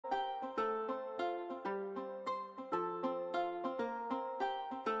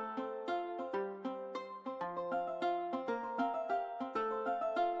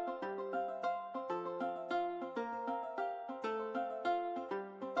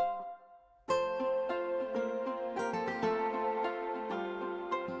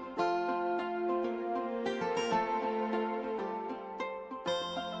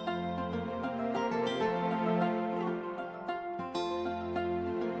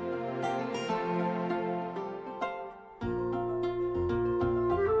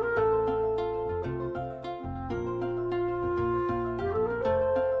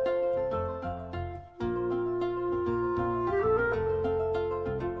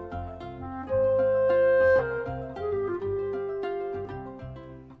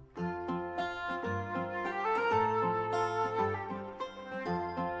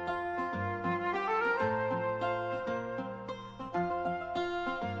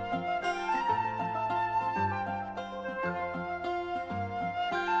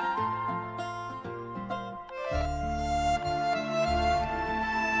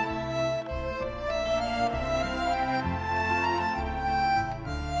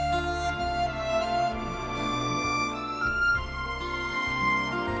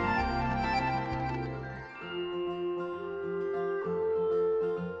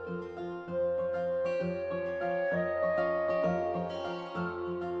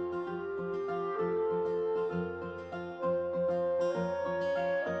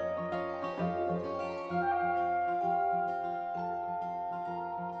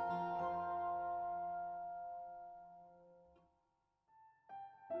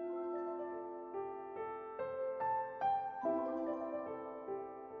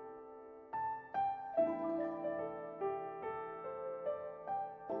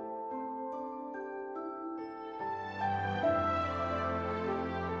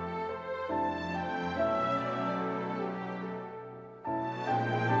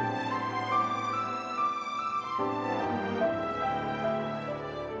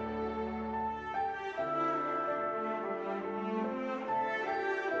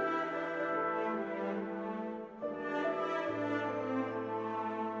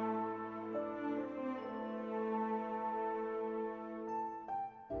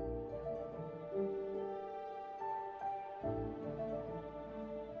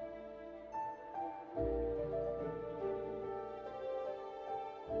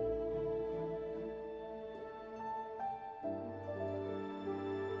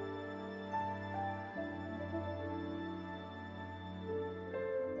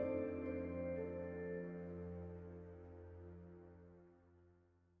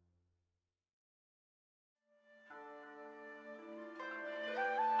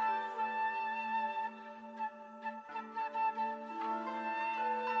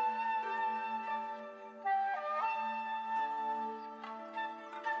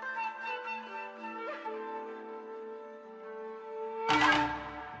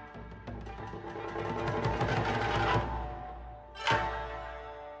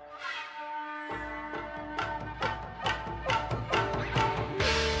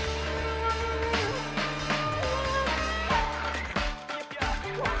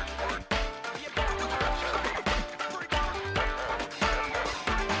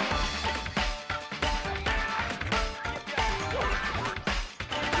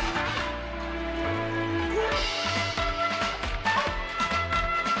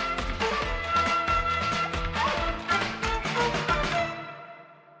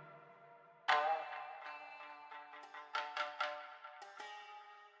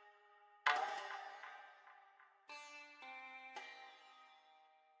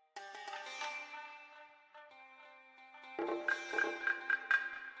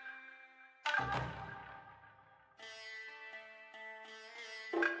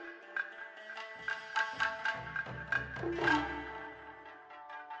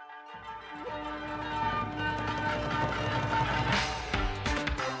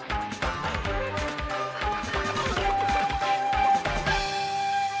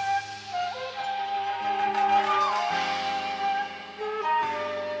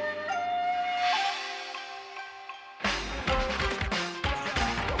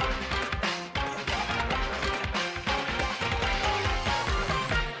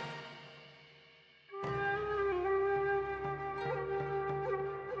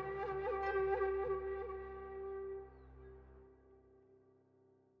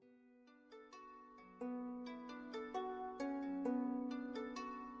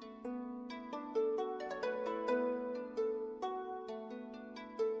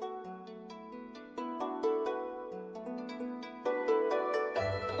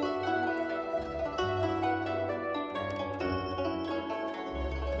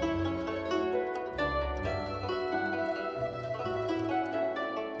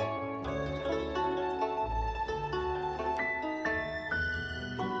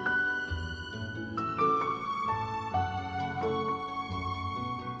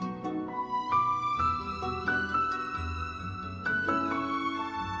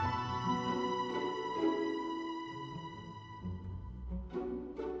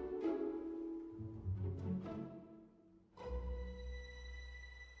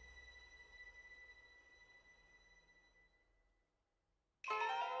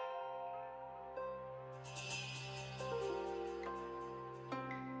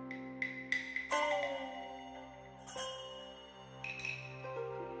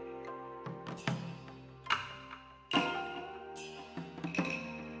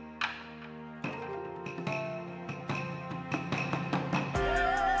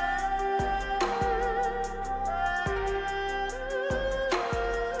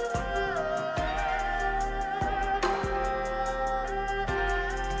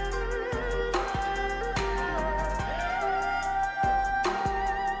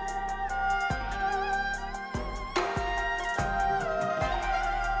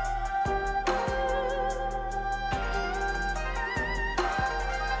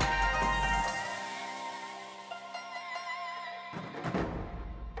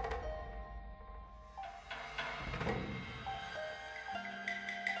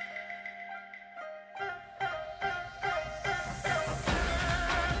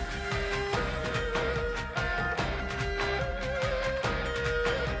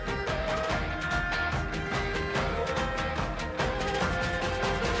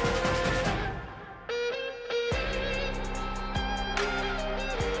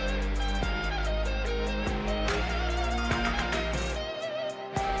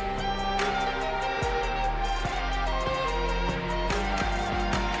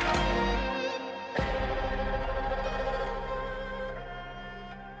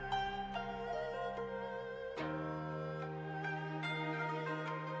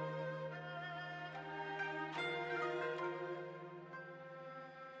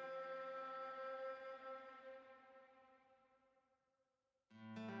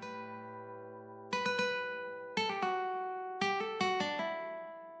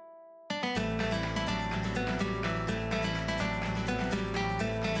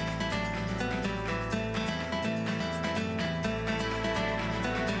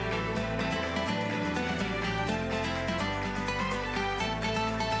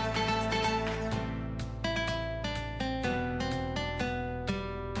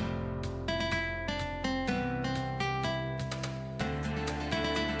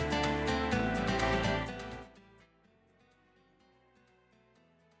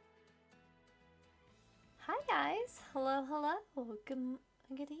Hello, hello.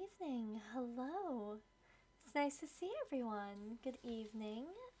 Good evening. Hello. It's nice to see everyone. Good evening.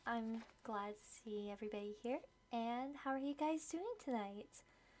 I'm glad to see everybody here. And how are you guys doing tonight?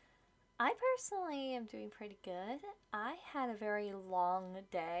 I personally am doing pretty good. I had a very long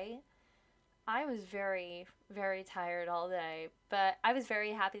day. I was very, very tired all day, but I was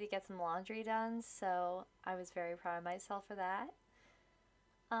very happy to get some laundry done, so I was very proud of myself for that.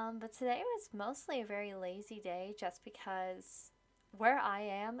 But today was mostly a very lazy day just because where I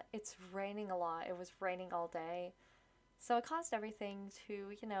am, it's raining a lot. It was raining all day. So it caused everything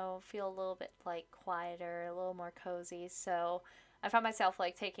to, feel a little bit like quieter, a little more cozy. So I found myself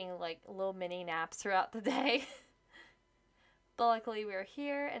like taking like little mini naps throughout the day. But luckily we were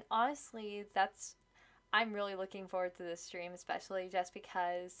here, and honestly, I'm really looking forward to this stream, especially just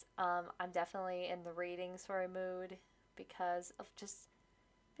because I'm definitely in the reading sort of mood because of just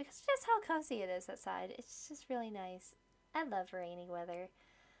how cozy it is outside. It's just really nice. I love rainy weather.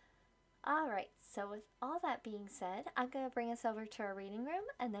 Alright, so with all that being said, I'm going to bring us over to our reading room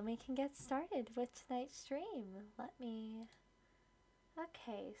and then we can get started with tonight's stream.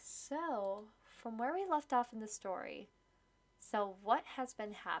 Okay, so from where we left off in the story, so what has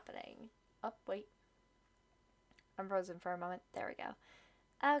been happening? Oh, wait. I'm frozen for a moment. There we go.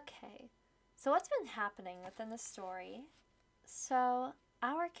 Okay, so what's been happening within the story? So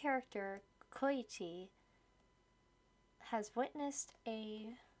our character, Koichi, has witnessed a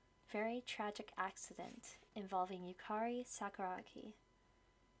very tragic accident involving Yukari Sakuragi.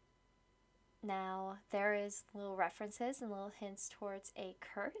 Now, there is little references and little hints towards a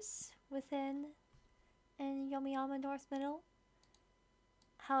curse within Yomiyama North Middle.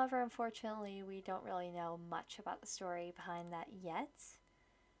 However, unfortunately, we don't really know much about the story behind that yet.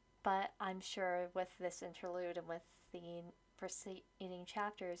 But I'm sure with this interlude and with the preceding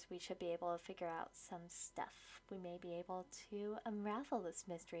chapters, we should be able to figure out some stuff. We may be able to unravel this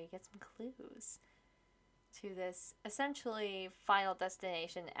mystery, get some clues to this essentially Final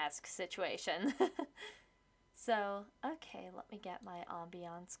Destination-esque situation. So, okay, let me get my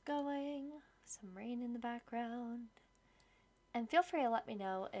ambiance going. Some rain in the background. And feel free to let me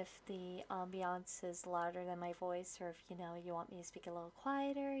know if the ambiance is louder than my voice, or if, you want me to speak a little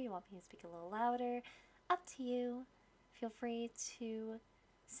quieter, you want me to speak a little louder. Up to you. Feel free to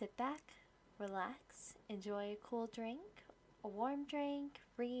sit back, relax, enjoy a cool drink, a warm drink,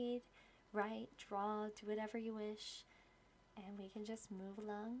 read, write, draw, do whatever you wish. And we can just move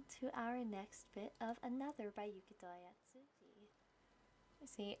along to our next bit of Another by Yukito Ayatsuji.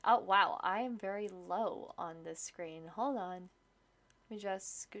 See, oh wow, I am very low on this screen. Hold on. Let me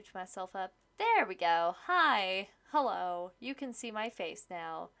just scooch myself up. There we go. Hi. Hello. You can see my face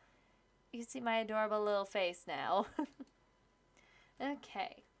now. You can see my adorable little face now.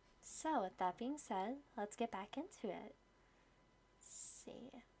 Okay. So, with that being said, let's get back into it. Let's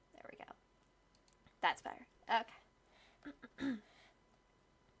see. There we go. That's better. Okay.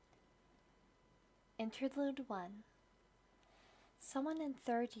 Interlude 1. Someone in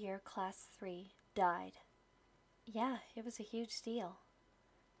 3rd year, class 3, died. Yeah, it was a huge deal.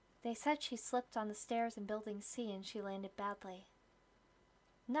 They said she slipped on the stairs in Building C and she landed badly.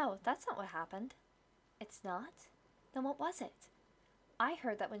 No, that's not what happened. It's not? Then what was it? I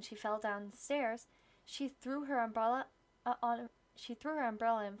heard that when she fell down the stairs, she threw her umbrella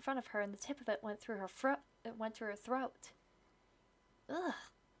in front of her and the tip of it went through her throat. Ugh.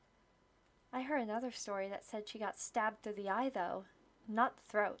 I heard another story that said she got stabbed through the eye though, not the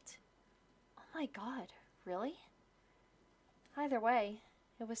throat. Oh my god, really? Either way,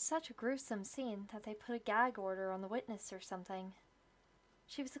 it was such a gruesome scene that they put a gag order on the witness or something.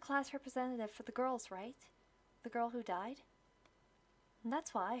 She was the class representative for the girls, right? The girl who died? And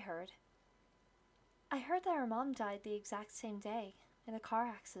that's what I heard. I heard that her mom died the exact same day, in a car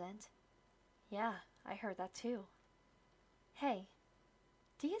accident. Yeah, I heard that too. Hey,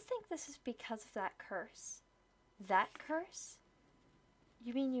 do you think this is because of that curse? That curse?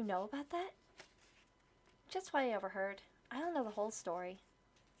 You mean you know about that? Just what I overheard. I don't know the whole story.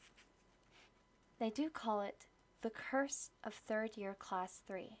 They do call it the curse of 3rd year class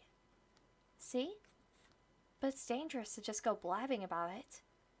 3. See? But it's dangerous to just go blabbing about it.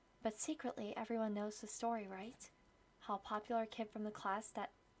 But secretly everyone knows the story, right? How a popular kid from the class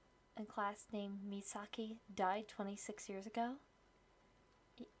named Misaki died 26 years ago?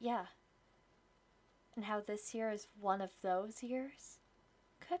 Yeah. And how this year is one of those years?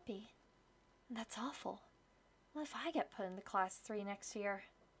 Could be. That's awful. What if I get put into class 3 next year?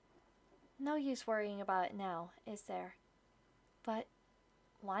 No use worrying about it now, is there? But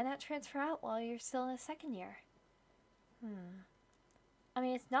why not transfer out while you're still in the 2nd year? I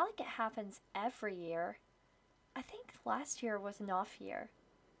mean, it's not like it happens every year. I think last year was an off year.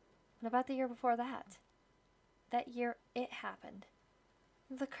 What about the year before that? That year it happened.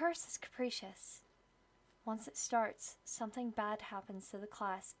 The curse is capricious. Once it starts, something bad happens to the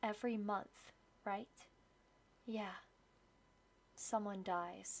class every month, right? Yeah. Someone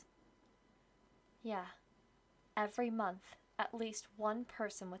dies. Yeah. Every month, at least one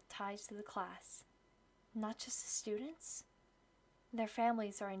person with ties to the class. Not just the students. Their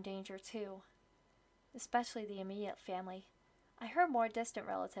families are in danger too. Especially the immediate family. I heard more distant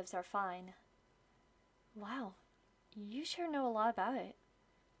relatives are fine. Wow. You sure know a lot about it.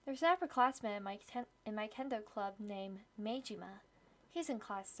 There's an upperclassman in my kendo club named Meijima. He's in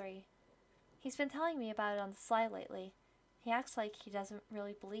class 3. He's been telling me about it on the sly lately. He acts like he doesn't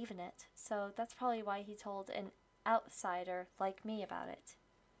really believe in it, so that's probably why he told an outsider like me about it.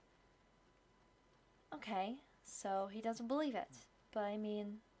 Okay, so he doesn't believe it. But I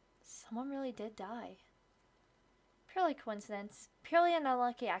mean, Someone really did die. Purely coincidence. Purely an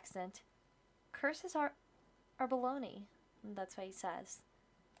unlucky accident. Curses are baloney. That's what he says.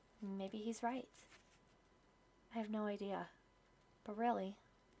 Maybe he's right. I have no idea. But really,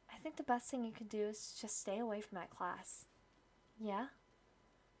 I think the best thing you can do is just stay away from that class. Yeah?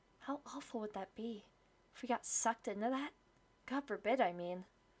 How awful would that be? If we got sucked into that? God forbid, I mean.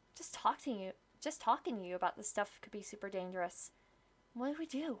 Just talking to you about this stuff could be super dangerous. What do we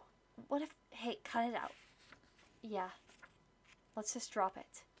do? What if... Hey, cut it out. Yeah. Let's just drop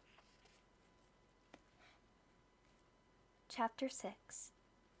it. Chapter 6.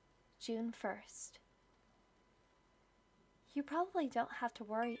 June 1st. You probably don't have to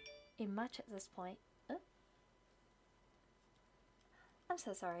worry much at this point. I'm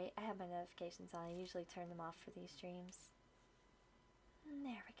so sorry. I have my notifications on. I usually turn them off for these streams.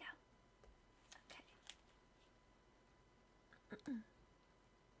 There we go. Okay.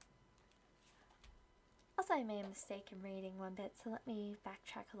 Also, I made a mistake in reading one bit, so let me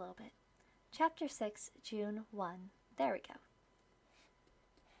backtrack a little bit. Chapter 6, June 1. There we go.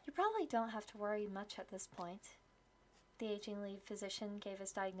 You probably don't have to worry much at this point. The aging lead physician gave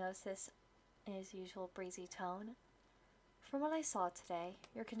his diagnosis in his usual breezy tone. From what I saw today,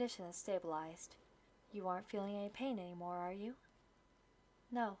 your condition is stabilized. You aren't feeling any pain anymore, are you?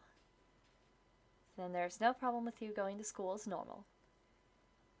 No. Then there's no problem with you going to school as normal.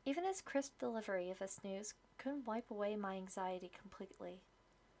 Even his crisp delivery of this news couldn't wipe away my anxiety completely.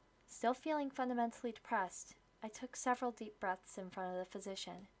 Still feeling fundamentally depressed, I took several deep breaths in front of the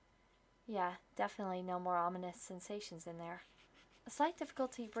physician. Yeah, definitely no more ominous sensations in there. A slight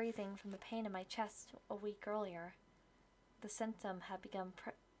difficulty breathing from the pain in my chest a week earlier. The symptom had begun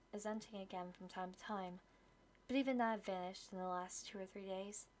presenting again from time to time, but even that had vanished in the last 2 or 3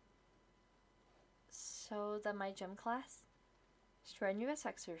 days. So then my gym class? Strenuous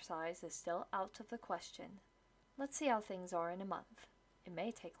exercise is still out of the question. Let's see how things are in a month. It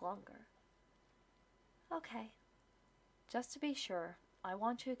may take longer. Okay. Just to be sure, I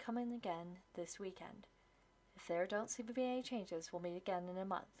want you to come in again this weekend. If there don't seem to be any changes, we'll meet again in a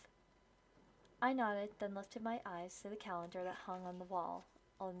month. I nodded, then lifted my eyes to the calendar that hung on the wall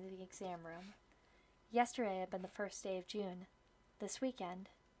in the exam room. Yesterday had been the first day of June. This weekend,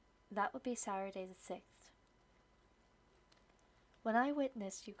 that would be Saturday the 6th. When I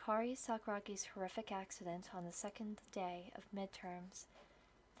witnessed Yukari Sakuragi's horrific accident on the second day of midterms,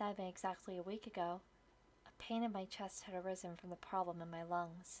 that had been exactly a week ago, a pain in my chest had arisen from the problem in my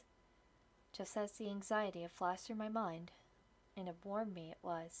lungs. Just as the anxiety had flashed through my mind, and had warned me it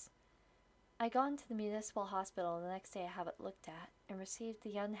was. I got into the municipal hospital the next day to have it looked at, and received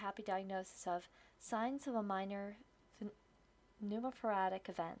the unhappy diagnosis of signs of a minor pneumothoracic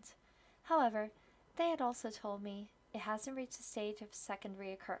event. However, they had also told me it hasn't reached the stage of second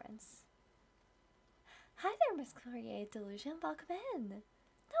reoccurrence. Hi there, Miss Creative Delusion. Welcome in.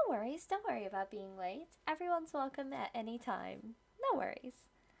 No worries. Don't worry about being late. Everyone's welcome at any time. No worries.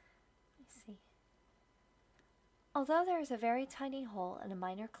 Let me see. Although there is a very tiny hole and a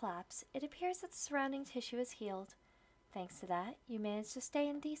minor collapse, it appears that the surrounding tissue is healed. Thanks to that, you managed to stay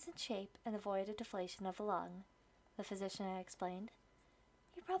in decent shape and avoid a deflation of the lung, the physician had explained.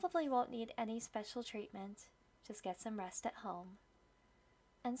 You probably won't need any special treatment. Just get some rest at home.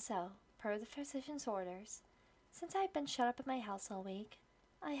 And so, per the physician's orders, since I had been shut up in my house all week,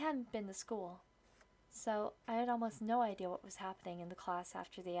 I hadn't been to school. So I had almost no idea what was happening in the class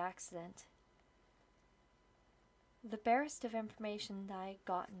after the accident. The barest of information that I had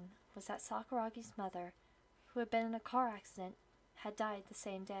gotten was that Sakuragi's mother, who had been in a car accident, had died the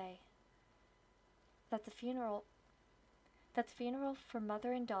same day. That the funeral for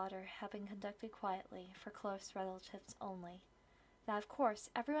mother and daughter had been conducted quietly for close relatives only. That, of course,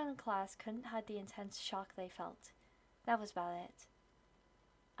 everyone in class couldn't hide the intense shock they felt. That was about it.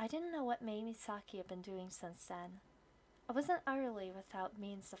 I didn't know what Mamie Saki had been doing since then. I wasn't utterly without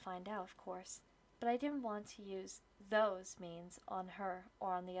means to find out, of course, but I didn't want to use those means on her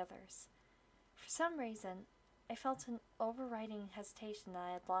or on the others. For some reason, I felt an overriding hesitation that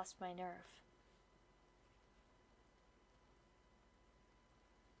I had lost my nerve.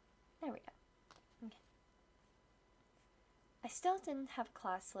 There we go. Okay. I still didn't have a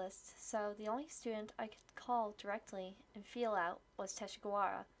class list, so the only student I could call directly and feel out was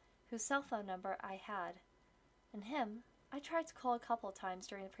Teshigawa, whose cell phone number I had. And him, I tried to call a couple of times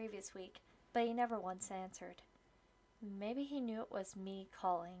during the previous week, but he never once answered. Maybe he knew it was me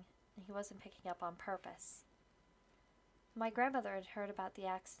calling, and he wasn't picking up on purpose. My grandmother had heard about the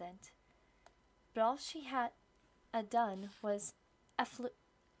accident, but all she had done was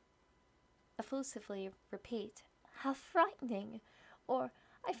effusively repeat, "How frightening!" or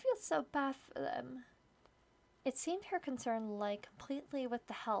 "I feel felt so bad for them. It seemed her concern lay completely with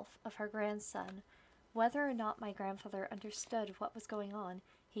the health of her grandson. Whether or not my grandfather understood what was going on,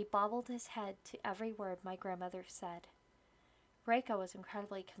 he bobbled his head to every word my grandmother said. Reiko was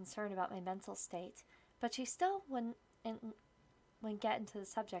incredibly concerned about my mental state, but she still wouldn't get into the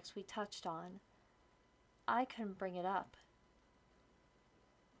subjects we touched on. I couldn't bring it up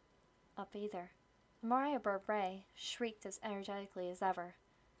either. Mariah Barbray shrieked as energetically as ever.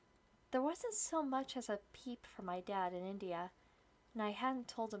 There wasn't so much as a peep from my dad in India, and I hadn't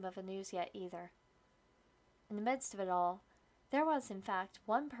told him of the news yet either. In the midst of it all, there was, in fact,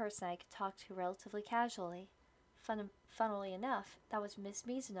 one person I could talk to relatively casually. Funnily enough, that was Miss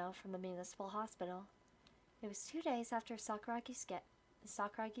Mizuno from the municipal hospital. It was 2 days after Sakuragi's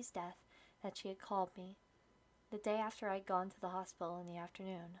death that she had called me, the day after I'd gone to the hospital in the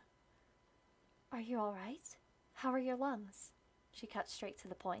afternoon. "Are you all right? How are your lungs?" She cut straight to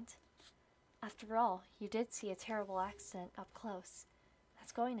the point. "After all, you did see a terrible accident up close.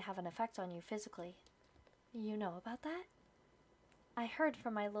 That's going to have an effect on you physically. You know about that?" "I heard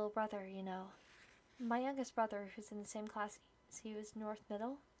from my little brother, you know. My youngest brother, who's in the same class as you as North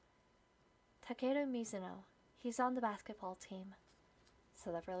Middle. Takeru Mizuno. He's on the basketball team."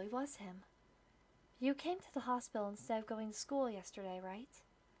 So that really was him. "You came to the hospital instead of going to school yesterday, right?"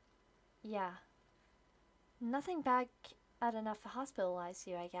 "Yeah." "Nothing bad enough to hospitalize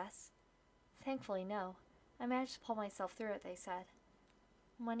you, I guess." "Thankfully, no. I managed to pull myself through it," they said.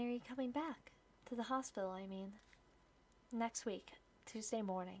 "When are you coming back? To the hospital, I mean." "Next week, Tuesday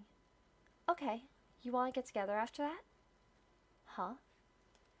morning." "Okay. You want to get together after that?" "Huh?"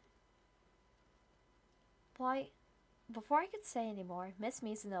 Why, before I could say any more, Miss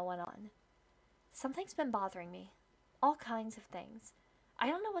Mizuno went on. "Something's been bothering me. All kinds of things. I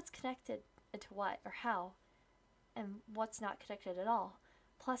don't know what's connected to what or how, and what's not connected at all.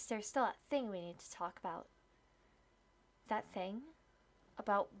 Plus, there's still that thing we need to talk about." "That thing?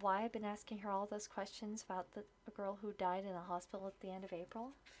 About why I've been asking her all those questions about a girl who died in a hospital at the end of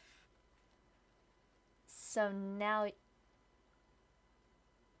April?" "So now..."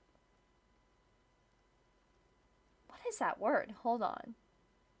 What is that word? Hold on.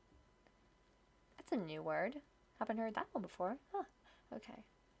 That's a new word. Haven't heard that one before. Huh. Okay.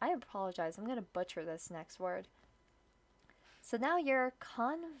 I apologize. I'm going to butcher this next word. So now you're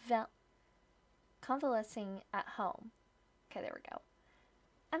convalescing at home. Okay, there we go.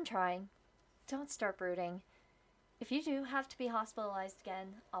 I'm trying. Don't start brooding. If you do have to be hospitalized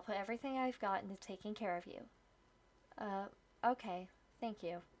again, I'll put everything I've got into taking care of you. Okay. Thank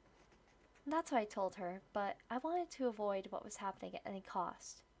you. That's what I told her, but I wanted to avoid what was happening at any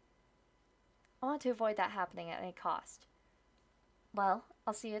cost. I want to avoid that happening at any cost. Well,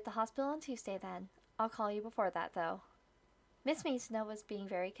 I'll see you at the hospital on Tuesday then. I'll call you before that, though. Miss Mizuno was being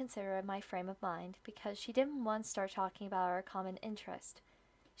very considerate of my frame of mind because she didn't once start talking about our common interest.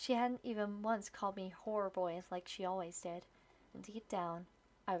 She hadn't even once called me horror boy like she always did, and deep down,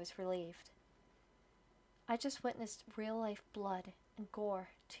 I was relieved. I just witnessed real-life blood and gore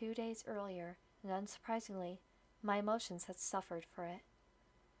 2 days earlier, and unsurprisingly, my emotions had suffered for it.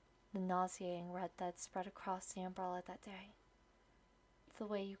 The nauseating red that spread across the umbrella that day. The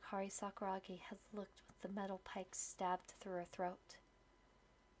way Yukari Sakuragi had looked with the metal pike stabbed through her throat.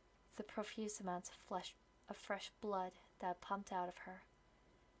 The profuse amounts of fresh blood that had pumped out of her.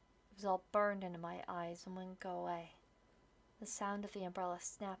 It was all burned into my eyes and wouldn't go away. The sound of the umbrella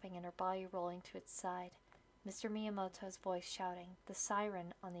snapping and her body rolling to its side. Mr. Miyamoto's voice shouting, the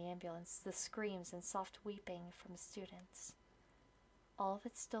siren on the ambulance, the screams and soft weeping from the students. All of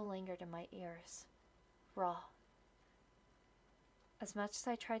it still lingered in my ears. Raw. As much as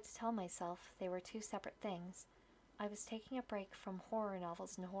I tried to tell myself they were two separate things, I was taking a break from horror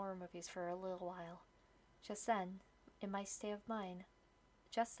novels and horror movies for a little while. Just then, in my state of mind,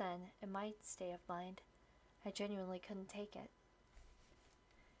 I genuinely couldn't take it.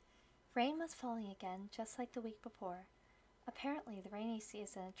 Rain was falling again, just like the week before. Apparently, the rainy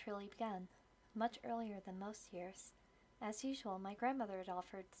season had truly begun, much earlier than most years. As usual, my grandmother had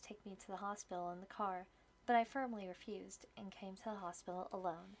offered to take me to the hospital in the car, but I firmly refused and came to the hospital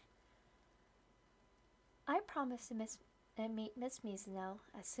alone. I promised to meet Miss Mizuno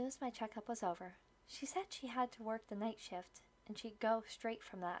as soon as my checkup was over. She said she had to work the night shift, and she'd go straight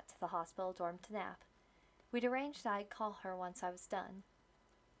from that to the hospital dorm to nap. We'd arranged that I'd call her once I was done.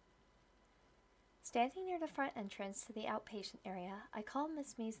 Standing near the front entrance to the outpatient area, I called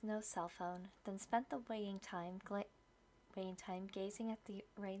Miss Mizuno's cell phone, then spent the waiting time gazing at the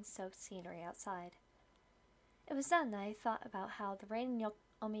rain-soaked scenery outside. It was then that I thought about how the rain in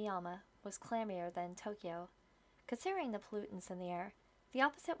Omiyama was clammier than in Tokyo. Considering the pollutants in the air, The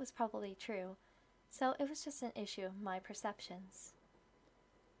opposite was probably true, so it was just an issue of my perceptions.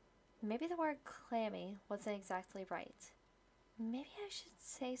 Maybe the word clammy wasn't exactly right. Maybe I should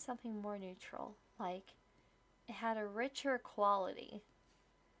say something more neutral, like it had a richer quality.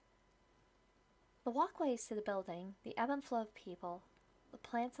 The walkways to the building, the ebb and flow of people, the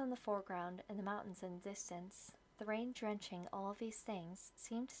plants in the foreground and the mountains in the distance, the rain drenching all of these things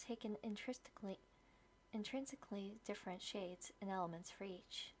seemed to take an intrinsically different shades and elements for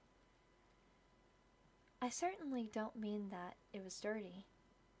each. I certainly don't mean that it was dirty.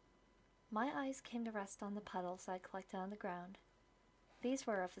 My eyes came to rest on the puddles I collected on the ground. These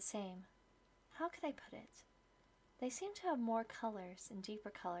were of the same. How could I put it? They seemed to have more colors and deeper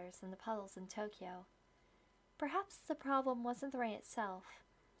colors than the puddles in Tokyo. Perhaps the problem wasn't the rain itself,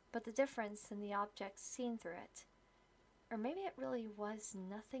 but the difference in the objects seen through it. Or maybe it really was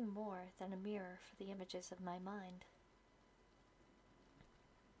nothing more than a mirror for the images of my mind.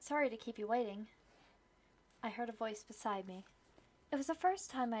 Sorry to keep you waiting. I heard a voice beside me. It was the first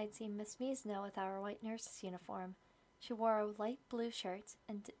time I had seen Miss Mizuno without her white nurse's uniform. She wore a light blue shirt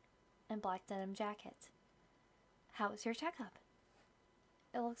and black denim jacket. How was your checkup?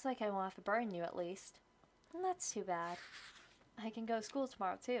 It looks like I won't have to burn you at least. That's too bad. I can go to school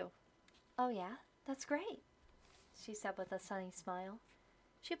tomorrow too. Oh yeah? That's great, she said with a sunny smile.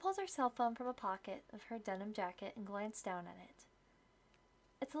 She pulled her cell phone from a pocket of her denim jacket and glanced down at it.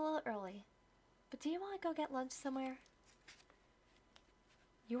 It's a little early, but do you want to go get lunch somewhere?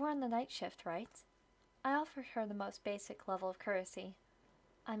 You were on the night shift, right? I offered her the most basic level of courtesy.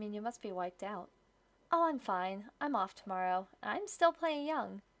 I mean, you must be wiped out. Oh, I'm fine. I'm off tomorrow. I'm still playing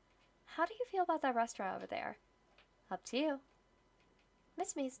young. How do you feel about that restaurant over there? Up to you.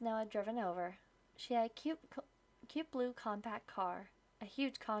 Miss Mizuno had driven over. She had a cute blue compact car, a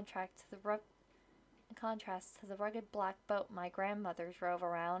huge contrast to the rugged black boat my grandmother drove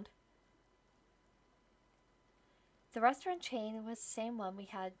around. The restaurant chain was the same one we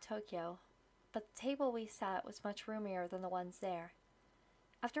had in Tokyo, but the table we sat at was much roomier than the ones there.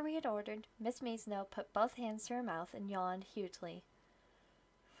 After we had ordered, Miss Mizuno put both hands to her mouth and yawned hugely.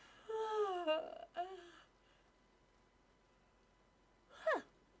 Huh.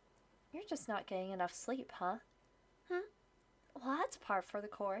 You're just not getting enough sleep, huh? Well, that's par for the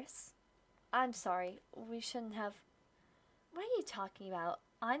course. I'm sorry, we shouldn't have... What are you talking about?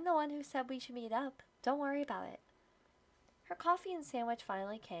 I'm the one who said we should meet up. Don't worry about it. Her coffee and sandwich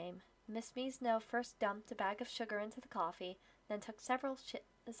finally came. Miss Mizuno first dumped a bag of sugar into the coffee, then took several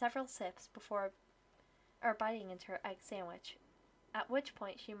sips before biting into her egg sandwich, at which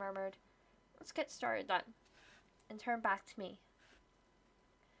point she murmured, "Let's get started then," and turned back to me.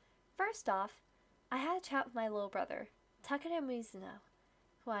 First off, I had a chat with my little brother, Takano Mizuno,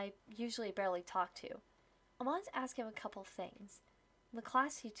 who I usually barely talk to. I wanted to ask him a couple things. The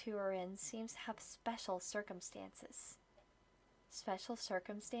class you two are in seems to have special circumstances. Special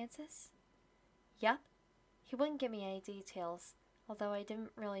circumstances? Yep. He wouldn't give me any details, although I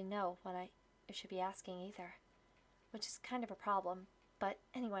didn't really know what I should be asking either, which is kind of a problem. But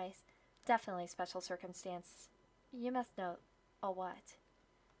anyways, definitely special circumstance. You must know. Oh, what?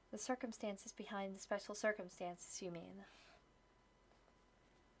 The circumstances behind the special circumstances, you mean?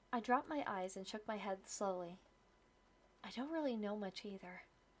 I dropped my eyes and shook my head slowly. I don't really know much either.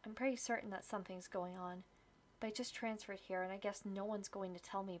 I'm pretty certain that something's going on, but I just transferred here and I guess no one's going to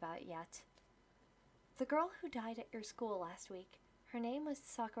tell me about it yet. The girl who died at your school last week, her name was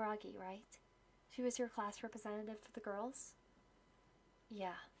Sakuragi, right? She was your class representative for the girls?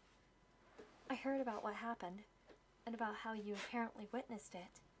 Yeah. I heard about what happened, and about how you apparently witnessed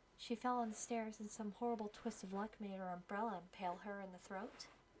it. She fell on the stairs and some horrible twist of luck made her umbrella impale her in the throat?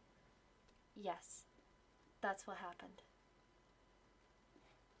 Yes, that's what happened.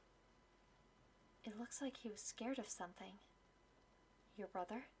 It looks like he was scared of something. Your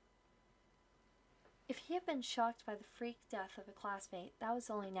brother? If he had been shocked by the freak death of a classmate, that was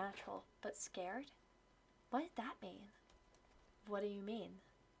only natural, but scared? What did that mean? What do you mean?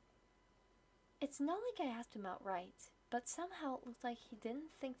 It's not like I asked him outright, but somehow it looked like he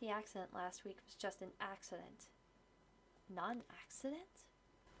didn't think the accident last week was just an accident. Not an accident?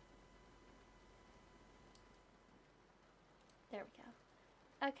 There we go.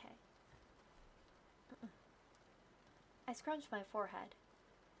 Okay. I scrunched my forehead.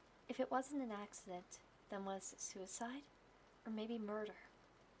 If it wasn't an accident, then was it suicide? Or maybe murder?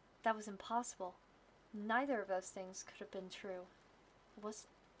 That was impossible. Neither of those things could have been true. It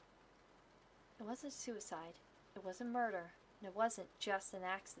wasn't suicide. It wasn't murder. And it wasn't just an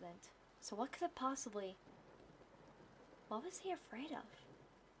accident. So what could it possibly... What was he afraid of?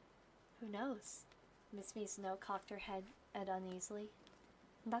 Who knows? Miss Mizuno cocked her head uneasily.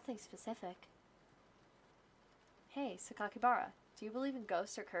 Nothing specific. Hey, Sakakibara, do you believe in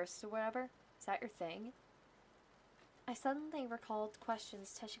ghosts or curses or whatever? Is that your thing? I suddenly recalled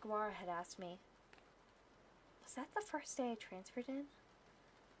questions Teshigawa had asked me. Was that the first day I transferred in?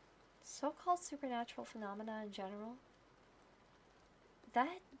 So-called supernatural phenomena in general? That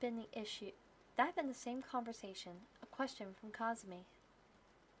had been the issue. That had been the same conversation, a question from Kazumi.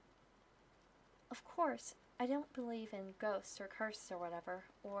 Of course, I don't believe in ghosts or curses or whatever,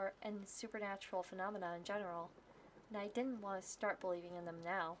 or in supernatural phenomena in general, and I didn't want to start believing in them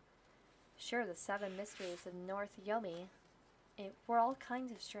now. Sure, the 7 mysteries of North Yomi were all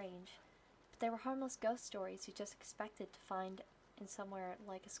kinds of strange, but they were harmless ghost stories you just expected to find in somewhere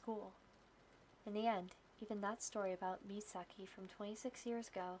like a school. In the end, even that story about Misaki from 26 years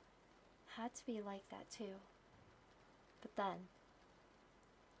ago had to be like that too. But then,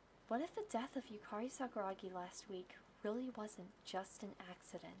 what if the death of Yukari Sakuragi last week really wasn't just an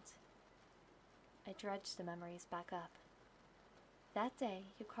accident? I dredged the memories back up. That day,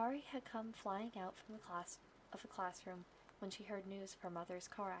 Yukari had come flying out from the classroom when she heard news of her mother's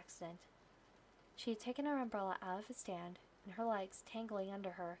car accident. She had taken her umbrella out of the stand, and her legs tangling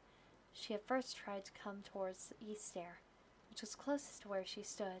under her, she at first tried to come towards the east stair, which was closest to where she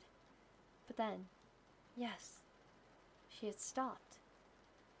stood. But then, yes, she had stopped.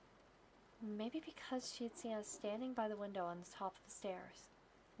 Maybe because she had seen us standing by the window on the top of the stairs.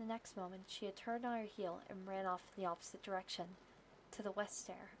 The next moment, she had turned on her heel and ran off in the opposite direction, to the west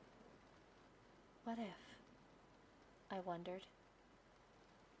stair. What if? I wondered.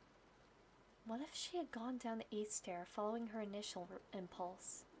 What if she had gone down the east stair following her initial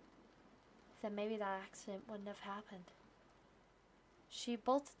impulse? Then maybe that accident wouldn't have happened. She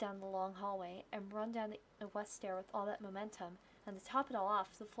bolted down the long hallway and run down the west stair with all that momentum, and to top it all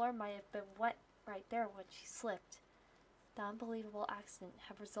off, the floor might have been wet right there when she slipped. The unbelievable accident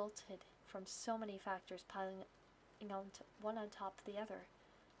had resulted from so many factors piling on one on top of the other.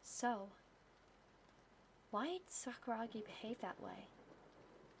 So, why did Sakuragi behave that way?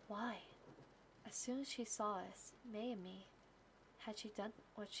 Why? As soon as she saw us, Mei and me, had she done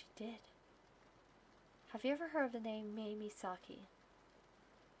what she did? Have you ever heard of the name Mei Misaki?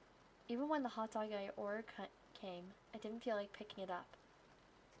 Even when the hot dog I ordered came, I didn't feel like picking it up.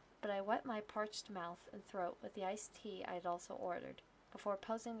 But I wet my parched mouth and throat with the iced tea I had also ordered, before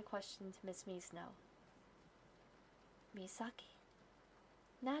posing the question to Miss Mizuno. Misaki?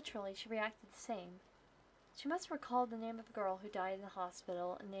 Naturally, she reacted the same. She must have recalled the name of the girl who died in the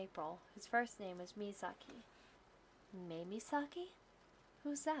hospital in April, whose first name was Misaki. Mei Misaki?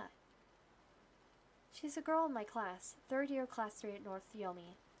 Who's that? She's a girl in my class, 3rd year class 3 at North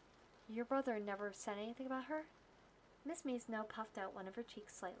Yomi. Your brother never said anything about her? Miss Mizuno puffed out one of her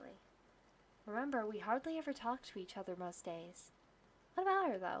cheeks slightly. Remember, we hardly ever talk to each other most days. What about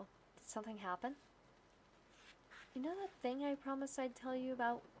her, though? Did something happen? You know that thing I promised I'd tell you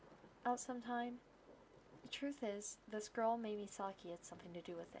about sometime? The truth is, this girl Mei Misaki had something to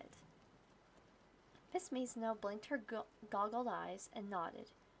do with it. Miss Mizuno blinked her goggled eyes and nodded,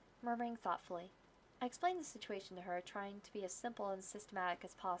 murmuring thoughtfully. I explained the situation to her, trying to be as simple and systematic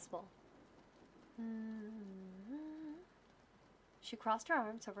as possible. She crossed her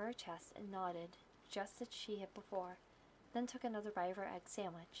arms over her chest and nodded, just as she had before, then took another bite of her egg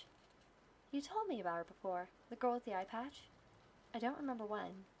sandwich. You told me about her before, the girl with the eye patch? I don't remember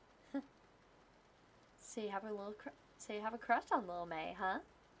when. So you have a crush on little May, huh?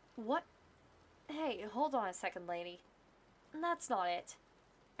 What? Hey, hold on a second, lady. That's not it,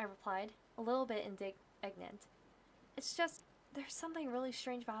 I replied, a little bit indignant. It's just, there's something really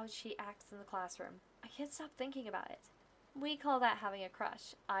strange about how she acts in the classroom. I can't stop thinking about it. We call that having a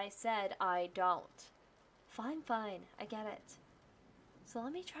crush. I said I don't. Fine, I get it. So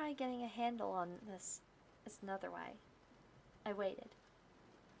let me try getting a handle on this another way. I waited.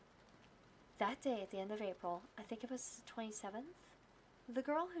 That day at the end of April, I think it was the 27th, the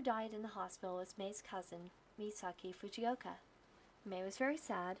girl who died in the hospital was Mei's cousin, Misaki Fujioka. Mei was very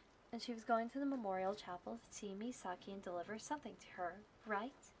sad, and she was going to the memorial chapel to see Misaki and deliver something to her,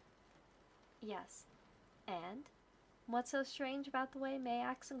 right? Yes. And? What's so strange about the way Mei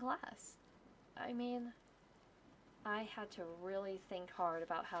acts in class? I mean, I had to really think hard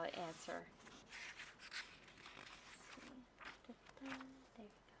about how to answer. There we go.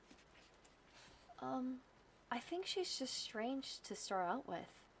 I think she's just strange to start out with.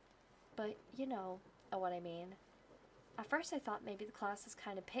 But, you know what I mean. At first I thought maybe the class is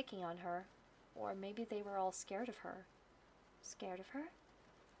kind of picking on her, or maybe they were all scared of her. Scared of her?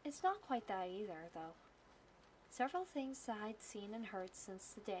 It's not quite that either, though. Several things that I'd seen and heard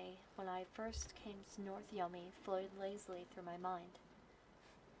since the day when I first came to North Yomi floated lazily through my mind.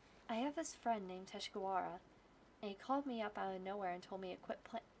 I have this friend named Teshigawara, and he called me up out of nowhere and told me to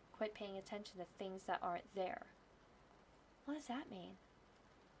quit paying attention to things that aren't there. What does that mean?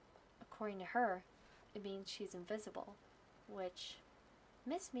 According to her, it means she's invisible, which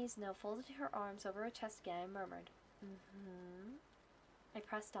Miss Mizuno folded her arms over her chest again and murmured, "Mm-hmm." I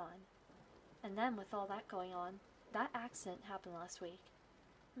pressed on. And then, with all that going on, that accident happened last week.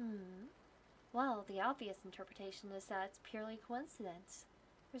 Well, the obvious interpretation is that it's purely coincidence.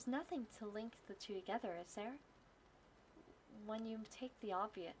 There's nothing to link the two together, is there? When you take the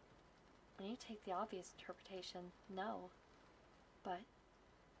obvious interpretation, no. But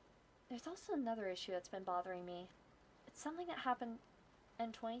there's also another issue that's been bothering me. It's something that happened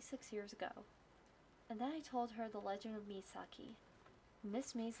 26 years ago. And then I told her the legend of Misaki.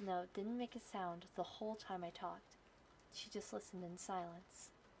 Miss Mizuno didn't make a sound the whole time I talked. She just listened in silence.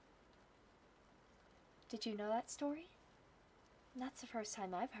 Did you know that story? That's the first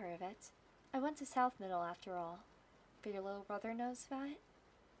time I've heard of it. I went to South Middle after all. But your little brother knows about it?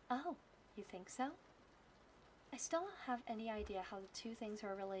 Oh, you think so? I still don't have any idea how the two things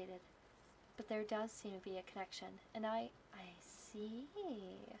are related. But there does seem to be a connection, and I see.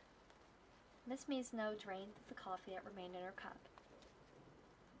 Miss Mizuno drained the coffee that remained in her cup.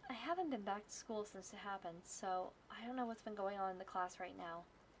 I haven't been back to school since it happened, so I don't know what's been going on in the class right now.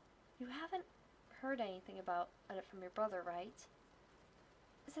 You haven't heard anything about it from your brother, right?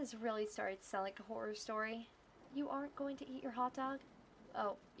 This has really started to sound like a horror story. You aren't going to eat your hot dog?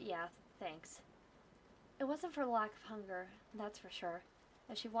 Oh, yeah, thanks. It wasn't for lack of hunger, that's for sure.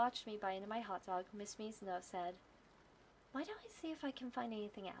 As she watched me bite into my hot dog, Miss Mizuno said, "Why don't I see if I can find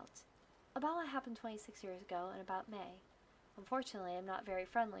anything out? About what happened 26 years ago and about May. Unfortunately, I'm not very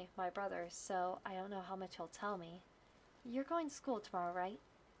friendly with my brother, so I don't know how much he'll tell me. You're going to school tomorrow, right?"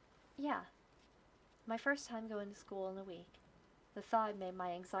 "Yeah. My first time going to school in a week." The thought made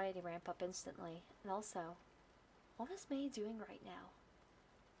my anxiety ramp up instantly, and also, what was May doing right now?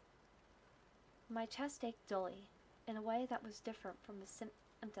 My chest ached dully, in a way that was different from the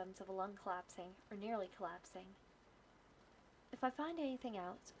symptoms of a lung collapsing or nearly collapsing. "If I find anything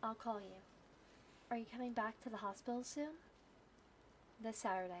out, I'll call you. Are you coming back to the hospital soon?" "This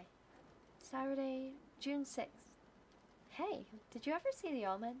Saturday. Saturday, June 6th. Hey, did you ever see The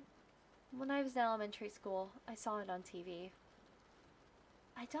Omen? When I was in elementary school, I saw it on TV.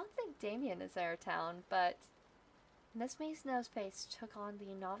 I don't think Damien is in our town, but..." Miss Mizuno's face took on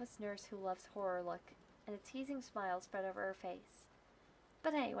the novice nurse who loves horror look, and a teasing smile spread over her face.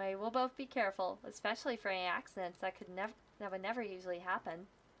 "But anyway, we'll both be careful, especially for any accidents that would never usually happen."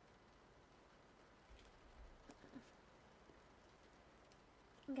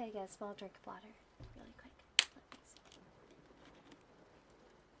 I'm gonna get a small drink of water, really quick. Let me see.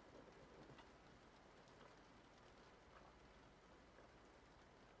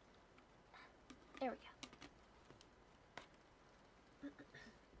 There we go.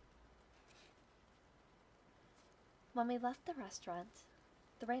 When we left the restaurant,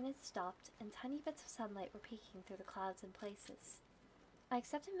 the rain had stopped and tiny bits of sunlight were peeking through the clouds in places. I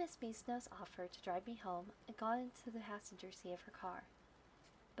accepted Miss Mizuno's offer to drive me home and got into the passenger seat of her car.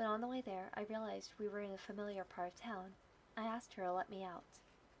 But on the way there, I realized we were in a familiar part of town. I asked her to let me out.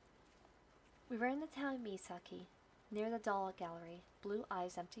 We were in the town of Misaki, near the doll gallery, blue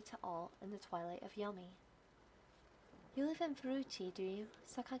eyes empty to all in the twilight of Yomi. "You live in Furuchi, do you,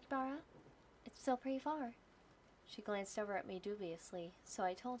 Sakakibara? It's still pretty far." She glanced over at me dubiously, so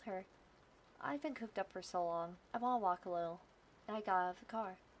I told her, "I've been cooped up for so long, I want to walk a little," and I got out of the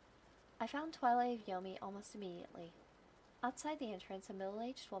car. I found Twilight of Yomi almost immediately. Outside the entrance, a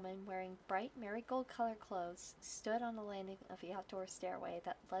middle-aged woman wearing bright marigold-colored clothes stood on the landing of the outdoor stairway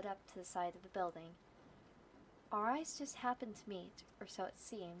that led up to the side of the building. Our eyes just happened to meet, or so it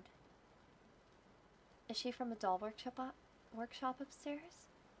seemed. "Is she from a doll workshop upstairs?"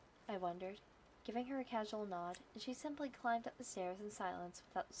 I wondered, giving her a casual nod, and she simply climbed up the stairs in silence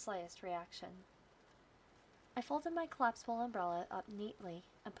without the slightest reaction. I folded my collapsible umbrella up neatly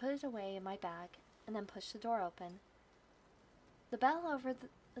and put it away in my bag, and then pushed the door open. The bell over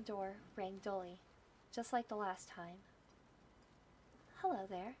the door rang dully, just like the last time. "Hello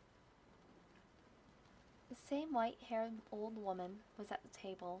there." The same white-haired old woman was at the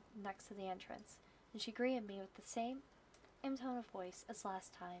table next to the entrance, and she greeted me with the same tone of voice as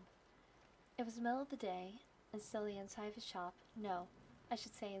last time. It was the middle of the day, and still the inside of the shop, no, I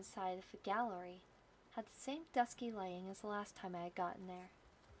should say inside of the gallery, had the same dusky lighting as the last time I had gotten there.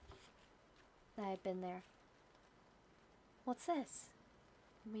 I had been there. "What's this?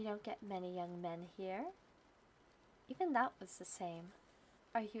 We don't get many young men here." Even that was the same.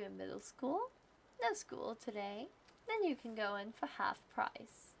 "Are you in middle school? No school today. Then you can go in for half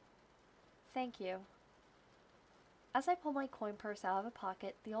price." Thank you. As I pulled my coin purse out of a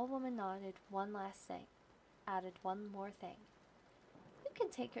pocket, the old woman nodded added one more thing. You can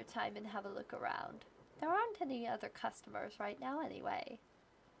take your time and have a look around. There aren't any other customers right now anyway.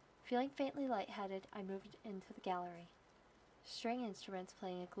 Feeling faintly lightheaded, I moved into the gallery. String instruments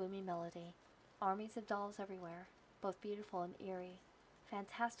playing a gloomy melody. Armies of dolls everywhere, both beautiful and eerie.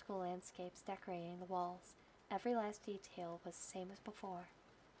 Fantastical landscapes decorating the walls. Every last detail was the same as before.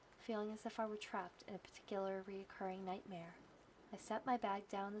 Feeling as if I were trapped in a particular recurring nightmare, I set my bag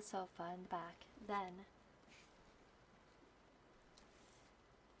down on the sofa in the back. Then,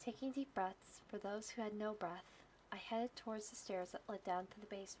 taking deep breaths for those who had no breath, I headed towards the stairs that led down to the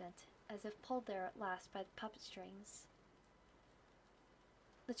basement, as if pulled there at last by the puppet strings.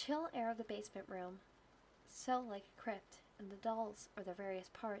 The chill air of the basement room, so like a crypt, and the dolls, or their various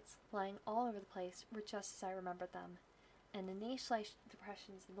parts, lying all over the place, were just as I remembered them, and the niche-like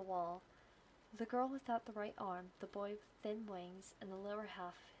depressions in the wall, the girl without the right arm, the boy with thin wings, and the lower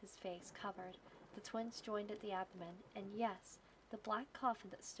half of his face covered, the twins joined at the abdomen, and yes, the black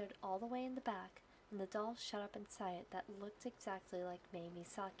coffin that stood all the way in the back, and the doll shut up inside it that looked exactly like Mei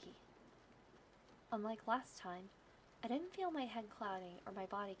Misaki. Unlike last time, I didn't feel my head clouding or my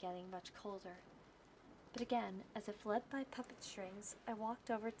body getting much colder. But again, as if led by puppet strings, I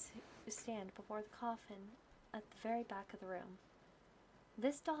walked over to stand before the coffin at the very back of the room.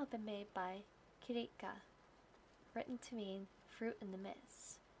 This doll had been made by Kirika, written to mean fruit in the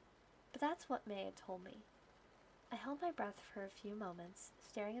mist. But that's what Mei had told me. I held my breath for a few moments,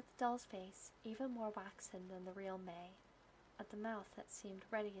 staring at the doll's face, even more waxen than the real Mei, at the mouth that seemed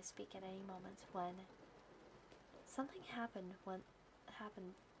ready to speak at any moment, when something happened,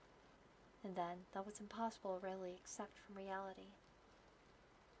 and then that was impossible to really accept from reality.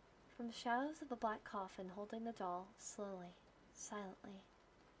 From the shadows of the black coffin holding the doll, slowly, silently.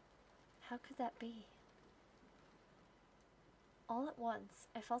 How could that be? All at once,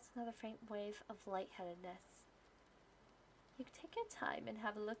 I felt another faint wave of lightheadedness. You can take your time and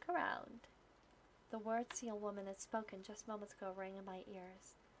have a look around. The words the old woman had spoken just moments ago rang in my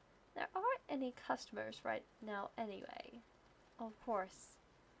ears. There aren't any customers right now anyway. Of course.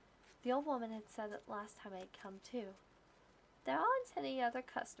 The old woman had said it last time I had come too. There aren't any other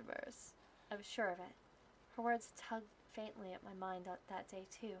customers. I was sure of it. Her words tugged faintly at my mind that day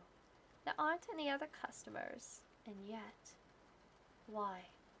too. There aren't any other customers. And yet, why?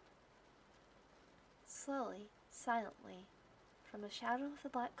 Slowly, silently, from the shadow of the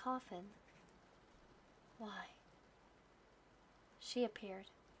black coffin, why? She appeared.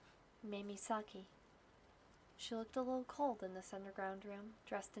 Mei Misaki. She looked a little cold in this underground room,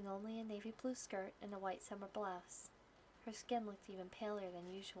 dressed in only a navy blue skirt and a white summer blouse. Her skin looked even paler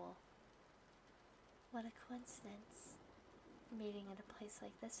than usual. What a coincidence, meeting in a place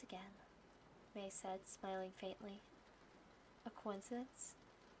like this again, Mei said, smiling faintly. A coincidence?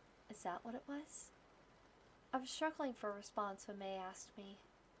 Is that what it was? I was struggling for a response when Mei asked me,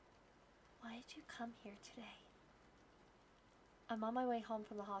 Why did you come here today? I'm on my way home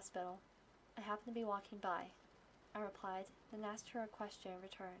from the hospital. I happened to be walking by, I replied, then asked her a question in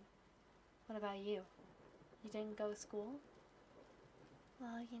return. What about you? You didn't go to school?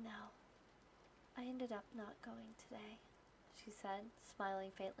 Well, I ended up not going today, she said,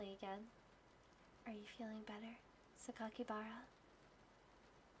 smiling faintly again. Are you feeling better, Sakakibara?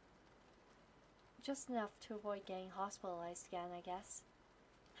 Just enough to avoid getting hospitalized again, I guess.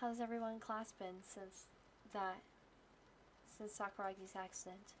 How's everyone in class been since Sakuragi's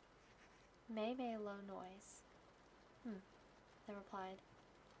accident? Mei made a low noise. They replied.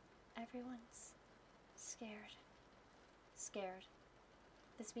 Everyone's scared. Scared.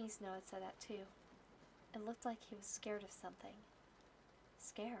 This Mizuno had said that too. It looked like he was scared of something.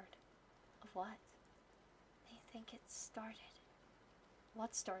 Scared? Of what? They think it started.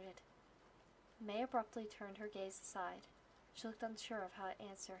 What started? Mei abruptly turned her gaze aside. She looked unsure of how to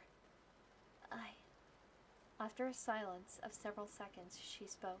answer. After a silence of several seconds, she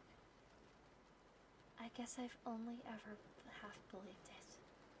spoke. I guess I've only ever half believed it,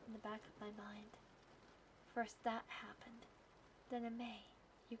 in the back of my mind. First that happened. Then in May,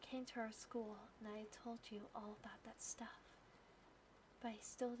 you came to our school, and I told you all about that stuff. But I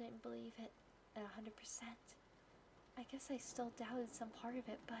still didn't believe it at 100%. I guess I still doubted some part of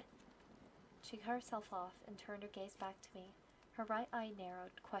it, but... She cut herself off and turned her gaze back to me. Her right eye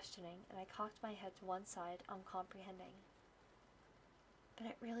narrowed, questioning, and I cocked my head to one side, uncomprehending. But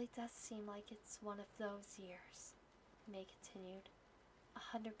it really does seem like it's one of those years, May continued.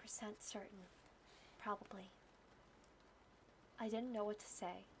 100% certain. Probably. I didn't know what to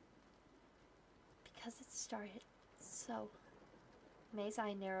say. Because it started so May's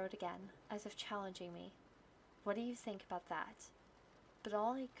eye narrowed again, as if challenging me. What do you think about that? But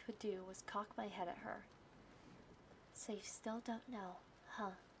all I could do was cock my head at her. So you still don't know,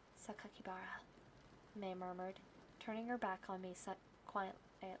 huh, Sakakibara? May murmured, turning her back on me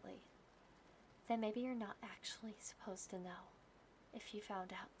quietly. Then maybe you're not actually supposed to know. If you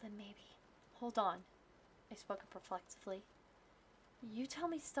found out, then maybe. Hold on, I spoke reflexively. You tell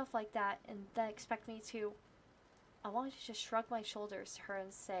me stuff like that and then expect me to... I wanted to just shrug my shoulders to her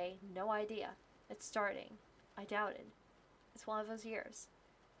and say, no idea. It's starting. I doubted. It's one of those years.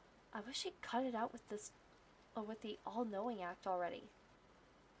 I wish she'd cut it out with with the all-knowing act already.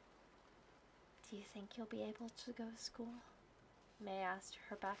 Do you think you'll be able to go to school? May asked,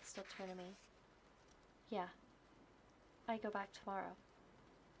 her back still turned to me. Yeah. I go back tomorrow.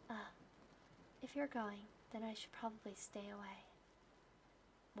 If you're going, then I should probably stay away.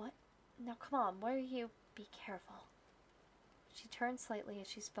 What? Now come on, where are you? Be careful. She turned slightly as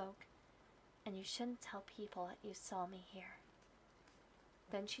she spoke. And you shouldn't tell people that you saw me here.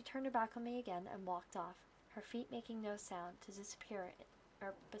 Then she turned her back on me again and walked off, her feet making no sound, to disappear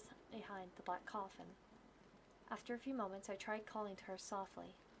behind the black coffin. After a few moments, I tried calling to her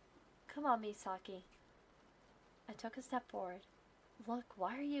softly. Come on, Misaki. I took a step forward. Look,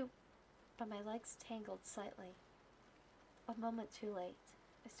 why are you... But my legs tangled slightly. A moment too late.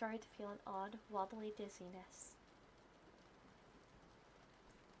 I started to feel an odd, wobbly dizziness.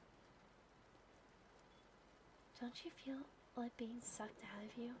 Don't you feel like being sucked out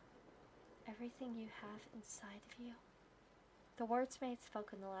of you? Everything you have inside of you? The words May had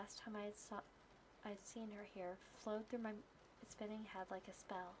spoken the last time I'd seen her here flowed through my spinning head like a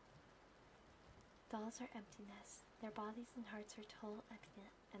spell. Dolls are emptiness. Their bodies and hearts are total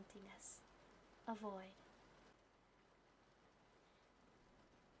emptiness. A void.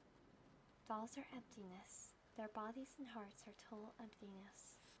 Dolls are emptiness. Their bodies and hearts are total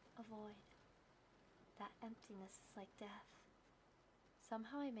emptiness. A void. That emptiness is like death.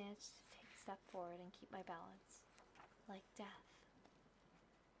 Somehow I managed to take a step forward and keep my balance. Like death.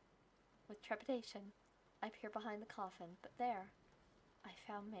 With trepidation, I peered behind the coffin, but there, I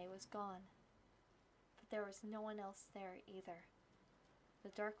found May was gone. But there was no one else there either.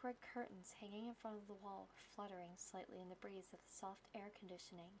 The dark red curtains hanging in front of the wall were fluttering slightly in the breeze of the soft air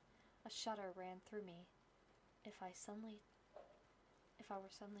conditioning. A shudder ran through me. If I were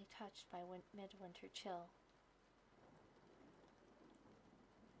suddenly touched by midwinter chill.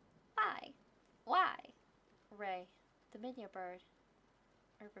 Why? Ray, the minya bird,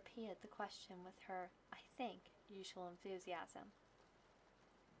 repeated the question with her, I think, usual enthusiasm.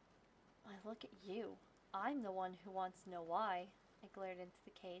 Why, look at you. I'm the one who wants to know why. I glared into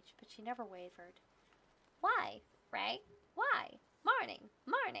the cage, but she never wavered. Why, Ray? Why? Morning!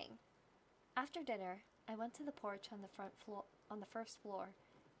 After dinner, I went to the porch on the first floor,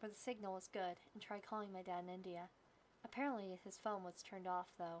 where the signal was good, and tried calling my dad in India. Apparently his phone was turned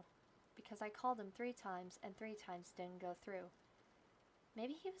off, though, because I called him 3 times, and 3 times didn't go through.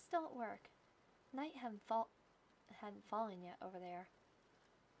 Maybe he was still at work. Night hadn't fallen yet over there.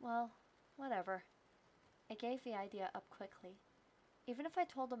 Well, whatever. I gave the idea up quickly. Even if I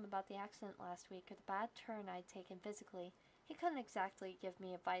told him about the accident last week or the bad turn I'd taken physically, he couldn't exactly give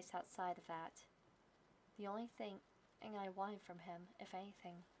me advice outside of that. The only thing I wanted from him, if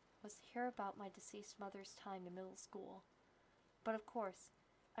anything, was to hear about my deceased mother's time in middle school. But of course,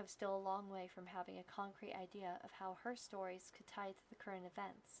 I was still a long way from having a concrete idea of how her stories could tie to the current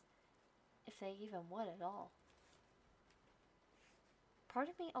events, if they even would at all. Part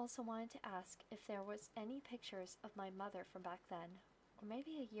of me also wanted to ask if there was any pictures of my mother from back then, or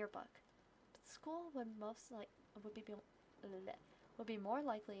maybe a yearbook, but the school would be more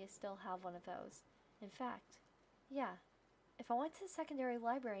likely to still have one of those. In fact, yeah, if I went to the secondary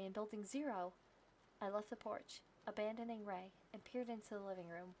library in Building 0, I left the porch, abandoning Ray, and peered into the living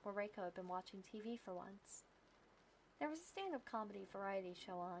room, where Reiko had been watching TV for once. There was a stand-up comedy variety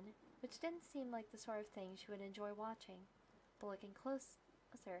show on, which didn't seem like the sort of thing she would enjoy watching, but looking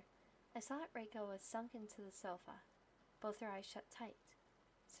closer, I saw that Reiko was sunk into the sofa, both her eyes shut tight,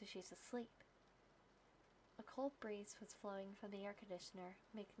 so she's asleep. A cold breeze was flowing from the air conditioner,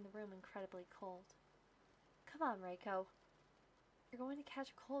 making the room incredibly cold. Come on, Reiko. You're going to catch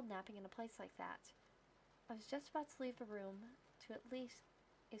a cold napping in a place like that. I was just about to leave the room to at least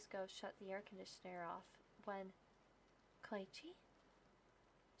go shut the air conditioner off when... Koichi?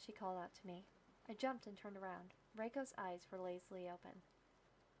 She called out to me. I jumped and turned around. Reiko's eyes were lazily open.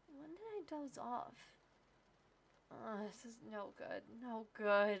 When did I doze off? This is no good.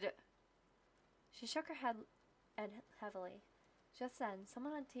 She shook her head heavily. Just then,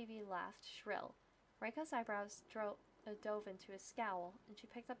 someone on TV laughed shrill. Reiko's eyebrows dove into his scowl, and she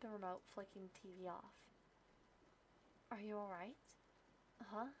picked up the remote, flicking the TV off. Are you alright?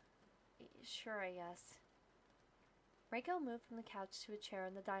 Huh? Sure, I guess. Reiko moved from the couch to a chair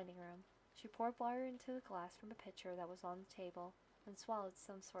in the dining room. She poured water into the glass from a pitcher that was on the table, and swallowed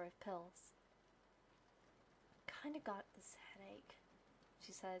some sort of pills. Kinda got this headache,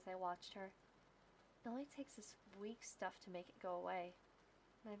 she said as I watched her. It only takes this weak stuff to make it go away.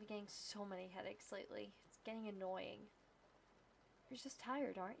 And I've been getting so many headaches lately. It's getting annoying. You're just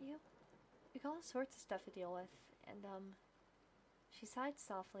tired, aren't you? You got all sorts of stuff to deal with, and, She sighed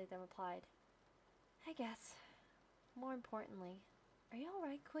softly, then replied, I guess. More importantly, are you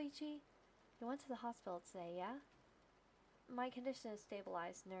alright, Koichi? You went to the hospital today, yeah? My condition is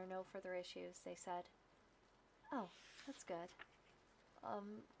stabilized and there are no further issues, they said. Oh, that's good.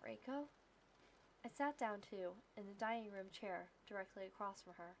 Reiko? I sat down too, in the dining room chair, directly across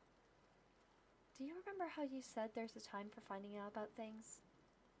from her. Do you remember how you said there's a time for finding out about things?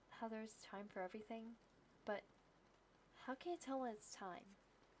 How there's a time for everything? But how can you tell when it's time?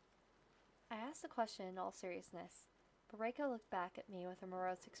 I asked the question in all seriousness, but Reiko looked back at me with a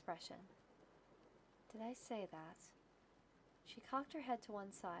morose expression. Did I say that? She cocked her head to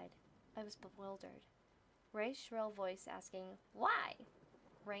one side. I was bewildered. Ray's shrill voice asking, Why?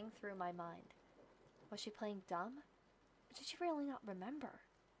 Rang through my mind. Was she playing dumb? Or did she really not remember?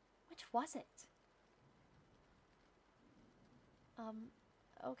 Which was it?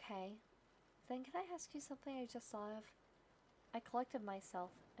 Okay. Then can I ask you something I just thought of? I collected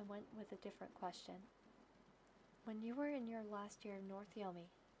myself and went with a different question. When you were in your last year of North Yomi,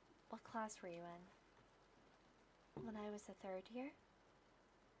 what class were you in? When I was a third year?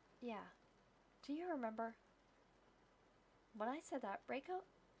 Yeah. Do you remember? When I said that, Reiko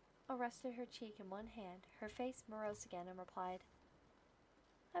rested her cheek in one hand, her face morose again, and replied,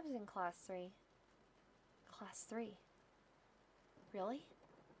 I was in class 3. Class 3? Really?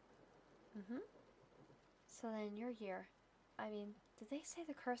 Mm-hmm. So then in your year, did they say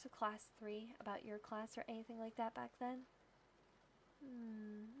the curse of class 3 about your class or anything like that back then?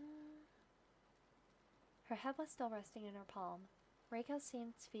 Her head was still resting in her palm. Reiko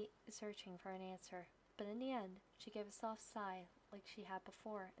seemed to be searching for an answer, but in the end, she gave a soft sigh like she had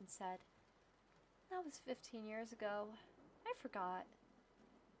before and said, That was 15 years ago. I forgot.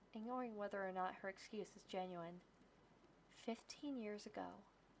 Ignoring whether or not her excuse is genuine. 15 years ago.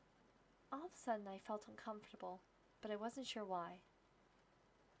 All of a sudden I felt uncomfortable, but I wasn't sure why.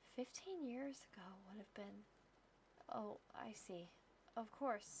 15 years ago would have been... Oh, I see. Of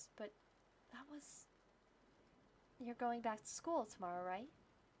course, but that was... You're going back to school tomorrow, right?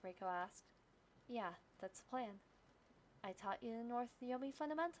 Reiko asked. Yeah, that's the plan. I taught you the North Yomi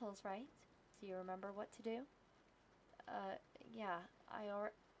fundamentals, right? Do you remember what to do? Yeah, I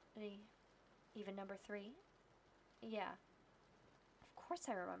already... Even number 3? Yeah. Of course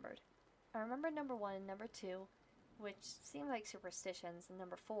I remembered. I remembered number 1 and number 2, which seemed like superstitions, and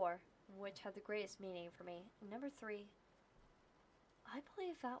number 4, which had the greatest meaning for me, and number 3, I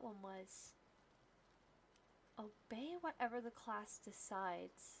believe that one was... Obey whatever the class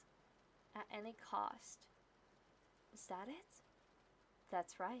decides, at any cost. Is that it?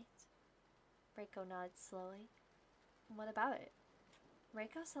 That's right. Reiko nodded slowly. What about it?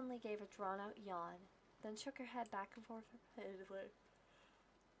 Reiko suddenly gave a drawn-out yawn, then shook her head back and forth repetitively.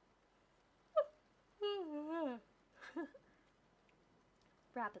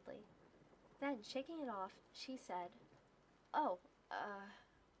 Rapidly. Then, shaking it off, she said, what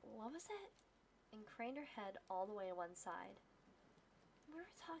was it? And craned her head all the way to one side. We were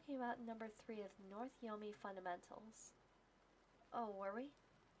talking about number 3 of North Yomi fundamentals. Oh, were we?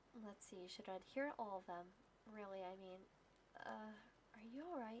 Let's see, should I adhere to all of them? Really, are you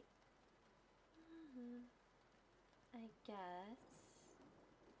alright?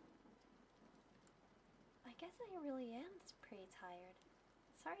 I guess I really am pretty tired.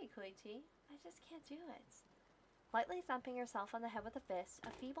 Sorry, Koichi, I just can't do it. Lightly thumping herself on the head with a fist,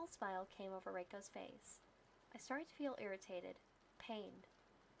 a feeble smile came over Reiko's face. I started to feel irritated, pained.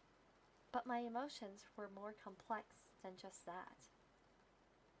 But my emotions were more complex than just that.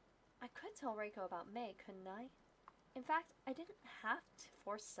 I could tell Reiko about May, couldn't I? In fact, I didn't have to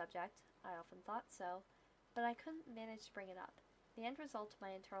force the subject, I often thought so, but I couldn't manage to bring it up. The end result of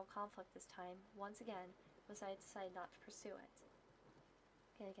my internal conflict this time, once again, was I decided not to pursue it.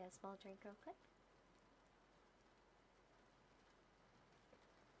 Gonna get a small drink real quick.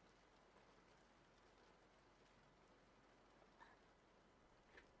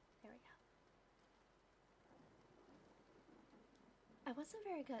 There we go. I wasn't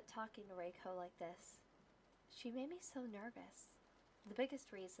very good at talking to Reiko like this. She made me so nervous. The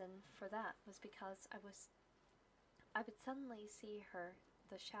biggest reason for that was because I was I would suddenly see her,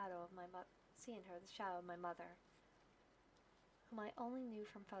 the shadow of my mother, whom I only knew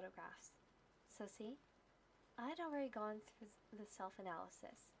from photographs. So see, I had already gone through the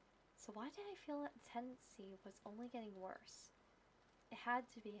self-analysis. So why did I feel that the tendency was only getting worse? It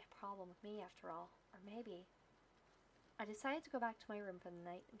had to be a problem with me after all, or maybe. I decided to go back to my room for the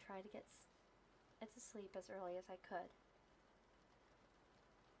night and try to get to sleep as early as I could.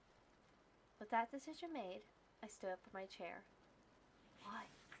 With that decision made, I stood up from my chair. "What?"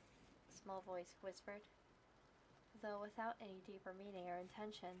 a small voice whispered, though without any deeper meaning or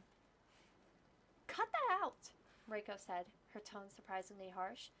intention. "Cut that out!" Reiko said, her tone surprisingly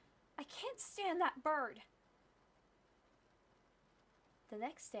harsh. "I can't stand that bird!" The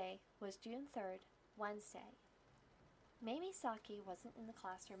next day was June 3rd, Wednesday. Mamie Saki wasn't in the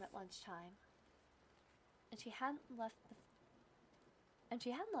classroom at lunchtime, and she hadn't left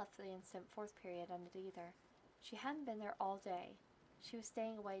the instant fourth period ended either. She hadn't been there all day. She was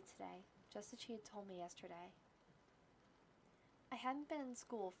staying away today, just as she had told me yesterday. I hadn't been in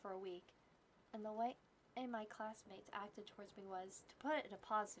school for a week, and the way my classmates acted towards me was, to put it in a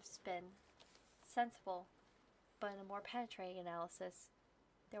positive spin, sensible, but in a more penetrating analysis,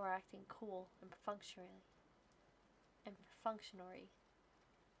 they were acting cool and perfunctory.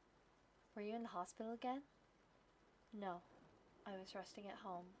 Were you in the hospital again? No, I was resting at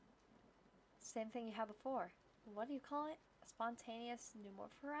home. Same thing you had before. What do you call it? A spontaneous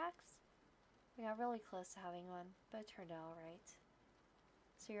pneumothorax? We got really close to having one, but it turned out alright.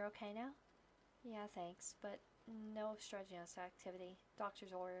 So you're okay now? Yeah, thanks, but no strenuous activity.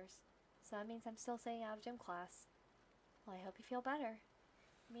 Doctor's orders. So that means I'm still staying out of gym class. Well, I hope you feel better.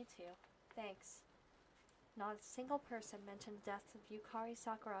 Me too. Thanks. Not a single person mentioned the deaths of Yukari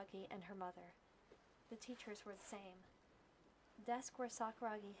Sakuragi and her mother. The teachers were the same. The desk where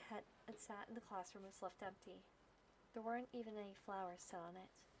Sakuragi had sat in the classroom was left empty. There weren't even any flowers set on it,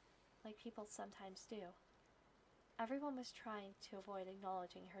 like people sometimes do. Everyone was trying to avoid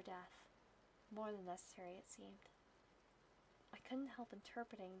acknowledging her death. More than necessary, it seemed. I couldn't help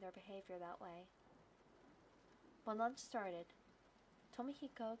interpreting their behavior that way. When lunch started,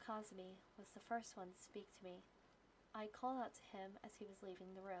 Tomihiko Kazumi was the first one to speak to me. I called out to him as he was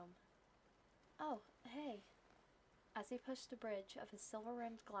leaving the room. "Oh, hey." As he pushed the bridge of his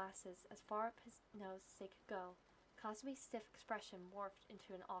silver-rimmed glasses as far up his nose as they could go, Kazumi's stiff expression morphed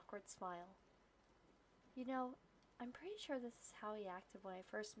into an awkward smile. "You know, I'm pretty sure this is how he acted when I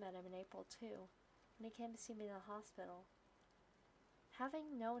first met him in April, too, when he came to see me in the hospital.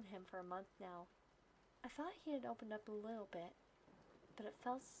 Having known him for a month now, I thought he had opened up a little bit, but it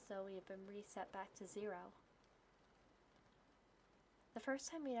felt as though he had been reset back to zero. The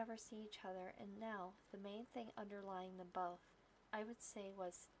first time we'd ever seen each other, and now the main thing underlying them both, I would say,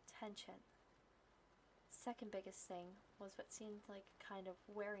 was tension. Second biggest thing was what seemed like a kind of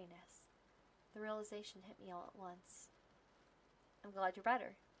wariness. The realization hit me all at once. I'm glad you're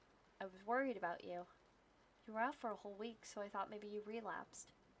better. I was worried about you. You were out for a whole week, so I thought maybe you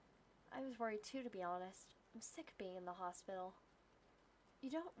relapsed. I was worried too, to be honest. I'm sick of being in the hospital." "You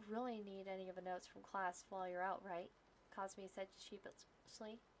don't really need any of the notes from class while you're out, right?" Kazumi said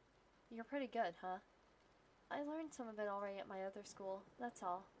sheepishly. "You're pretty good, huh?" "I learned some of it already at my other school, that's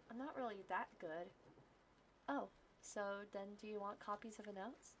all. I'm not really that good." "Oh, so then do you want copies of the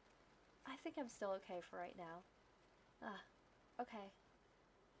notes?" "I think I'm still okay for right now." "Ah, okay."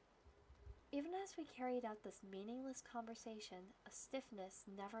 Even as we carried out this meaningless conversation, a stiffness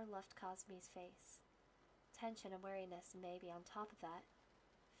never left Kazumi's face. Tension and wariness, and maybe on top of that,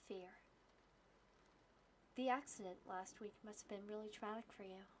 fear. "The accident last week must have been really traumatic for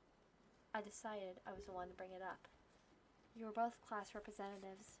you." I decided I was the one to bring it up. "You were both class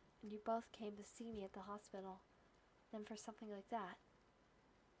representatives, and you both came to see me at the hospital. Then for something like that."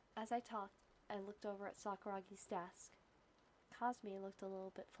 As I talked, I looked over at Sakuragi's desk. Kazumi looked a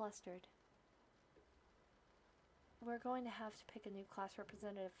little bit flustered. "We're going to have to pick a new class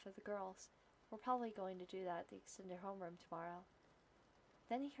representative for the girls. We're probably going to do that at the extended homeroom tomorrow."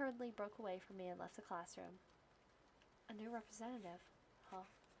 Then he hurriedly broke away from me and left the classroom. A new representative, huh?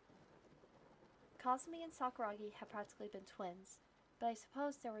 Kazumi and Sakuragi had practically been twins, but I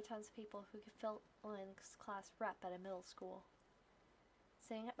suppose there were tons of people who could fill in a class rep at a middle school.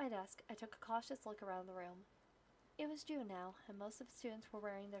 Sitting at my desk, I took a cautious look around the room. It was June now, and most of the students were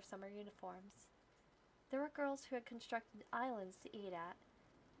wearing their summer uniforms. There were girls who had constructed islands to eat at.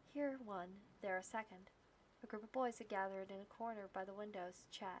 Here one, there a second. A group of boys had gathered in a corner by the windows to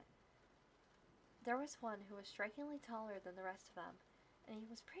chat. There was one who was strikingly taller than the rest of them, and he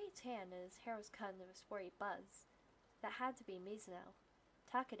was pretty tan and his hair was cut into a sporty buzz. That had to be Mizuno,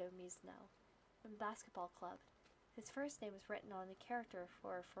 Takedo Mizuno, from the basketball club. His first name was written on the character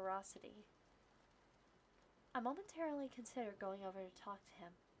for ferocity. I momentarily considered going over to talk to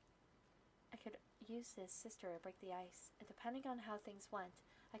him. I could use his sister to break the ice, and depending on how things went,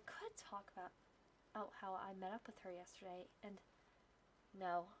 I could talk about how I met up with her yesterday, and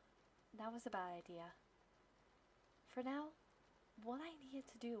no, that was a bad idea. For now, what I needed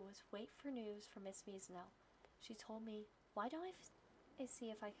to do was wait for news from Miss Mizuno. She told me, why don't I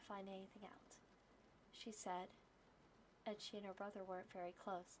see if I can find anything out? She said, and she and her brother weren't very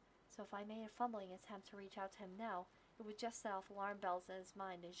close, so if I made a fumbling attempt to reach out to him now, it would just set off alarm bells in his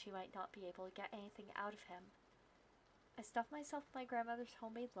mind and she might not be able to get anything out of him. I stuffed myself with my grandmother's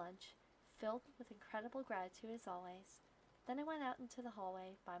homemade lunch, filled with incredible gratitude as always. Then I went out into the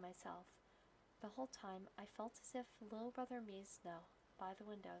hallway by myself. The whole time, I felt as if little brother Mizuno, by the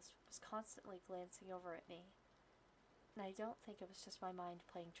windows, was constantly glancing over at me. And I don't think it was just my mind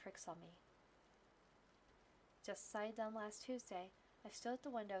playing tricks on me. Just as I had done last Tuesday, I stood at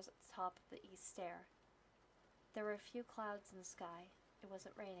the windows at the top of the east stair. There were a few clouds in the sky. It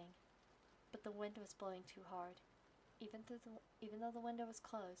wasn't raining, but the wind was blowing too hard. Even though the window was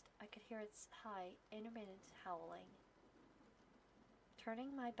closed, I could hear its high, intermittent howling.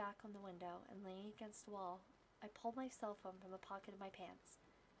 Turning my back on the window and leaning against the wall, I pulled my cell phone from the pocket of my pants.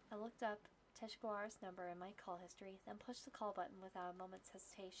 I looked up Teshigawara's number in my call history, then pushed the call button without a moment's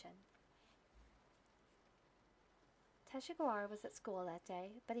hesitation. Teshigawara was at school that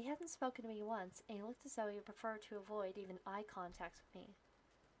day, but he hadn't spoken to me once, and he looked as though he would prefer to avoid even eye contact with me.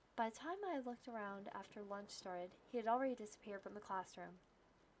 By the time I looked around after lunch started, he had already disappeared from the classroom.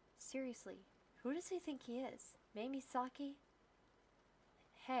 Seriously, who does he think he is? Mamie Saki?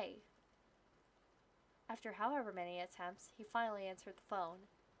 Hey. After however many attempts, he finally answered the phone.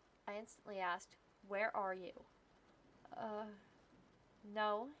 I instantly asked, "Where are you?"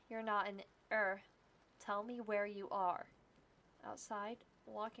 No, you're not in, Tell me where you are. Outside,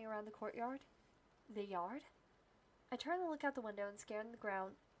 walking around the courtyard? The yard? I turned to look out the window and scanned the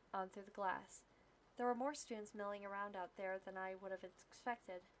ground through the glass. There were more students milling around out there than I would have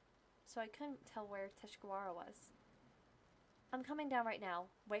expected, so I couldn't tell where Teshigawara was. I'm coming down right now.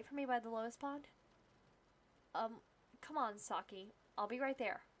 Wait for me by the Lotus Pond? Come on, Saki. I'll be right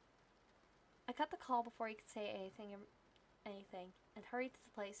there. I cut the call before he could say anything, and hurried to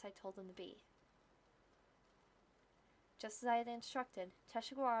the place I told him to be. Just as I had instructed,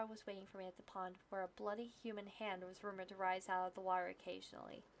 Teshigawara was waiting for me at the pond, where a bloody human hand was rumored to rise out of the water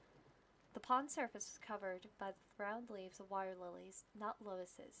occasionally. The pond surface was covered by the round leaves of water lilies, not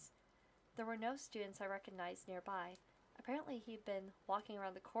lotuses. There were no students I recognized nearby. Apparently he'd been walking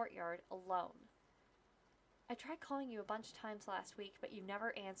around the courtyard alone. I tried calling you a bunch of times last week, but you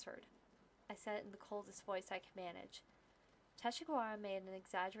never answered. I said it in the coldest voice I could manage. Teshigawara made an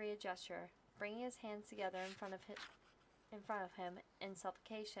exaggerated gesture, bringing his hands together in front of him in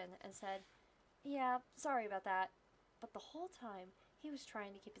supplication, and said, "Yeah, sorry about that." But the whole time, he was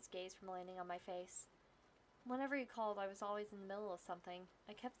trying to keep his gaze from landing on my face. Whenever he called, I was always in the middle of something.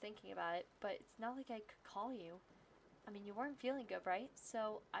 I kept thinking about it, but it's not like I could call you. I mean, you weren't feeling good, right?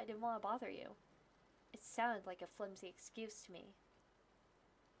 So I didn't want to bother you. It sounded like a flimsy excuse to me.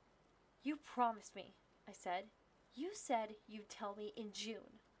 "You promised me," I said. "You said you'd tell me in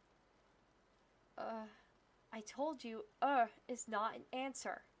June." I told you, is not an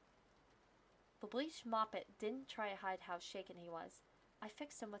answer." The bleached moppet didn't try to hide how shaken he was. I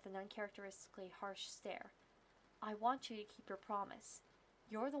fixed him with an uncharacteristically harsh stare. "I want you to keep your promise.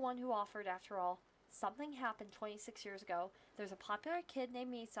 You're the one who offered, after all. Something happened 26 years ago. There's a popular kid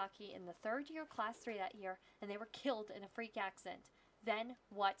named Misaki in the third year of class 3 that year, and they were killed in a freak accident. Then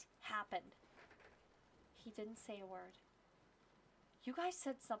what happened?" He didn't say a word. "You guys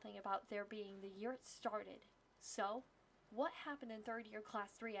said something about there being the year it started. So, what happened in third year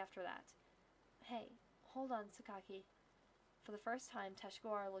class 3 after that?" "Hey, hold on, Sakaki." For the first time,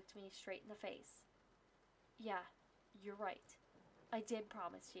 Teshigawara looked me straight in the face. "Yeah, you're right. I did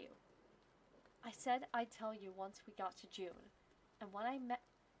promise you. I said I'd tell you once we got to June, and what I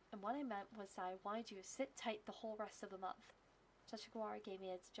meant was that I wanted you to sit tight the whole rest of the month." Teshigawara gave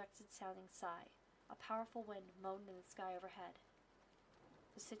me a dejected-sounding sigh. A powerful wind moaned in the sky overhead.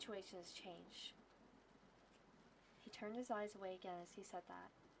 "The situation has changed." He turned his eyes away again as he said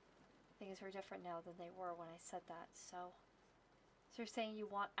that. "Things are different now than they were when I said that, so... So you're saying you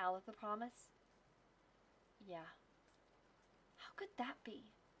want out of the promise?" "Yeah." "How could that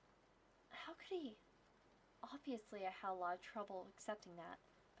be? How could he?" Obviously, I had a lot of trouble accepting that,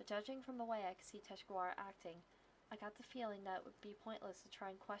 but judging from the way I could see Teshigawara acting, I got the feeling that it would be pointless to try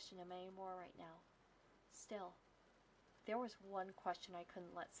and question him any more right now. Still, there was one question I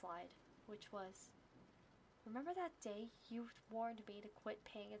couldn't let slide, which was, Remember that day you warned me to quit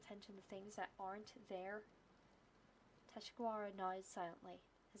paying attention to things that aren't there? Teshigawara nodded silently,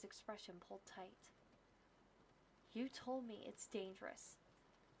 his expression pulled tight. You told me it's dangerous.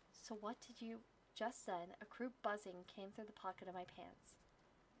 So what did you... Just then, a crude buzzing came through the pocket of my pants.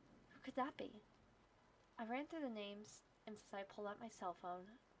 Who could that be? I ran through the names, and as I pulled out my cell phone,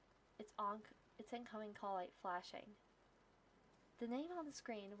 its incoming call light flashing. The name on the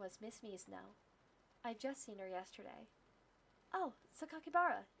screen was Miss Mizuno. I'd just seen her yesterday. Oh,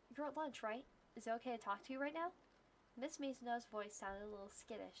 Sakakibara, you're at lunch, right? Is it okay to talk to you right now? Miss Mizuno's voice sounded a little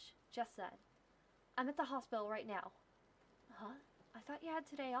skittish, just then. I'm at the hospital right now. Huh? I thought you had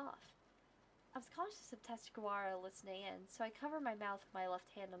today off. I was conscious of Teshigawara listening in, so I covered my mouth with my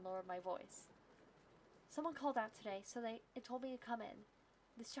left hand and lowered my voice. Someone called out today, so they told me to come in.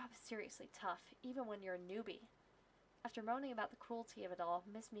 This job is seriously tough, even when you're a newbie. After moaning about the cruelty of it all,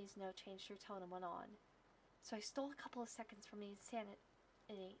 Miss Mizuno changed her tone and went on. So I stole a couple of seconds from the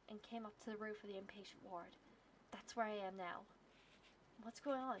insanity and came up to the roof of the inpatient ward. That's where I am now. What's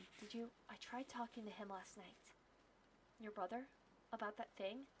going on? I tried talking to him last night. Your brother? About that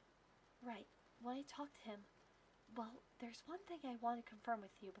thing? Right. When I talked to him, well, there's one thing I want to confirm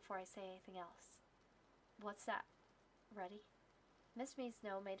with you before I say anything else. What's that? Ready? Miss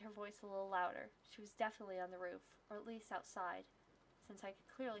Mizuno made her voice a little louder. She was definitely on the roof, or at least outside, since I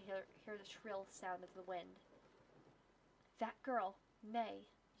could clearly hear the shrill sound of the wind. That girl, May,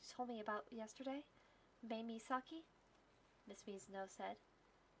 you told me about yesterday? May Misaki? Miss Mizuno said.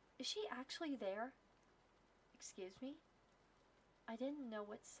 Is she actually there? Excuse me? I didn't know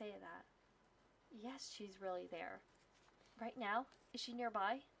what to say to that. Yes, she's really there. Right now? Is she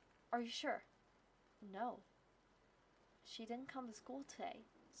nearby? Are you sure? No. She didn't come to school today,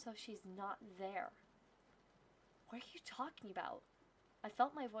 so she's not there. What are you talking about? I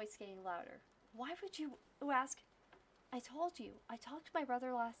felt my voice getting louder. Why would you ask? I told you, I talked to my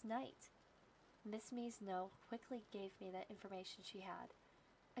brother last night. Miss Mizuno quickly gave me the information she had.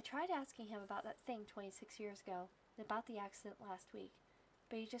 I tried asking him about that thing 26 years ago and about the accident last week,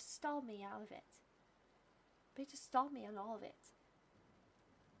 but he just stalled me out of it. But he just stalled me on all of it.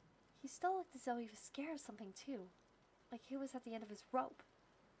 He still looked as though he was scared of something too, like he was at the end of his rope.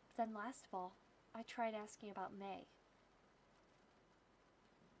 But then last of all, I tried asking about May.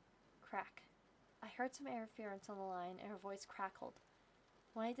 Crack. I heard some interference on the line and her voice crackled.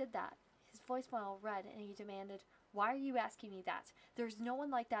 When I did that, his voice went all red and he demanded, Why are you asking me that? There's no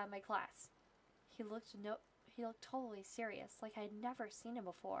one like that in my class. He looked totally serious, like I had never seen him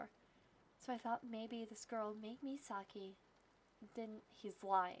before. So I thought maybe this girl, May Misaki, he's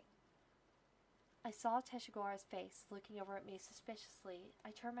lying. I saw Teshigawara's face, looking over at me suspiciously. I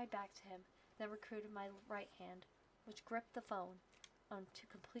turned my back to him, then recruited my right hand, which gripped the phone, to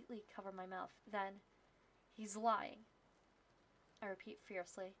completely cover my mouth. Then, he's lying, I repeat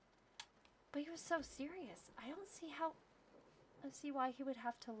fiercely. But he was so serious. I don't see why he would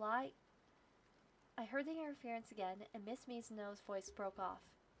have to lie. I heard the interference again, and Miss Mizuno's voice broke off.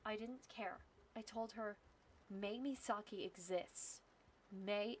 I didn't care. I told her, May Misaki exists.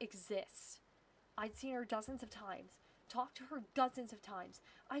 May exists. I'd seen her dozens of times. Talked to her dozens of times.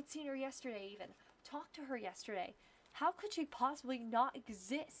 I'd seen her yesterday even. Talked to her yesterday. How could she possibly not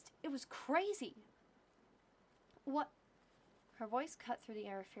exist? It was crazy. What? Her voice cut through the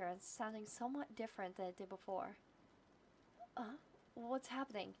interference, sounding somewhat different than it did before. What's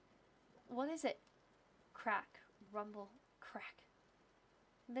happening? What is it? Crack, rumble, crack.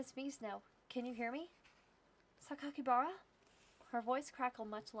 Miss Mizuno, can you hear me? Sakakibara? Her voice crackled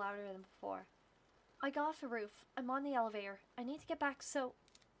much louder than before. I got off the roof. I'm on the elevator. I need to get back so...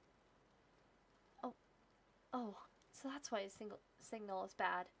 Oh, so that's why his signal is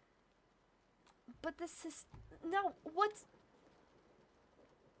bad. But this is... No, what's...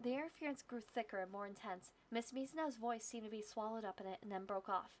 The interference grew thicker and more intense. Miss Mizuno's voice seemed to be swallowed up in it and then broke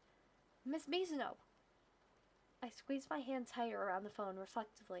off. Miss Mizuno! I squeezed my hand tighter around the phone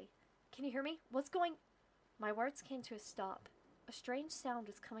reflectively. Can you hear me? What's going... My words came to a stop. A strange sound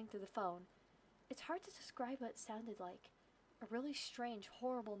was coming through the phone. It's hard to describe what it sounded like. A really strange,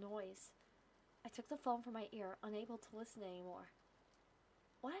 horrible noise. I took the phone from my ear, unable to listen anymore.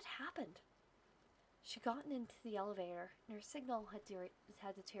 What had happened? She'd gotten into the elevator, and her signal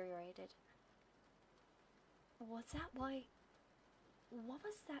had deteriorated. What's that? Why? What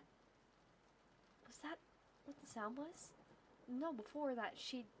was that? Was that what the sound was? No, before that,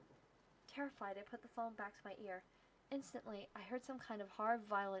 terrified, I put the phone back to my ear. Instantly, I heard some kind of hard,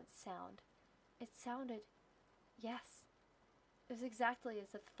 violent sound. It sounded... Yes. It was exactly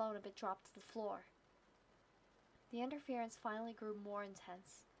as if the phone had been dropped to the floor. The interference finally grew more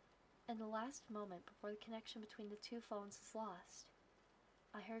intense, In the last moment before the connection between the two phones was lost,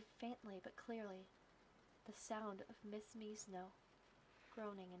 I heard faintly but clearly the sound of Miss Mizuno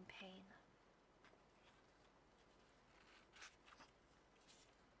groaning in pain.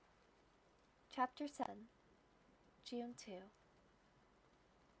 Chapter 7, June 2.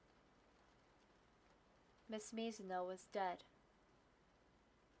 Miss Mizuno was dead.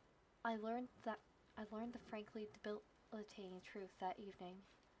 I learned the frankly debilitating truth that evening.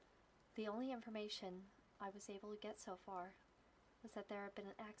 The only information I was able to get so far was that there had been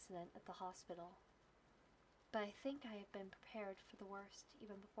an accident at the hospital. But I think I had been prepared for the worst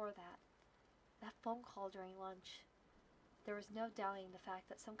even before that. That phone call during lunch. There was no doubting the fact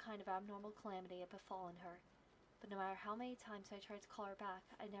that some kind of abnormal calamity had befallen her, but no matter how many times I tried to call her back,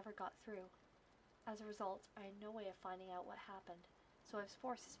 I never got through. As a result, I had no way of finding out what happened, so I was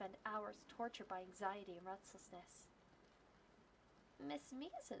forced to spend hours tortured by anxiety and restlessness. Miss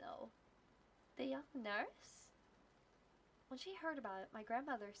Mizuno? The young nurse? When she heard about it, my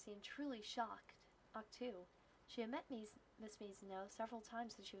grandmother seemed truly shocked too. She had met Miss Mizuno several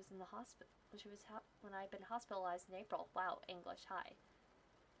times when she was in the hospital. When I had been hospitalized in April. Wow, English, hi.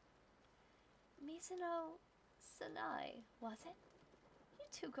 Mizuno Sanai, was it? You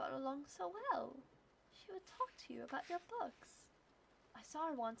two got along so well. She would talk to you about your books. I saw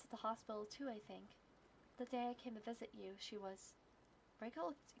her once at the hospital too, I think. The day I came to visit you, she was... Reiko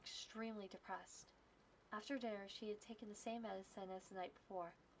looked extremely depressed. After dinner, she had taken the same medicine as the night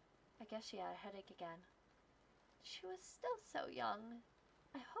before. I guess she had a headache again. She was still so young.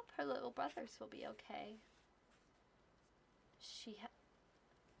 I hope her little brothers will be okay.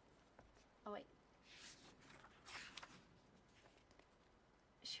 Oh, wait.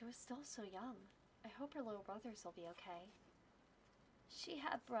 She was still so young. I hope her little brothers will be okay. She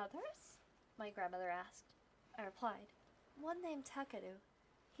had brothers? My grandmother asked. I replied, one named Takeru.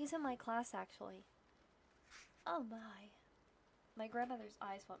 He's in my class, actually. Oh my. My grandmother's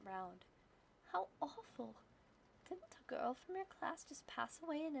eyes went round. How awful. Didn't a girl from your class just pass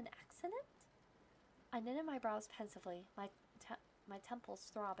away in an accident? I knitted my brows pensively, my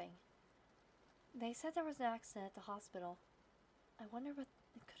temples throbbing. They said there was an accident at the hospital. I wonder what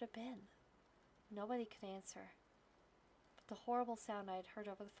it could have been. Nobody could answer. But the horrible sound I had heard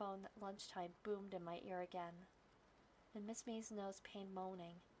over the phone at lunchtime boomed in my ear again. And Miss Mizuno's pain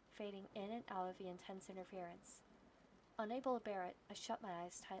moaning, fading in and out of the intense interference. Unable to bear it, I shut my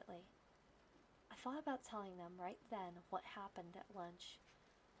eyes tightly. I thought about telling them right then what happened at lunch.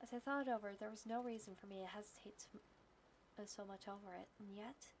 As I thought it over, there was no reason for me to hesitate so much over it, and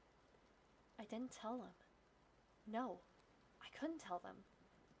yet, I didn't tell them. No, I couldn't tell them.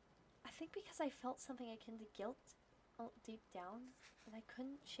 I think because I felt something akin to guilt deep down, and I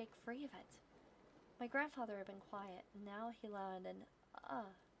couldn't shake free of it. My grandfather had been quiet, and now he allowed an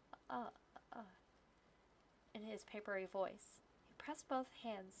in his papery voice. He pressed both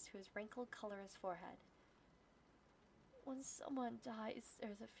hands to his wrinkled, colorless forehead. When someone dies,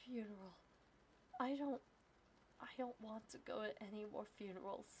 there's a funeral. I don't want to go to any more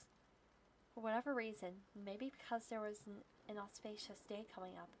funerals. For whatever reason, maybe because there was an inauspicious day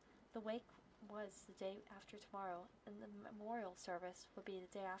coming up, the wake was the day after tomorrow, and the memorial service would be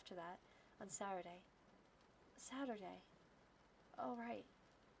the day after that, on Saturday. Saturday. Oh, right.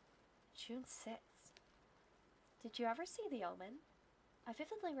 June 6th. Did you ever see The Omen? I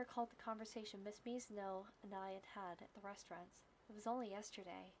vividly recalled the conversation Miss Mizuno and I had had at the restaurants. It was only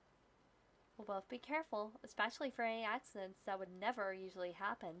yesterday. We'll both be careful, especially for any accidents that would never usually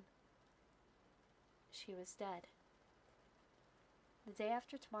happen. She was dead. The day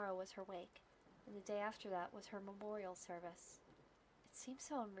after tomorrow was her wake, and the day after that was her memorial service. It seemed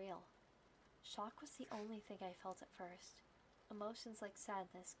so unreal. Shock was the only thing I felt at first. Emotions like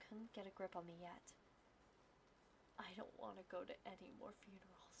sadness couldn't get a grip on me yet. I don't want to go to any more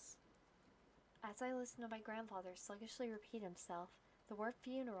funerals. As I listened to my grandfather sluggishly repeat himself, the word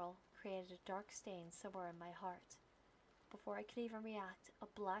funeral created a dark stain somewhere in my heart. Before I could even react,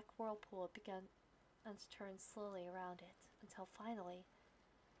 a black whirlpool had begun to turn slowly around it, until finally...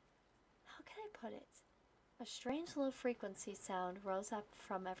 How can I put it? A strange low-frequency sound rose up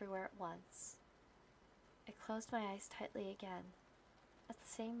from everywhere at once. I closed my eyes tightly again. At the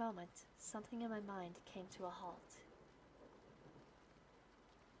same moment, something in my mind came to a halt.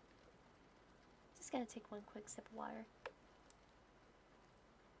 Just gonna take one quick sip of water.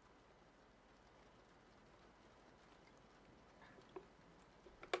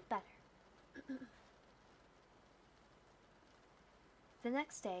 Better. The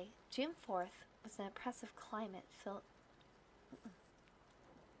next day, June 4th, was an oppressive climate filled...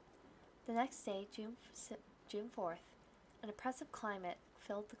 The next day, June 4th, an oppressive climate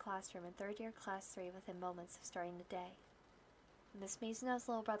filled the classroom in third-year class 3 within moments of starting the day. Miss Mizuno's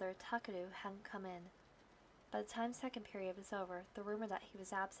little brother, Takaru, hadn't come in. By the time second period was over, the rumor that he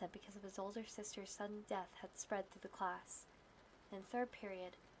was absent because of his older sister's sudden death had spread through the class. In third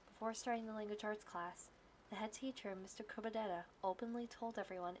period, before starting the language arts class, the head teacher, Mr. Kubadeta, openly told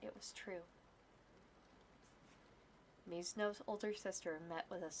everyone it was true. Mizuno's older sister met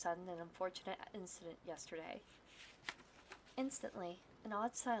with a sudden and unfortunate incident yesterday. Instantly, an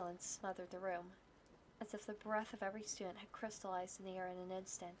odd silence smothered the room, as if the breath of every student had crystallized in the air in an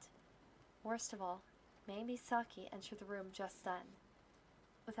instant. Worst of all, Mei Misaki entered the room just then.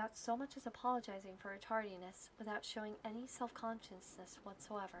 Without so much as apologizing for her tardiness, without showing any self-consciousness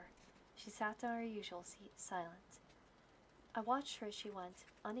whatsoever, she sat down her usual seat, silent. I watched her as she went,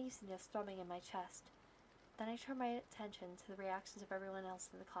 uneasiness throbbing in my chest. Then I turned my attention to the reactions of everyone else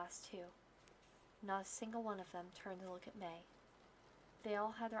in the class, too. Not a single one of them turned to look at Mei. They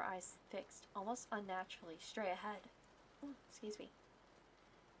all had their eyes fixed, almost unnaturally, straight ahead. Excuse me.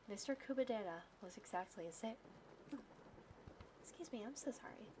 Mr. Kubadeta was exactly the same. Excuse me, I'm so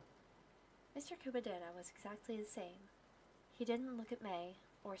sorry. Mr. Kubadeta was exactly the same. He didn't look at Mei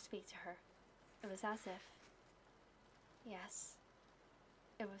or speak to her. It was as if... Yes.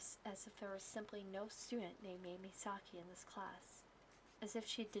 It was as if there was simply no student named Mei Misaki in this class. As if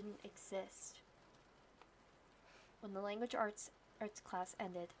she didn't exist. When the language arts class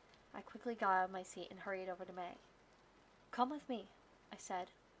ended, I quickly got out of my seat and hurried over to Mei. "Come with me," I said,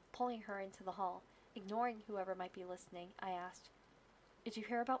 pulling her into the hall. Ignoring whoever might be listening, I asked, "Did you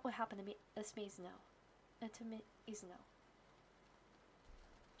hear about what happened to Miss Mizuno?" To Mizuno.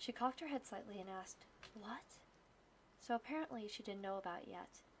 She cocked her head slightly and asked, "What?" So apparently she didn't know about it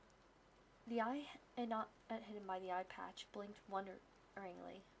yet. The eye not hidden by the eye patch blinked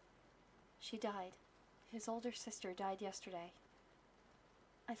wonderingly. "She died. His older sister died yesterday."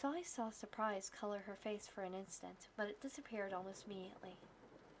 I thought I saw surprise color her face for an instant, but it disappeared almost immediately.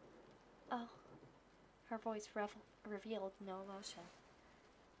 "Oh." Her voice revealed no emotion.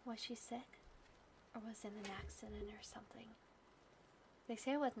 "Was she sick? Or was it an accident or something?" "They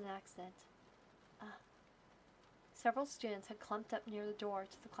say it was an accident." Several students had clumped up near the door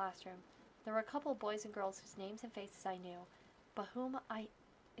to the classroom. There were a couple of boys and girls whose names and faces I knew, but whom I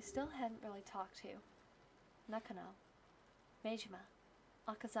still hadn't really talked to. Nakano, Meijima,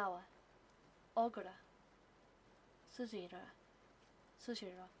 Akazawa, Ogura, Sujiro.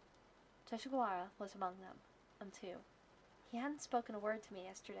 Toshigawara was among them, too. He hadn't spoken a word to me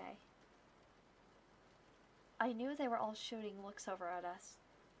yesterday. I knew they were all shooting looks over at us,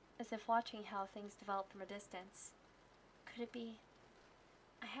 as if watching how things developed from a distance. Could it be?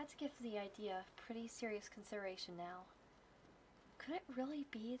 I had to give the idea pretty serious consideration now. Could it really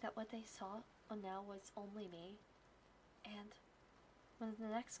be that what they saw now was only me? And when the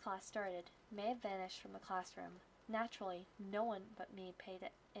next class started, Mei had vanished from the classroom. Naturally, no one but me paid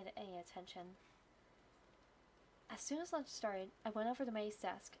it any attention. As soon as lunch started, I went over to Mei's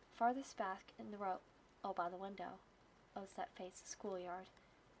desk, farthest back in the row, by the window, that faced the schoolyard,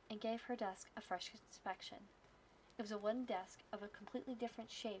 and gave her desk a fresh inspection. It was a wooden desk of a completely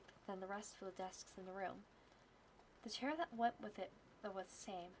different shape than the rest of the desks in the room. The chair that went with it, though, was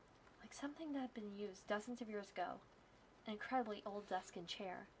the same, like something that had been used dozens of years ago. An incredibly old desk and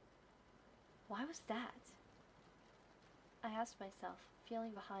chair. Why was that? I asked myself,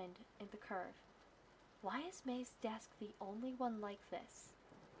 feeling behind in the curve. Why is Mei's desk the only one like this?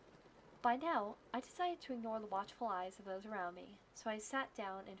 By now, I decided to ignore the watchful eyes of those around me, so I sat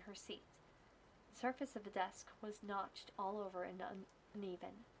down in her seat. The surface of the desk was notched all over and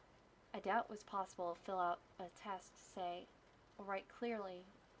uneven. I doubt it was possible to fill out a test, say, or write clearly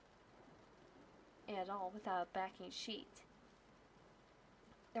at all without a backing sheet.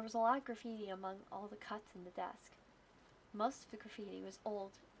 There was a lot of graffiti among all the cuts in the desk. Most of the graffiti was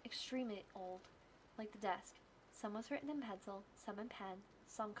old, extremely old, like the desk. Some was written in pencil, some in pen,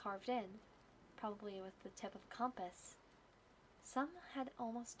 some carved in, probably with the tip of a compass. Some had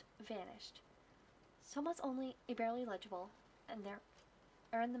almost vanished. Some was only barely legible, and there,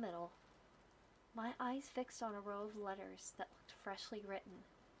 or in the middle, my eyes fixed on a row of letters that looked freshly written.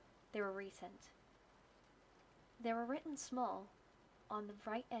 They were recent. They were written small, on the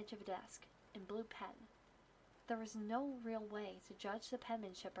right edge of a desk, in blue pen. There was no real way to judge the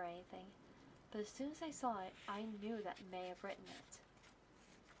penmanship or anything, but as soon as I saw it, I knew that Mei had written it.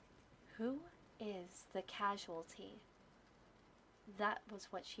 Who is the casualty? That was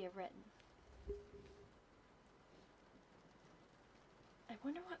what she had written. I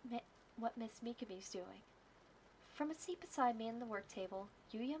wonder what Miss Mikabe's doing. From a seat beside me in the work table,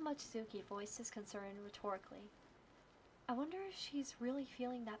 Yuya Mochizuki voiced his concern rhetorically. I wonder if she's really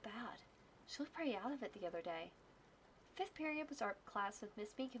feeling that bad. She looked pretty out of it the other day. Fifth period was art class with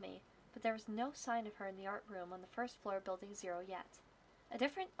Miss Mikami, but there was no sign of her in the art room on the first floor of Building 0 yet. A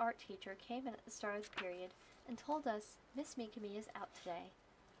different art teacher came in at the start of the period and told us Miss Mikami is out today,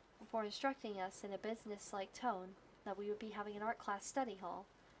 before instructing us in a business-like tone that we would be having an art class study hall.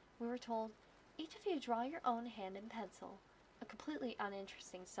 We were told, each of you draw your own hand in pencil, a completely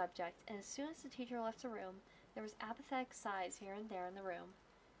uninteresting subject, and as soon as the teacher left the room, there was apathetic sighs here and there in the room.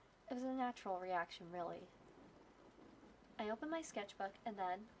 It was a natural reaction, really. I opened my sketchbook and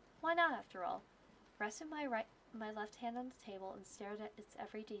then, why not after all, rested my left hand on the table and stared at its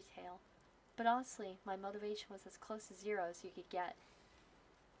every detail. But honestly, my motivation was as close to zero as you could get.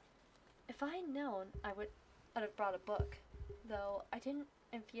 If I had known, I'd have brought a book, though I didn't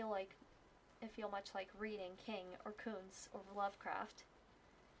feel much like reading King or Kuntz or Lovecraft.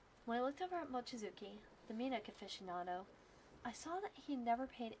 When I looked over at Mochizuki, the Munich aficionado, I saw that he never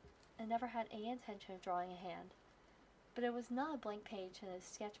had any intention of drawing a hand. But it was not a blank page in his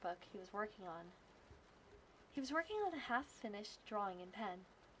sketchbook he was working on. He was working on a half-finished drawing in pen.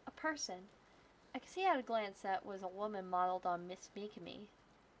 A person. I could see at a glance that was a woman modeled on Miss Mikami.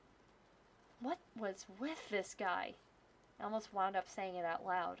 What was with this guy? I almost wound up saying it out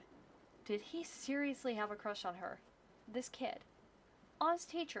loud. Did he seriously have a crush on her? This kid. On his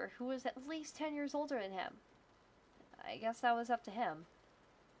teacher, who was at least 10 years older than him. I guess that was up to him.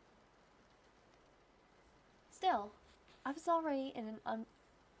 Still, I was already in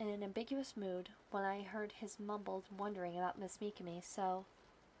an ambiguous mood when I heard his mumbled wondering about Miss Mikami, so...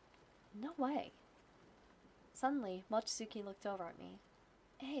 no way. Suddenly, Mochizuki looked over at me.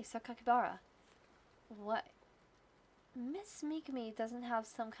 Hey, Sakakibara. What? Miss Mikami doesn't have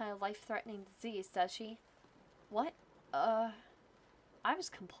some kind of life-threatening disease, does she? What? I was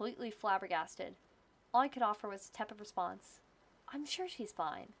completely flabbergasted. All I could offer was a tepid response. I'm sure she's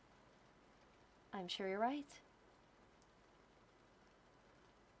fine. I'm sure you're right.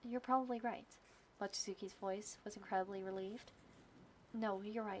 You're probably right. Mochizuki's voice was incredibly relieved. No,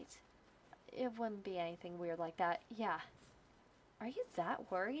 you're right. It wouldn't be anything weird like that. Yeah. Are you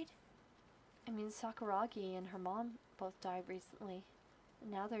that worried? I mean, Sakuragi and her mom both died recently.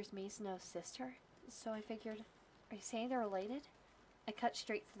 Now there's Mizuno's sister. So I figured, are you saying they're related? I cut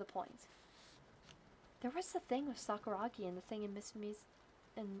straight to the point. There was the thing with Sakuragi and the thing in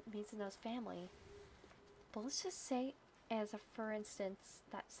Mizuno's family. But let's just say, as a for instance,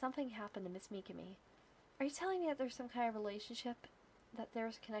 that something happened to Miss Mikami. Are you telling me that there's some kind of relationship? That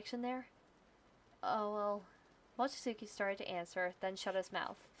there's a connection there? Oh, well... Mochizuki started to answer, then shut his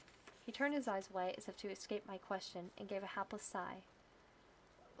mouth. He turned his eyes away as if to escape my question, and gave a hapless sigh.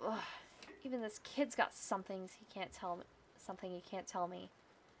 Ugh, even this kid's got something he can't tell me.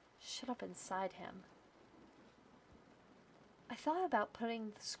 Shut up inside him. I thought about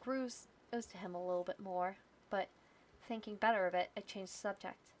putting the screws to him a little bit more, but thinking better of it, I changed the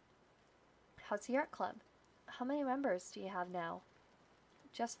subject. How's the art club? How many members do you have now?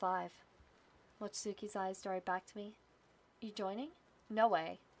 Just 5. Mochizuki's eyes darted back to me. You joining? No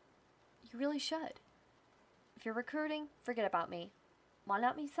way. You really should. If you're recruiting, forget about me. Why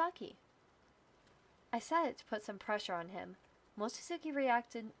not Misaki? I said it to put some pressure on him. Mochizuki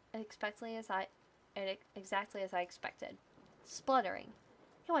reacted exactly as I expected. Spluttering.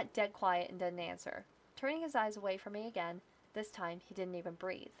 He went dead quiet and didn't answer. Turning his eyes away from me again, this time he didn't even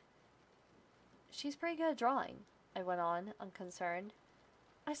breathe. She's pretty good at drawing, I went on, unconcerned.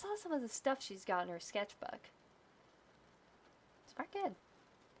 I saw some of the stuff she's got in her sketchbook. Smart kid.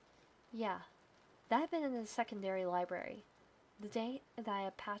 Yeah, that had been in the secondary library. The day that I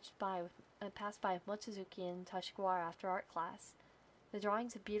had passed by with Mochizuki and Tashiwara after art class. The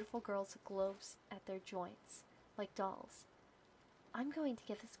drawings of beautiful girls with globes at their joints, like dolls. I'm going to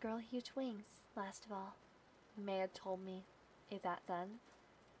give this girl huge wings, last of all. May had told me that then.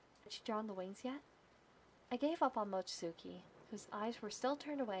 Had she drawn the wings yet? I gave up on Mochizuki, whose eyes were still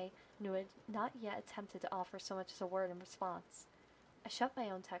turned away and who had not yet attempted to offer so much as a word in response. I shut my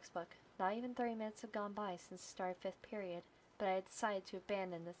own textbook. Not even 30 minutes had gone by since the start of 5th period, but I had decided to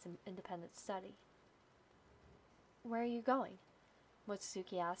abandon this independent study. Where are you going?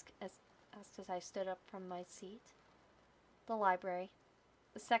 Mochizuki asked as I stood up from my seat. The library.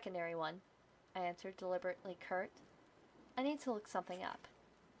 The secondary one, I answered, deliberately curt. I need to look something up.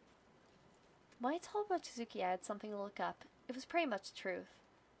 When I told Mochizuki I had something to look up, it was pretty much the truth.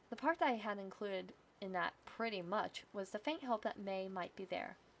 The part that I had included in that pretty much was the faint hope that May might be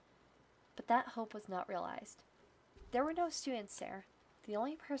there. But that hope was not realized. There were no students there. The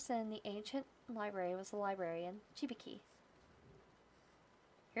only person in the ancient library was the librarian, Chibiki.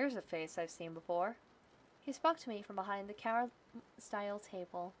 Here's a face I've seen before. He spoke to me from behind the counter-style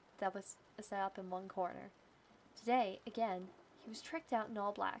table that was set up in one corner. Today, again, he was tricked out in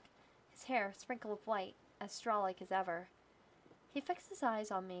all black, his hair sprinkled with white, as straw-like as ever. He fixed his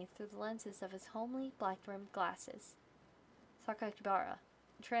eyes on me through the lenses of his homely, black-rimmed glasses. Sakakibara,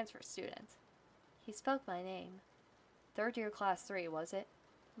 a transfer student. He spoke my name. 3rd year class 3, was it?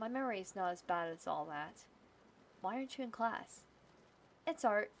 My memory's not as bad as all that. Why aren't you in class? It's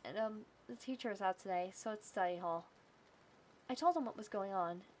art, and, the teacher is out today, so it's study hall. I told him what was going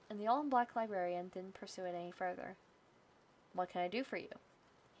on, and the all-in-black librarian didn't pursue it any further. What can I do for you?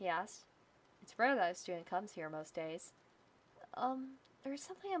 He asked. It's rare that a student comes here most days. There's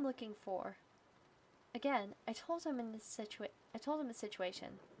something I'm looking for. Again, I told him the situation.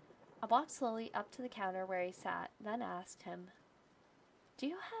 I walked slowly up to the counter where he sat, then asked him, Do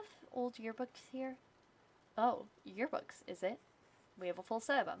you have old yearbooks here? Oh, yearbooks, is it? We have a full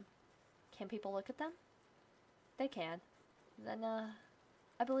set of them. Can people look at them? They can. Then,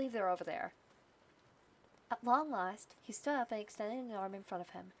 I believe they're over there. At long last, he stood up and extended an arm in front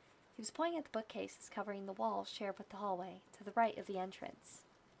of him. He was pointing at the bookcases covering the wall shared with the hallway, to the right of the entrance.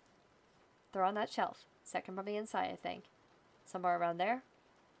 They're on that shelf, second from the inside, I think. Somewhere around there?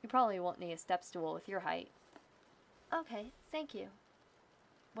 You probably won't need a step stool with your height. Okay, thank you.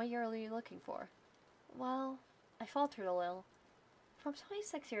 What year are you looking for? Well, I faltered a little. From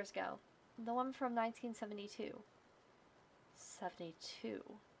 26 years ago. The one from 1972. 72.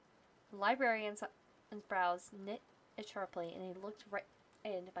 The librarian's brows knit sharply, and he looked right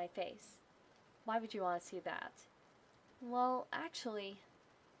into my face. Why would you want to see that? Well, actually,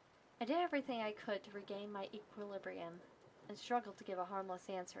 I did everything I could to regain my equilibrium, and struggled to give a harmless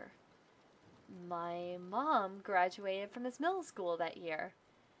answer. My mom graduated from this middle school that year.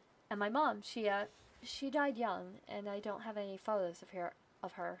 And my mom, she died young, and I don't have any photos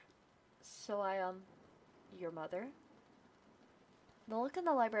of her. So your mother? The look in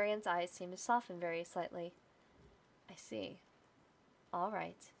the librarian's eyes seemed to soften very slightly. I see. All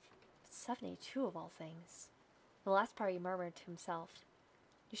right. But 72 of all things. The last part he murmured to himself.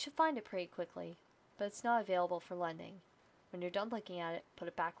 You should find it pretty quickly, but it's not available for lending. When you're done looking at it, put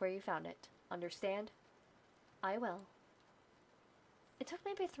it back where you found it. Understand? I will. It took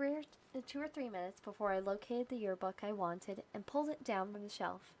maybe 2 or 3 minutes before I located the yearbook I wanted and pulled it down from the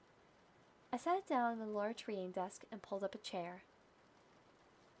shelf. I sat it down on the large reading desk and pulled up a chair.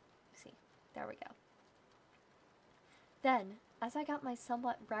 See, there we go. Then, as I got my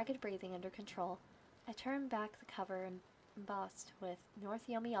somewhat ragged breathing under control, I turned back the cover embossed with North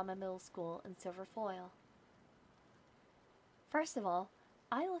Yomiyama Middle School in silver foil. First of all,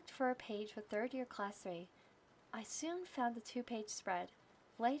 I looked for a page with 3rd year class 3. I soon found the 2-page spread,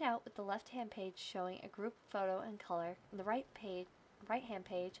 laid out with the left-hand page showing a group photo in color, and the right-hand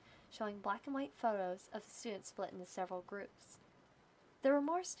page showing black and white photos of the students split into several groups. There were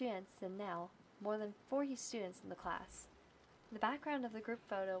more students than now, more than 40 students in the class. The background of the group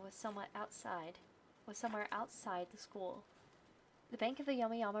photo was somewhere outside the school. The bank of the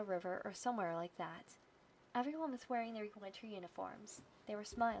Yomiyama River or somewhere like that. Everyone was wearing their winter uniforms. They were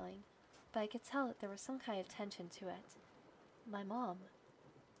smiling, but I could tell that there was some kind of tension to it. My mom.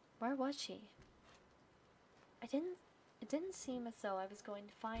 Where was she? It didn't seem as though I was going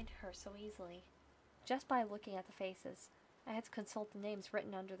to find her so easily. Just by looking at the faces, I had to consult the names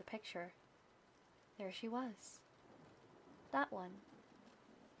written under the picture. There she was. That one.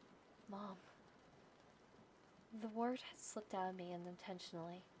 Mom. The word had slipped out of me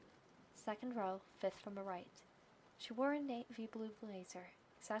unintentionally. 2nd row, 5th from the right. She wore a navy blue blazer,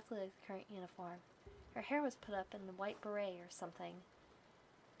 exactly like the current uniform. Her hair was put up in a white beret or something,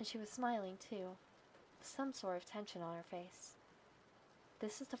 and she was smiling too, with some sort of tension on her face.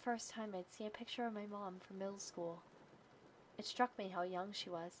 This is the first time I'd seen a picture of my mom from middle school. It struck me how young she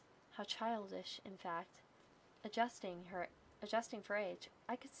was, how childish, in fact. Adjusting for age,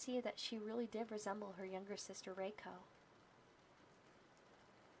 I could see that she really did resemble her younger sister Reiko.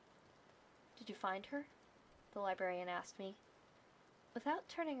 Did you find her? The librarian asked me. Without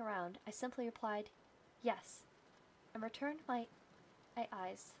turning around, I simply replied, yes, and returned my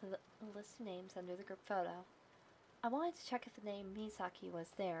eyes to the list of names under the group photo. I wanted to check if the name Misaki was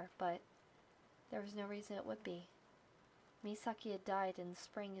there, but there was no reason it would be. Misaki had died in the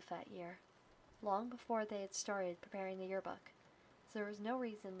spring of that year, long before they had started preparing the yearbook, so there was no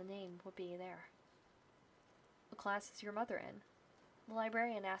reason the name would be there. What class is your mother in? The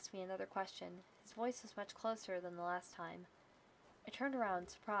librarian asked me another question. His voice was much closer than the last time. I turned around,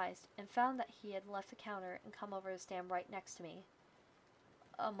 surprised, and found that he had left the counter and come over to stand right next to me.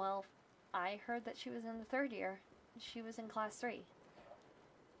 Well, I heard that she was in the 3rd year. She was in class 3.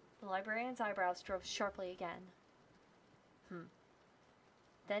 The librarian's eyebrows drove sharply again.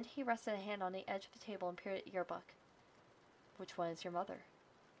 Then he rested a hand on the edge of the table and peered at the yearbook. Which one is your mother?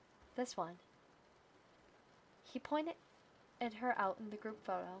 This one. He pointed at her out in the group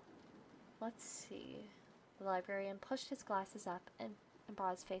photo. Let's see. The librarian pushed his glasses up and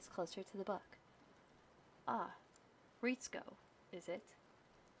brought his face closer to the book. Ah, Ritsuko, is it?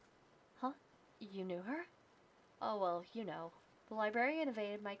 Huh? You knew her? Oh, well, you know. The librarian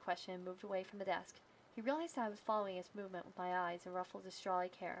evaded my question and moved away from the desk. He realized I was following his movement with my eyes and ruffled his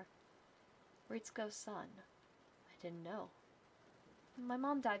straw-like hair. Ritsuko's son. I didn't know. My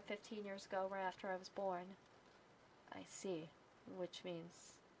mom died 15 years ago, right after I was born. I see. Which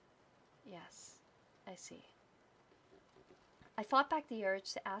means... Yes, I see. I fought back the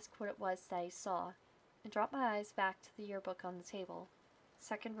urge to ask what it was that I saw, and dropped my eyes back to the yearbook on the table.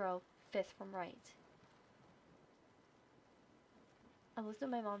 Second row, fifth from right. I looked at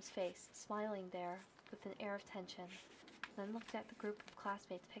my mom's face, smiling there with an air of tension, then looked at the group of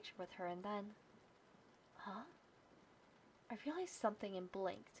classmates pictured with her, and then... Huh? I realized something and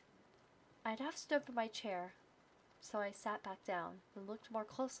blinked. I'd half stood from my chair, so I sat back down, and looked more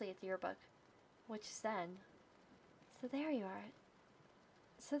closely at the yearbook, which then... So there you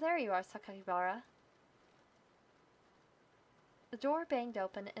are, Sakakibara. The door banged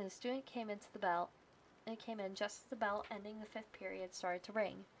open, and a student came in just as the bell ending the 5th period started to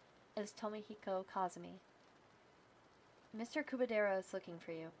ring. It was Tomohiko Kazumi. Mr. Kubadera is looking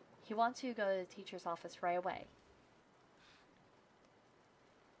for you. He wants you to go to the teacher's office right away.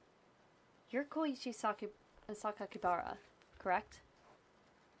 You're Koichi Sakakibara, correct?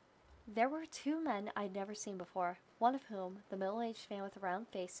 There were 2 men I'd never seen before, one of whom, the middle-aged man with a round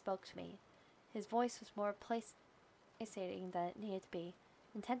face, spoke to me. His voice was more placating than it needed to be,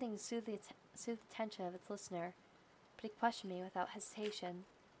 intending to soothe the attention of its listener, but he questioned me without hesitation.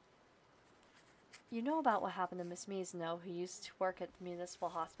 You know about what happened to Miss Mizuno, who used to work at the municipal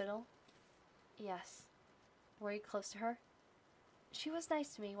hospital? Yes. Were you close to her? She was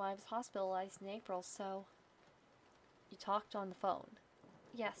nice to me when I was hospitalized in April, so... You talked on the phone?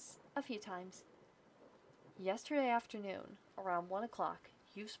 Yes, a few times. Yesterday afternoon, around 1 o'clock,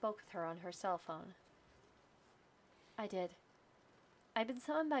 you spoke with her on her cell phone. I did. I'd been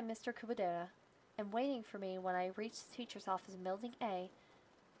summoned by Mr. Kubadera, and waiting for me when I reached the teacher's office in Building A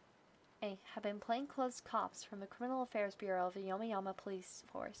had been plainclothes cops from the Criminal Affairs Bureau of the Yomiyama Police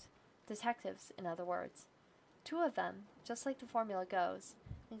Force. Detectives, in other words. 2 of them, just like the formula goes.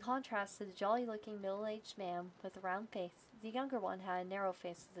 In contrast to the jolly-looking middle-aged man with a round face, the younger one had a narrow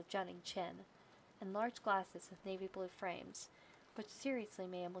face with a jutting chin, and large glasses with navy blue frames, which seriously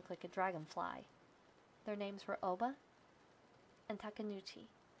made him look like a dragonfly. Their names were Oba and Takenuchi.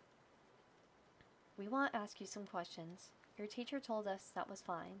 We want to ask you some questions. Your teacher told us that was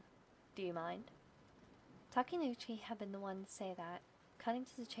fine. Do you mind? Takenuchi had been the one to say that, cutting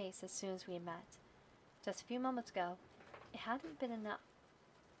to the chase as soon as we had met. Just a few moments ago, it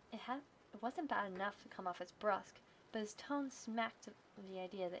wasn't bad enough to come off as brusque, but his tone smacked of the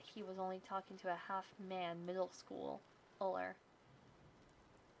idea that he was only talking to a half-man middle schooler.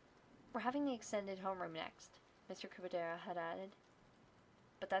 We're having the extended homeroom next, Mr. Kubadera had added.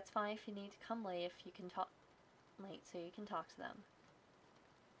 But that's fine if you need to come late so you can talk to them.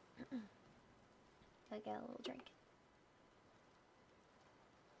 Gotta get a little drink.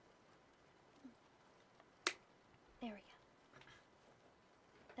 There we go.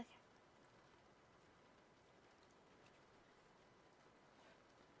 Okay.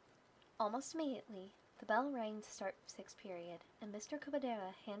 Almost immediately, the bell rang to start 6th period, and Mr.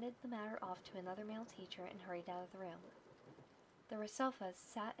 Kubadera handed the matter off to another male teacher and hurried out of the room. There were sofas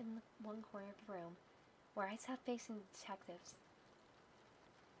sat in one corner of the room, where I sat facing the detectives.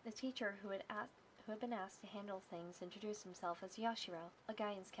 The teacher, who had been asked to handle things, introduced himself as Yashiro, a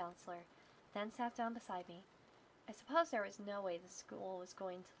guidance counselor, then sat down beside me. I suppose there was no way the school was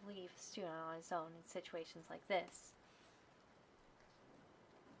going to leave a student on his own in situations like this.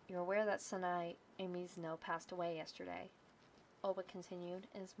 You're aware that Sanai Mizuno passed away yesterday? Oba continued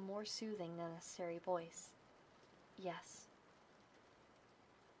in his more soothing than necessary voice. Yes.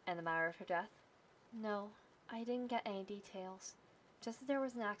 And the matter of her death? No, I didn't get any details. Just that there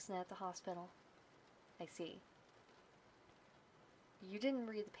was an accident at the hospital. I see. You didn't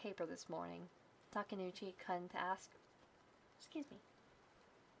read the paper this morning. Takenuchi cut in to ask. Excuse me.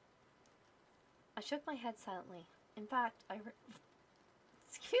 I shook my head silently. In fact,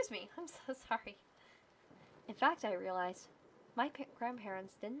 Excuse me, I'm so sorry. In fact, I realized my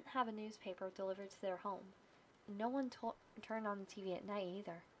grandparents didn't have a newspaper delivered to their home. No one turned on the TV at night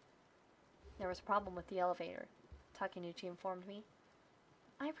either. There was a problem with the elevator, Takenuchi informed me.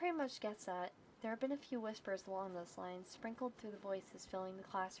 I pretty much guessed that. There have been a few whispers along those lines, sprinkled through the voices filling the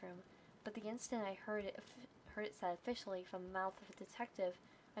classroom, but the instant I heard it said officially from the mouth of a detective,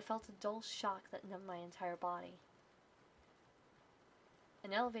 I felt a dull shock that numbed my entire body.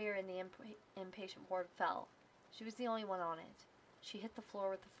 An elevator in the inpatient ward fell. She was the only one on it. She hit the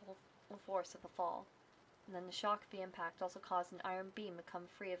floor with the full force of the fall, and then the shock of the impact also caused an iron beam to come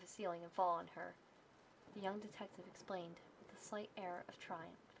free of the ceiling and fall on her. The young detective explained, with a slight air of triumph.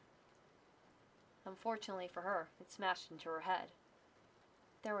 Unfortunately for her, it smashed into her head.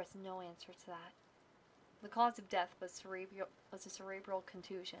 There was no answer to that. The cause of death was a cerebral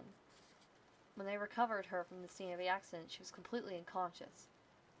contusion. When they recovered her from the scene of the accident, she was completely unconscious.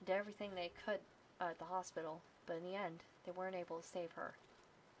 They did everything they could at the hospital, but in the end, they weren't able to save her.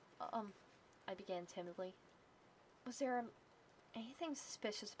 I began timidly. Was there, anything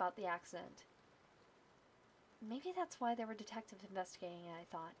suspicious about the accident? Maybe that's why there were detectives investigating it, I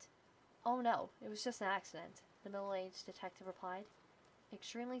thought. Oh no, it was just an accident, the middle-aged detective replied.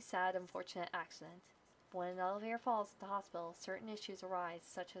 Extremely sad, unfortunate accident. But when an elevator falls at the hospital, certain issues arise,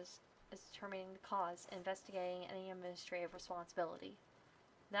 such as determining the cause and investigating any administrative responsibility.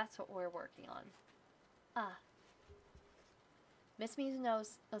 That's what we're working on. Ah. Miss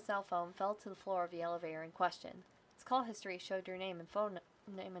Mizuno's cell phone fell to the floor of the elevator in question. Its call history showed your name and phone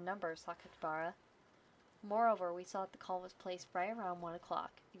name and number, Sakakibara. Moreover, we saw that the call was placed right around 1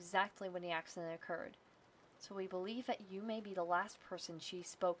 o'clock, exactly when the accident occurred. So we believe that you may be the last person she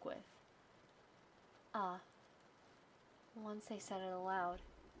spoke with. Ah. Once they said it aloud,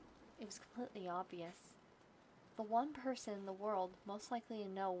 it was completely obvious. The one person in the world most likely to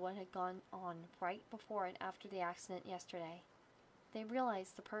know what had gone on right before and after the accident yesterday. They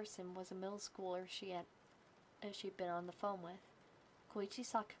realized the person was a middle schooler she'd been on the phone with, Koichi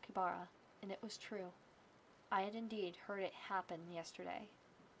Sakakibara, and it was true. I had indeed heard it happen yesterday.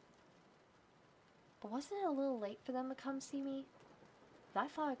 But wasn't it a little late for them to come see me?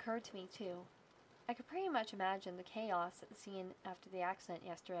 That thought occurred to me too. I could pretty much imagine the chaos at the scene after the accident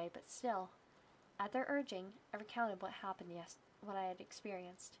yesterday, but still, at their urging, I recounted what what I had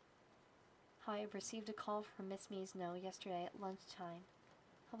experienced. How I had received a call from Miss Mizuno yesterday at lunchtime.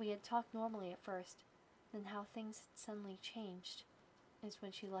 How we had talked normally at first, then how things had suddenly changed is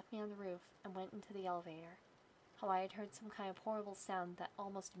when she left me on the roof and went into the elevator. How I had heard some kind of horrible sound that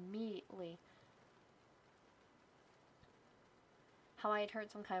almost immediately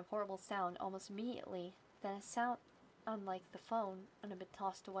then a sound unlike the phone had been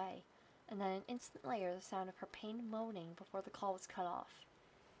tossed away, and then an instant later the sound of her pained moaning before the call was cut off.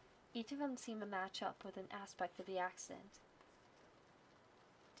 Each of them seemed to match up with an aspect of the accident.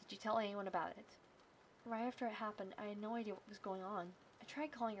 Did you tell anyone about it? Right after it happened, I had no idea what was going on. I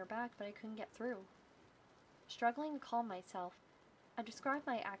tried calling her back, but I couldn't get through. Struggling to calm myself, I described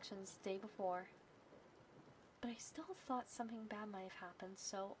my actions the day before. But I still thought something bad might have happened,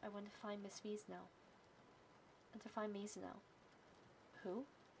 so I went to find Miss Mizuno. Who?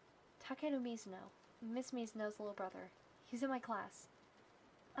 Takeru Mizuno, Miss Mizuno's little brother. He's in my class.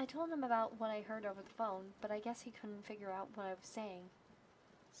 I told him about what I heard over the phone, but I guess he couldn't figure out what I was saying,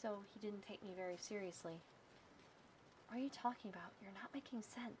 so he didn't take me very seriously. What are you talking about? You're not making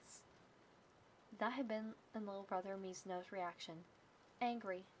sense. That had been the little brother Mizuno's reaction.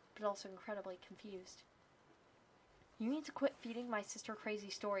 Angry, but also incredibly confused. You need to quit feeding my sister crazy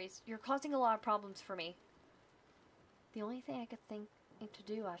stories. You're causing a lot of problems for me. The only thing I could think to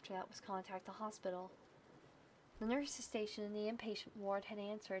do after that was contact the hospital. The nurse's station in the inpatient ward had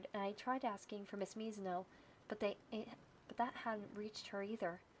answered, and I tried asking for Miss Mizuno, but that hadn't reached her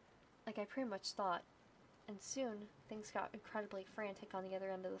either, like I pretty much thought. And soon, things got incredibly frantic on the other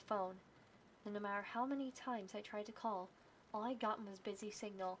end of the phone. And no matter how many times I tried to call, all I got was busy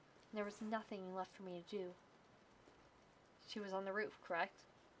signal, and there was nothing left for me to do. She was on the roof, correct?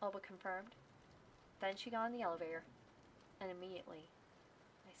 Oba confirmed. Then she got in the elevator, and immediately.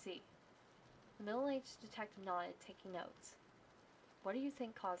 I see. The middle-aged detective nodded, taking notes. What do you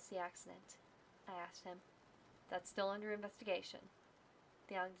think caused the accident? I asked him. That's still under investigation,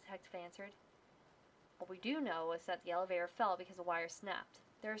 the young detective answered. What we do know is that the elevator fell because the wire snapped.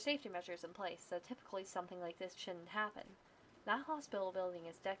 There are safety measures in place, so typically something like this shouldn't happen. That hospital building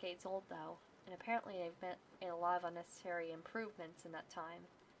is decades old, though, and apparently they've made a lot of unnecessary improvements in that time.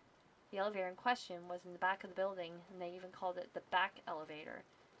 The elevator in question was in the back of the building, and they even called it the back elevator.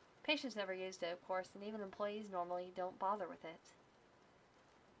 Patients never used it, of course, and even employees normally don't bother with it.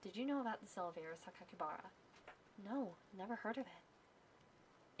 Did you know about this elevator, Sakakibara? No, never heard of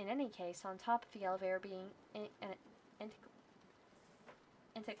it. In any case, on top of the elevator being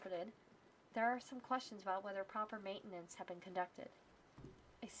antiquated, there are some questions about whether proper maintenance have been conducted.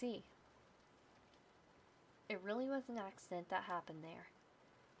 I see. It really was an accident that happened there.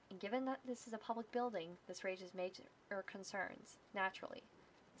 And given that this is a public building, this raises major concerns, naturally.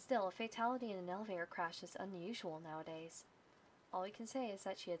 Still, a fatality in an elevator crash is unusual nowadays. All we can say is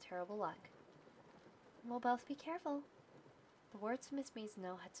that she had terrible luck. We'll both be careful. The words Miss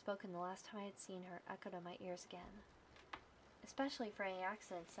Mizuno had spoken the last time I had seen her echoed in my ears again. Especially for any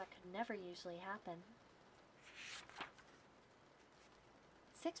accidents that could never usually happen.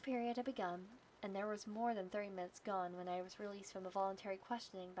 Sixth period had begun, and there was more than 30 minutes gone when I was released from a voluntary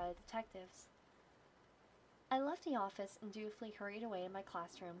questioning by the detectives. I left the office and dutifully hurried away to my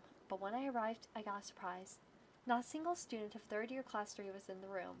classroom, but when I arrived, I got a surprise. Not a single student of third year class 3 was in the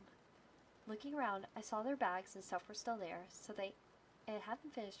room. Looking around, I saw their bags and stuff were still there, so it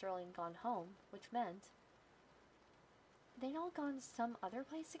hadn't finished early and gone home, which meant they'd all gone to some other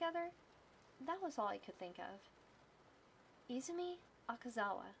place together? That was all I could think of. Izumi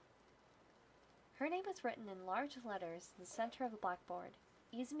Akazawa. Her name was written in large letters in the center of the blackboard,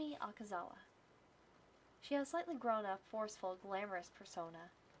 Izumi Akazawa. She had a slightly grown-up, forceful, glamorous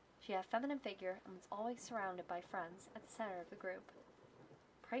persona. She had a feminine figure and was always surrounded by friends at the center of the group.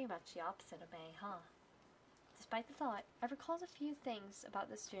 Pretty much the opposite of May, huh? Despite the thought, I recalled a few things about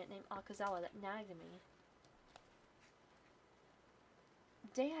this student named Akazawa that nagged at me.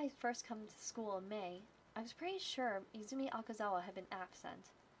 The day I first come to school in May, I was pretty sure Izumi Akazawa had been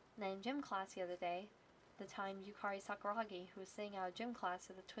absent. And then in gym class the other day, the time Yukari Sakuragi, who was sitting out of gym class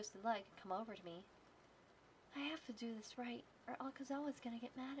with a twisted leg, had come over to me. I have to do this right, or Akazawa's gonna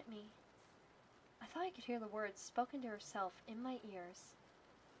get mad at me. I thought I could hear the words spoken to herself in my ears.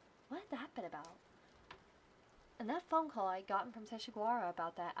 What had that been about? And that phone call I had gotten from Teshigawara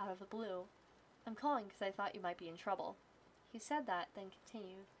about that out of the blue. I'm calling because I thought you might be in trouble. He said that, then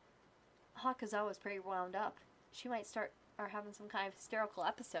continued. Akazawa's pretty wound up. She might start having some kind of hysterical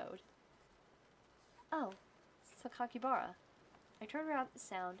episode. Oh, Sakakibara. I turned around at the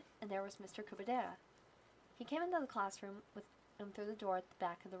sound, and there was Mr. Kubadera. He came into the classroom through the door at the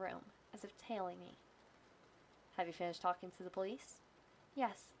back of the room, as if tailing me. Have you finished talking to the police?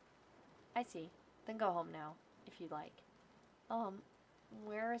 Yes. I see. Then go home now, if you'd like.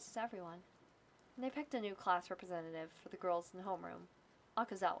 Where is everyone? And they picked a new class representative for the girls in the homeroom.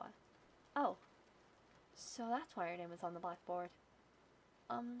 Akazawa. Oh. So that's why her name was on the blackboard.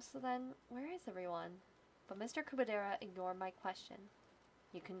 So then, where is everyone? But Mr. Kubadera ignored my question.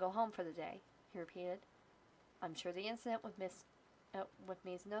 You can go home for the day, he repeated. I'm sure the incident with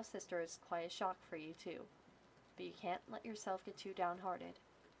Mizuno's sister is quite a shock for you, too. But you can't let yourself get too downhearted.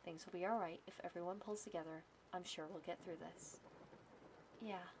 Things will be alright if everyone pulls together. I'm sure we'll get through this.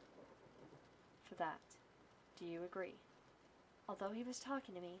 Yeah. For that, do you agree? Although he was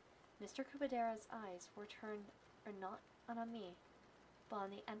talking to me, Mr. Kubadera's eyes were turned, not on me, but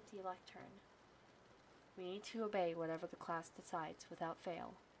on the empty lectern. We need to obey whatever the class decides without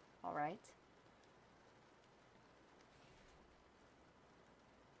fail, alright?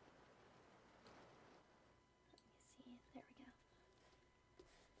 Let me see, there we go.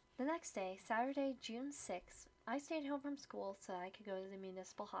 The next day, Saturday, June 6th, I stayed home from school so I could go to the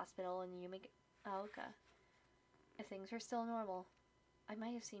municipal hospital in Yumegaoka. If things were still normal, I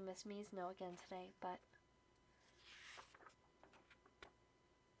might have seen Miss Mizuno again today, but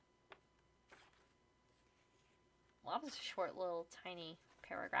well, that was a short little tiny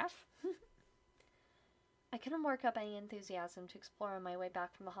paragraph. I couldn't work up any enthusiasm to explore on my way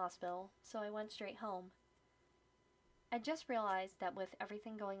back from the hospital, so I went straight home. I just realized that with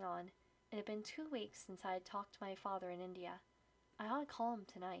everything going on, it had been 2 weeks since I had talked to my father in India. I ought to call him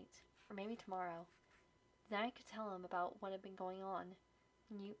tonight, or maybe tomorrow. Then I could tell him about what had been going on.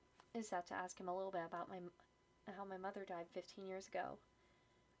 And is that to ask him a little bit about how my mother died 15 years ago.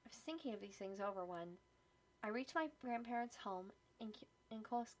 I was thinking of these things over when I reached my grandparents' home in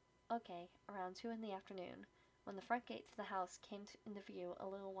Kosuke around 2 in the afternoon. When the front gate to the house came into view a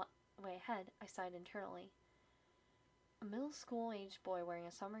little way ahead, I sighed internally. A middle school-aged boy wearing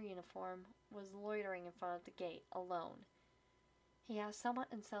a summer uniform was loitering in front of the gate, alone. He had a somewhat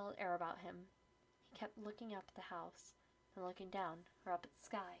unsettled air about him. He kept looking up at the house, then looking down, or up at the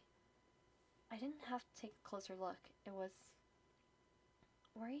sky. I didn't have to take a closer look. It was,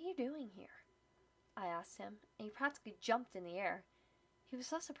 "What are you doing here?" I asked him, and he practically jumped in the air. He was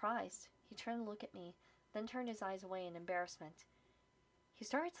so surprised. He turned to look at me, then turned his eyes away in embarrassment. He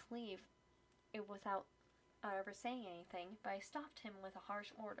started to leave without ever saying anything, but I stopped him with a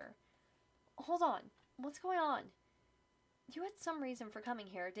harsh order. "Hold on. What's going on? You had some reason for coming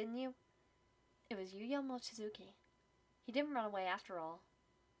here, didn't you?" It was Yuya Mochizuki. He didn't run away after all.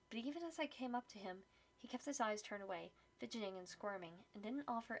 But even as I came up to him, he kept his eyes turned away, fidgeting and squirming, and didn't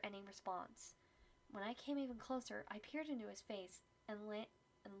offer any response. When I came even closer, I peered into his face and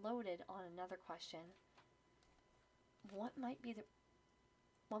loaded on another question. What might the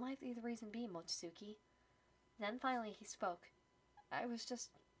reason be, Mochizuki? Then finally he spoke. I was just,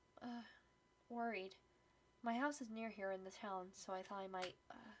 worried. My house is near here in the town, so I thought I might,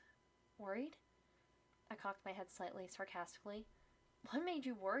 worried? I cocked my head slightly, sarcastically. What made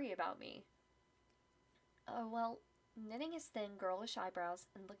you worry about me? Well, knitting his thin, girlish eyebrows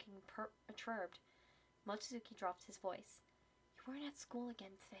and looking perturbed, Mochizuki dropped his voice. You weren't at school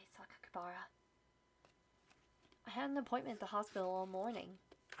again today, Sakakibara. I had an appointment at the hospital all morning.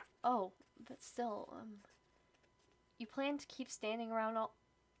 Oh, but still, You plan to keep standing around out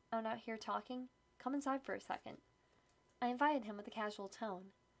here talking? Come inside for a second. I invited him with a casual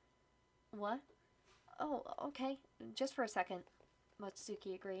tone. What? Oh, okay, just for a second,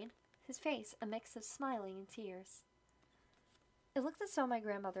 Mochizuki agreed, his face a mix of smiling and tears. It looked as though my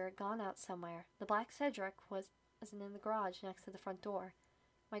grandmother had gone out somewhere. The black Cedric wasn't in the garage next to the front door.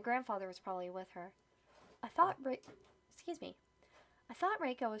 My grandfather was probably with her. I thought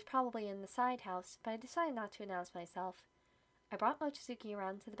Reiko was probably in the side house, but I decided not to announce myself. I brought Mochizuki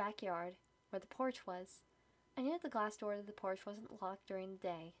around to the backyard, where the porch was. I knew the glass door to the porch wasn't locked during the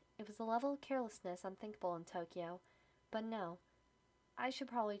day. It was a level of carelessness unthinkable in Tokyo. But no, I should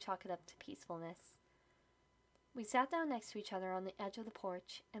probably chalk it up to peacefulness. We sat down next to each other on the edge of the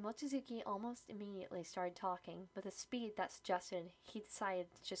porch, and Mochizuki almost immediately started talking, with a speed that suggested he decided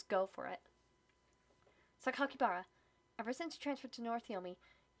to just go for it. Sakakibara, ever since you transferred to North Yomi,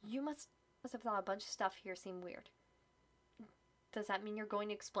 you must have thought a bunch of stuff here seemed weird. Does that mean you're going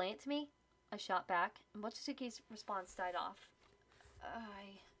to explain it to me? I shot back, and Mochizuki's response died off.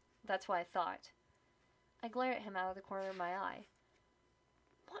 That's what I thought. I glared at him out of the corner of my eye.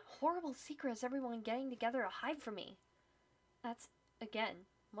 What horrible secret is everyone getting together to hide from me? Again,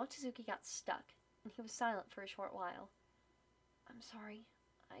 Mochizuki got stuck, and he was silent for a short while. I'm sorry.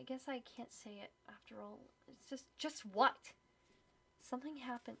 I guess I can't say it after all. It's just what? Something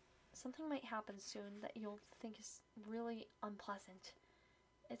might happen soon that you'll think is really unpleasant.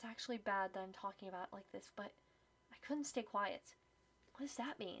 It's actually bad that I'm talking about it like this, but I couldn't stay quiet. What does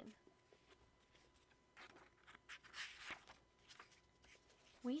that mean?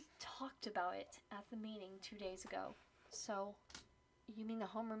 We talked about it at the meeting 2 days ago. So, you mean the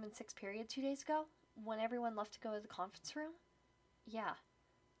homeroom in 6th period 2 days ago? When everyone left to go to the conference room? Yeah,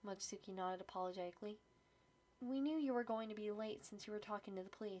 Mochizuki nodded apologetically. We knew you were going to be late since you were talking to the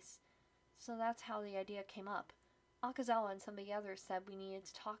police, so that's how the idea came up. Akazawa and some of the others said we needed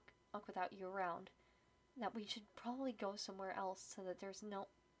to talk without you around, that we should probably go somewhere else so that there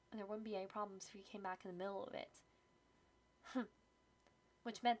wouldn't be any problems if you came back in the middle of it.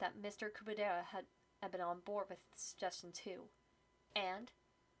 Which meant that Mr. Kubadera had been on board with the suggestion too. And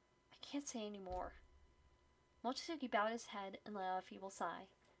I can't say any more. Mochizuki bowed his head and let out a feeble sigh.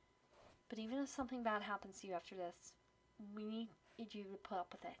 But even if something bad happens to you after this, we need you to put up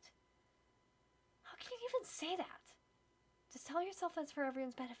with it. How can you even say that? Just tell yourself that's for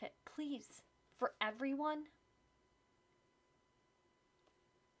everyone's benefit, please. For everyone?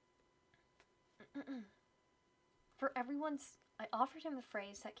 For everyone's... I offered him the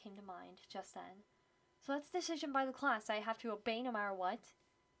phrase that came to mind just then. So that's decision by the class I have to obey no matter what?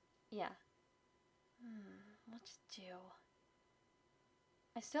 Yeah. What to do?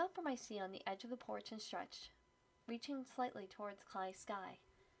 I stood up from my seat on the edge of the porch and stretched, reaching slightly towards the cloudy sky.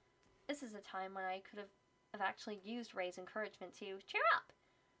 This is a time when I could have actually used Ray's encouragement to cheer up,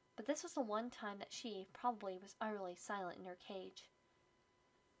 but this was the one time that she probably was utterly silent in her cage.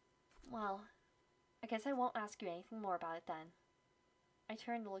 Well, I guess I won't ask you anything more about it then. I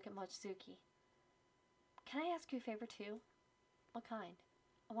turned to look at Mochizuki. Can I ask you a favor too? What kind?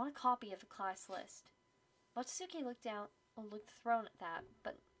 I want a copy of the class list. Mochizuki looked thrown at that,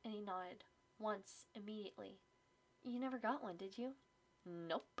 and he nodded. Once, immediately. You never got one, did you?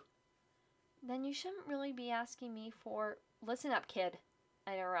 Nope. Then you shouldn't really be asking me for... Listen up, kid,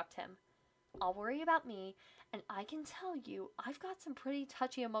 I interrupt him. I'll worry about me, and I can tell you I've got some pretty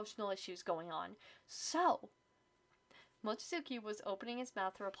touchy emotional issues going on. So... Mochizuki was opening his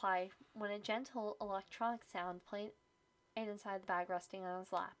mouth to reply when a gentle electronic sound played inside the bag resting on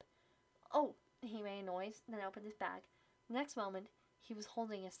his lap. Oh, he made a noise, then opened his bag. The next moment, he was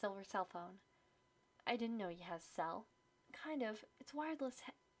holding a silver cell phone. I didn't know you had a cell. Kind of. It's wireless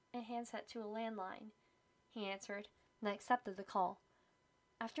handset to a landline. He answered, and I accepted the call.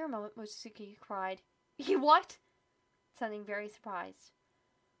 After a moment, Mochizuki cried, You what? Sounding very surprised.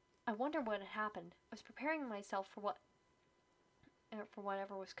 I wondered what had happened. I was preparing myself for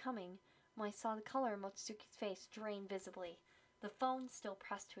whatever was coming, when I saw the color in Mochitsuki's face drain visibly, the phone still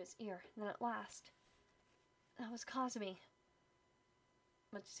pressed to his ear. And then at last, "That was Kazumi,"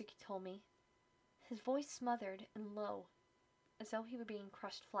 Mochitsuki told me, his voice smothered and low, as though he were being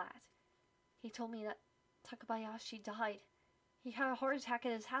crushed flat. "He told me that Takabayashi died. He had a heart attack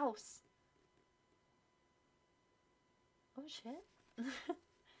at his house." Oh shit.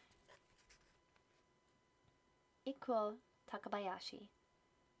 Ikuo Takabayashi.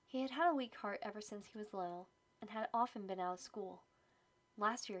 He had had a weak heart ever since he was little, and had often been out of school.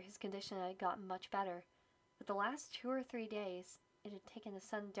 Last year his condition had gotten much better, but the last 2 or 3 days it had taken a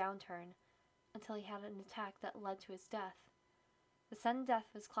sudden downturn, until he had an attack that led to his death. The sudden death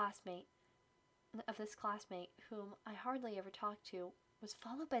of this classmate, whom I hardly ever talked to, was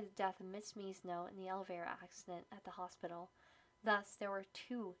followed by the death of Miss Mizuno in the elevator accident at the hospital. Thus, there were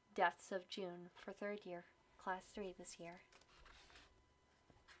 2 deaths of June for 3rd year, class 3 this year.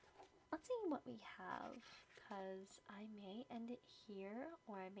 Let's see what we have, because I may end it here,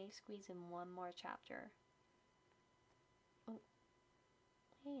 or I may squeeze in one more chapter. Oh,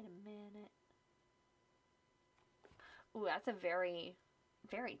 wait a minute. Ooh, that's a very,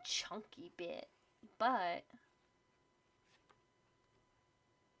 very chunky bit, but...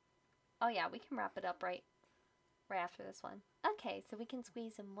 Oh yeah, we can wrap it up right after this one. Okay, so we can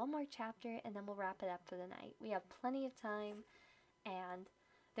squeeze in one more chapter, and then we'll wrap it up for the night. We have plenty of time, and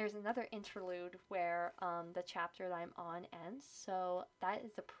there's another interlude where the chapter that I'm on ends, so that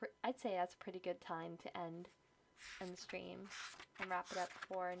is I'd say that's a pretty good time to end the stream and wrap it up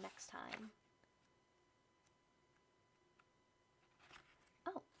for next time.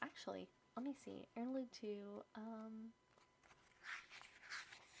 Oh, actually, let me see. Interlude 2,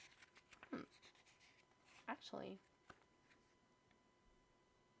 actually,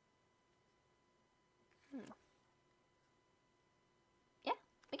 yeah,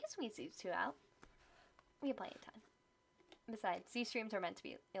 we can squeeze these 2 out. We have plenty of time. Besides, these streams are meant to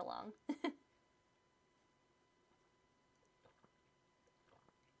be long.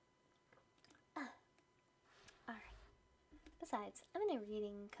 Alright. Besides, I'm in a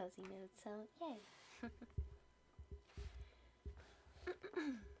reading cozy mood, so yay.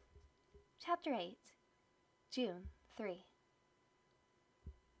 Chapter 8, June 3.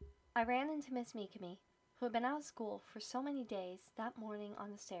 I ran into Miss Mikami, who had been out of school for so many days, that morning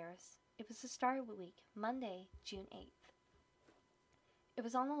on the stairs. It was the start of the week, Monday, June 8th. It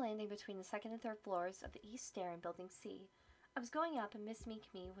was on the landing between the 2nd and 3rd floors of the East Stair in Building C. I was going up and Miss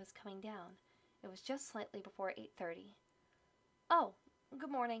Mikami was coming down. It was just slightly before 8:30. "Oh,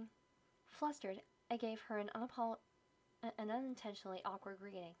 good morning." Flustered, I gave her an unintentionally awkward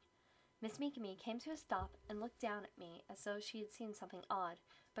greeting. Miss Mikami came to a stop and looked down at me as though she had seen something odd,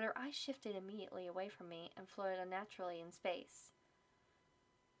 but her eyes shifted immediately away from me and floated unnaturally in space.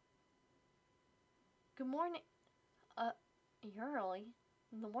 "Good morning. You're early.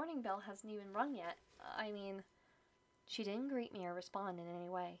 The warning bell hasn't even rung yet. I mean..." She didn't greet me or respond in any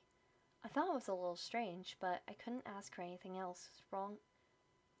way. I thought it was a little strange, but I couldn't ask her anything else was wrong.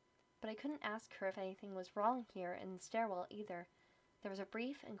 But I couldn't ask her if anything was wrong here in the stairwell either. There was a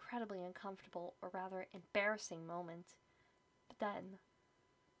brief, incredibly uncomfortable, or rather embarrassing moment. But then,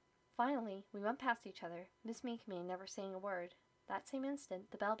 finally, we went past each other, Miss Mikami never saying a word. That same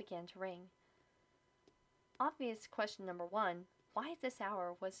instant, the bell began to ring. Obvious question number 1, why at this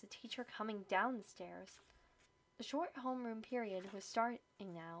hour was the teacher coming down the stairs? The short homeroom period was starting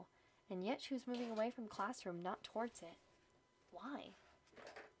now, and yet she was moving away from the classroom, not towards it. Why?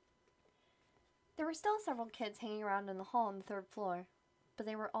 There were still several kids hanging around in the hall on the 3rd floor, but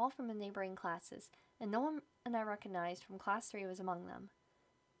they were all from the neighboring classes, and no one I recognized from class 3 was among them.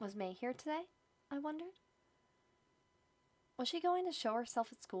 Was May here today? I wondered. Was she going to show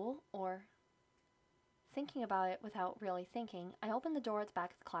herself at school, or... Thinking about it without really thinking, I opened the door at the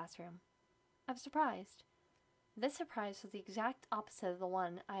back of the classroom. I was surprised. This surprise was the exact opposite of the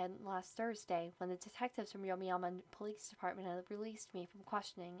one I had last Thursday, when the detectives from Yomiyama Police Department had released me from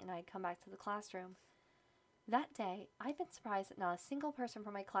questioning and I had come back to the classroom. That day, I'd been surprised that not a single person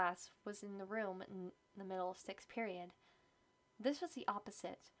from my class was in the room in the middle of 6th period. This was the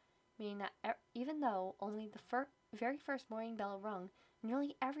opposite, meaning that even though only the very first morning bell rung,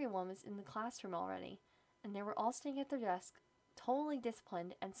 nearly everyone was in the classroom already, and they were all sitting at their desks, totally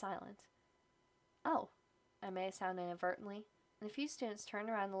disciplined and silent. "Oh," I may have sounded inadvertently, and a few students turned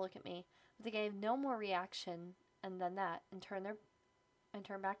around to look at me, but they gave no more reaction than that and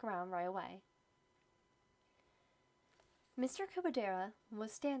turned back around right away. Mr. Kubodera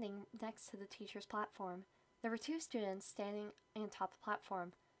was standing next to the teacher's platform. There were 2 students standing on top of the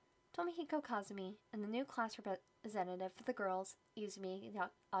platform, Tomihiko Kazumi and the new class representative for the girls, Izumi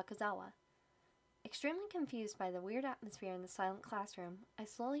Akazawa. Extremely confused by the weird atmosphere in the silent classroom, I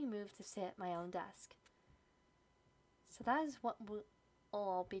slowly moved to sit at my own desk. So that is what we'll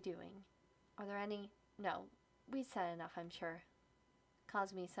all be doing. Are there any... No, we said enough, I'm sure.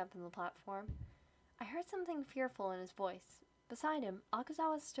 Kazumi said from the platform. I heard something fearful in his voice. Beside him,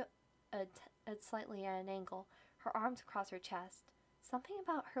 Akazawa stood slightly at an angle, her arms across her chest. Something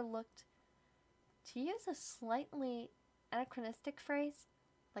about her looked, to use a slightly anachronistic phrase,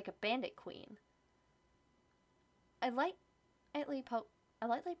 like a bandit queen. I lightly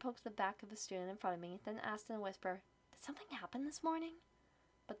poked the back of a student in front of me, then asked in a whisper, Did something happen this morning?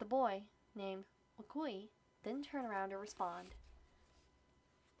 But the boy, named Wakui, didn't turn around or respond.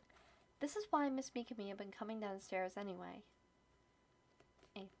 This is why Miss Mikami had been coming downstairs anyway.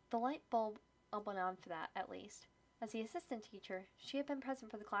 The light bulb went on for that, at least. As the assistant teacher, she had been present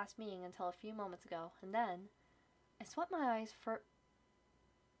for the class meeting until a few moments ago, and then I swept my eyes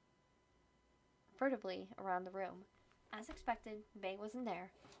furtively around the room. As expected, Mei wasn't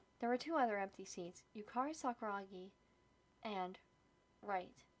there. There were 2 other empty seats, Yukari Sakuragi and,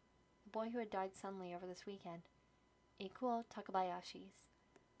 right, the boy who had died suddenly over this weekend, Ikuo Takabayashi's.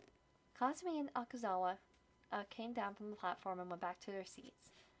 Kazumi and Akazawa came down from the platform and went back to their seats.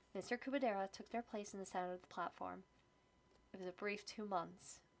 Mr. Kubadera took their place in the center of the platform. It was a brief 2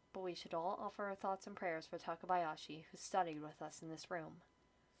 months, but we should all offer our thoughts and prayers for Takabayashi, who studied with us in this room.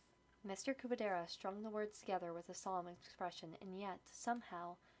 Mr. Kubadera strung the words together with a solemn expression, and yet,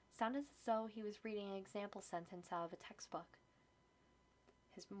 somehow, sounded as though he was reading an example sentence out of a textbook.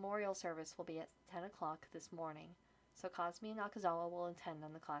 His memorial service will be at 10 o'clock this morning, so Kazumi and Akazawa will attend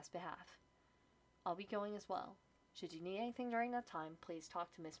on the class behalf. I'll be going as well. Should you need anything during that time, please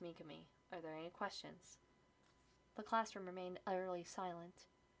talk to Miss Mikami. Are there any questions? The classroom remained utterly silent.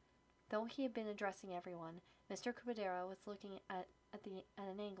 Though he had been addressing everyone, Mr. Kubadera was looking at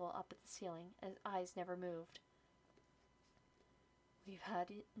an angle up at the ceiling, and his eyes never moved. We've had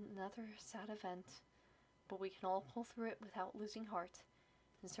another sad event, but we can all pull through it without losing heart,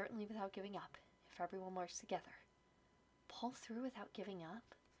 and certainly without giving up, if everyone works together. Pull through without giving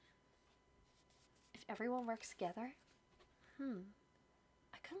up? If everyone works together?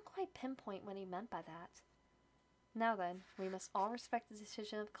 I couldn't quite pinpoint what he meant by that. Now then, we must all respect the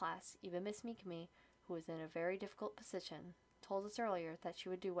decision of the class. Even Miss Mikami, who was in a very difficult position, told us earlier that she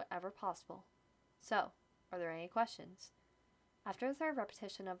would do whatever possible. So, are there any questions? After the third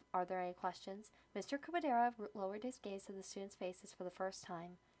repetition of "Are there any questions?" Mr. Kubadera lowered his gaze to the students' faces for the first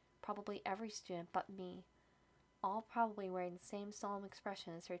time. Probably every student but me, all probably wearing the same solemn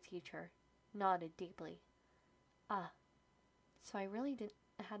expression as their teacher, nodded deeply. So I really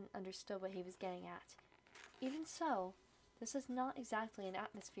hadn't understood what he was getting at. Even so, this is not exactly an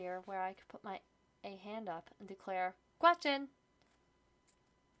atmosphere where I could put a hand up and declare, "Question!"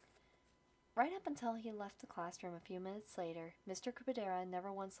 Right up until he left the classroom a few minutes later, Mr. Kubadera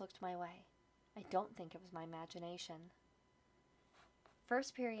never once looked my way. I don't think it was my imagination.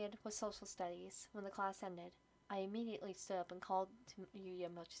 First period was social studies. When the class ended, I immediately stood up and called to Yuya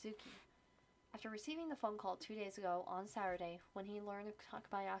Mochizuki. After receiving the phone call 2 days ago on Saturday, when he learned of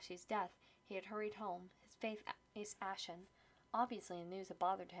Takabayashi's death, he had hurried home, his face ashen. Obviously the news had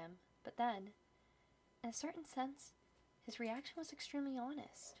bothered him, but then, in a certain sense, his reaction was extremely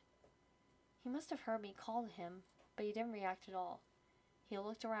honest. He must have heard me call to him, but he didn't react at all. He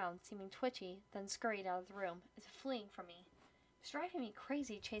looked around, seeming twitchy, then scurried out of the room, as if fleeing from me. It was driving me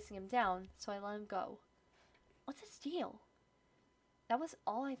crazy chasing him down, so I let him go. What's his deal? That was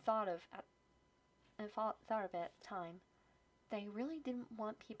all I thought of it at the time. That I really didn't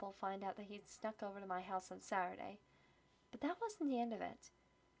want people to find out that he'd snuck over to my house on Saturday. But that wasn't the end of it.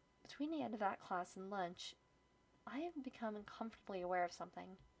 Between the end of that class and lunch, I had become uncomfortably aware of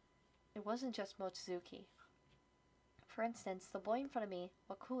something. It wasn't just Mochizuki. For instance, the boy in front of me,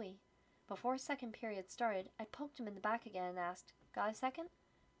 Wakui, before second period started, I poked him in the back again and asked, "Got a second?"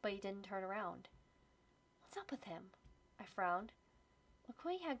 But he didn't turn around. What's up with him? I frowned.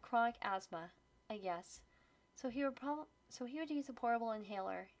 Wakui had chronic asthma, I guess, so he would use a portable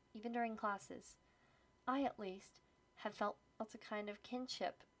inhaler, even during classes. I, at least, had felt a kind of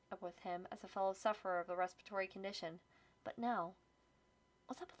kinship with him as a fellow sufferer of the respiratory condition, but now,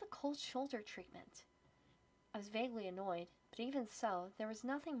 what's up with the cold shoulder treatment? I was vaguely annoyed, but even so, there was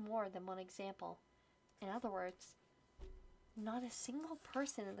nothing more than one example. In other words, not a single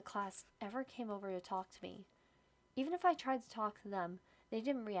person in the class ever came over to talk to me. Even if I tried to talk to them, they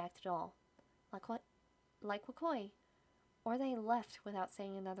didn't react at all. Like Wakoi. Or they left without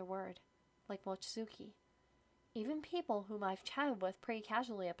saying another word, like Mochizuki. Even people whom I've chatted with pretty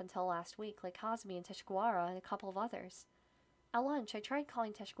casually up until last week, like Kazumi and Teshigawara and a couple of others. At lunch, I tried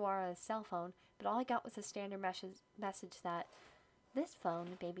calling Teshigawara's cell phone, but all I got was a standard message that this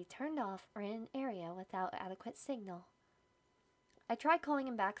phone may be turned off or in an area without adequate signal. I tried calling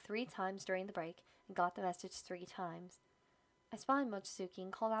him back 3 times during the break and got the message 3 times. I spotted Mochizuki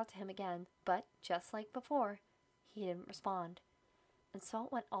and called out to him again, but, just like before, he didn't respond. And so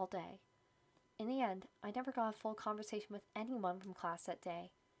it went all day. In the end, I never got a full conversation with anyone from class that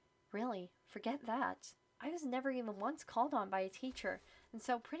day. Really, forget that. I was never even once called on by a teacher, and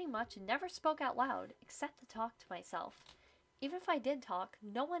so pretty much never spoke out loud, except to talk to myself. Even if I did talk,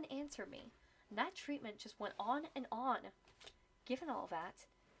 no one answered me. And that treatment just went on and on. Given all that,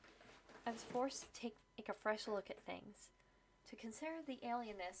 I was forced to take a fresh look at things, to consider the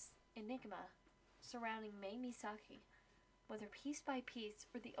alienness, enigma, surrounding Mei Misaki, whether piece by piece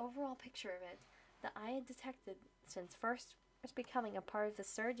or the overall picture of it that I had detected since first becoming a part of the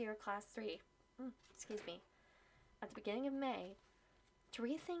 3rd year Class 3, at the beginning of May, to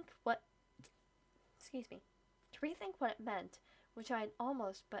rethink what it meant, which I had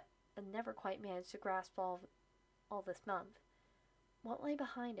almost but never quite managed to grasp all this month. What lay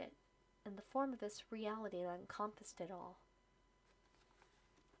behind it, and the form of this reality that encompassed it all.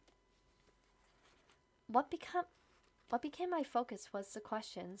 What became my focus was the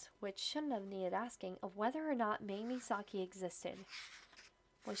questions, which shouldn't have needed asking, of whether or not Mei Misaki existed.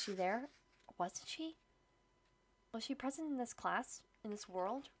 Was she there? Or wasn't she? Was she present in this class, in this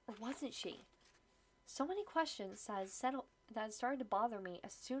world, or wasn't she? So many questions that had started to bother me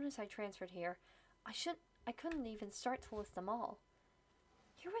as soon as I transferred here. I couldn't even start to list them all.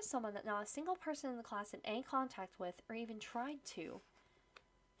 Here was someone that not a single person in the class had any contact with or even tried to.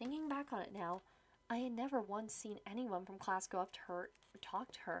 Thinking back on it now, I had never once seen anyone from class go up to her or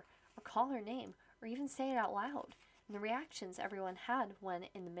talk to her or call her name or even say it out loud. And the reactions everyone had when,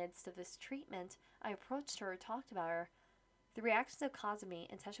 in the midst of this treatment, I approached her or talked about her. The reactions of Kazumi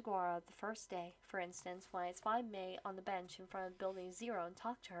and Teshigawara the first day, for instance, when I spotted Mei on the bench in front of Building 0 and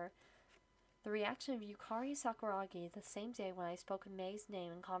talked to her. The reaction of Yukari Sakuragi the same day when I spoke of Mei's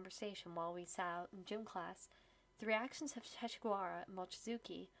name in conversation while we sat out in gym class. The reactions of Teshigawara and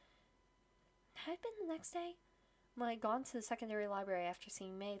Mochizuki. Had it been the next day? When I had gone to the secondary library after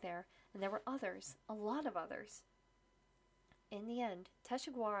seeing Mei there, and there were others, a lot of others. In the end,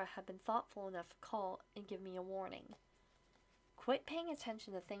 Teshigawara had been thoughtful enough to call and give me a warning. Quit paying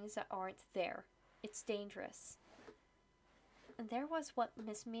attention to things that aren't there. It's dangerous. And there was what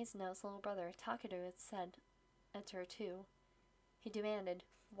Miss Mizuno's little brother, Takeru, had said to her too. He demanded,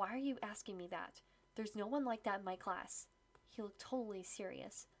 "Why are you asking me that? There's no one like that in my class." He looked totally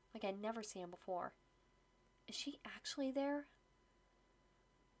serious, like I'd never seen him before. Is she actually there?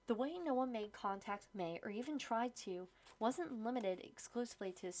 The way no one made contact with Mei, or even tried to, wasn't limited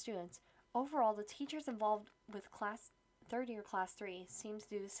exclusively to the students. Overall, the teachers involved with 3rd year Class 3 seemed to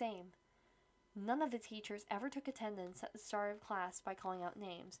do the same. None of the teachers ever took attendance at the start of class by calling out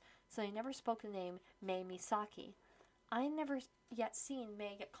names, so they never spoke the name Mei Misaki. I had never yet seen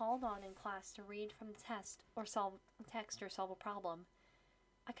Mei get called on in class to read from the text or solve a problem.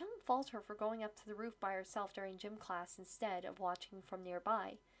 I couldn't fault her for going up to the roof by herself during gym class instead of watching from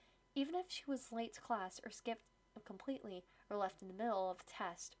nearby. Even if she was late to class or skipped completely or left in the middle of a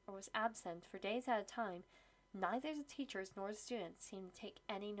test or was absent for days at a time, neither the teachers nor the students seemed to take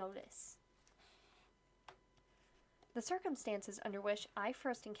any notice. The circumstances under which I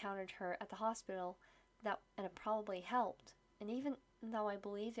first encountered her at the hospital and it probably helped, and even though I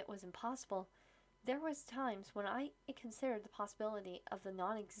believed it was impossible, there was times when I considered the possibility of the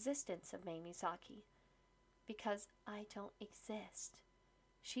non-existence of Mei Misaki. Because I don't exist.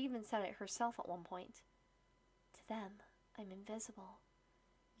 She even said it herself at one point. To them, I'm invisible.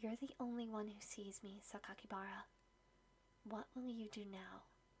 You're the only one who sees me, Sakakibara. What will you do now?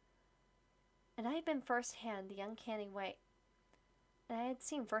 And I had seen firsthand the uncanny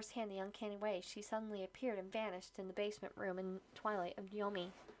way she suddenly appeared and vanished in the basement room in Twilight of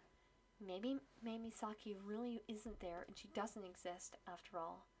Yomi. Maybe Mei Misaki really isn't there and she doesn't exist after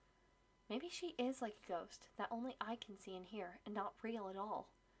all. Maybe she is like a ghost that only I can see and hear and not real at all.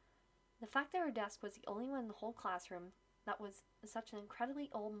 The fact that her desk was the only one in the whole classroom that was such an incredibly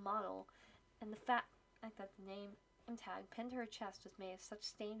old model, and the fact that the name tag pinned to her chest was made of such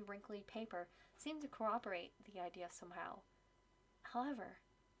stained, wrinkly paper seemed to corroborate the idea somehow. However,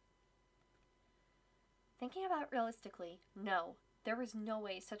 thinking about it realistically, no, there was no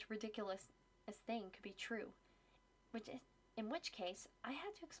way such a ridiculous thing could be true. In which case, I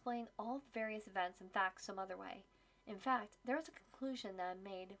had to explain all the various events and facts some other way. In fact, there was a conclusion that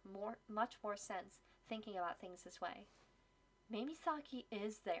made much more sense thinking about things this way. Mei Misaki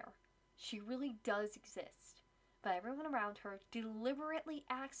is there. She really does exist. But everyone around her deliberately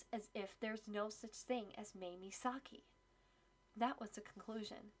acts as if there's no such thing as Mei Misaki. That was the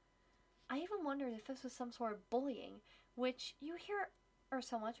conclusion. I even wondered if this was some sort of bullying, which you hear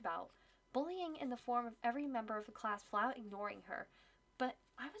so much about. Bullying in the form of every member of the class flat out ignoring her. But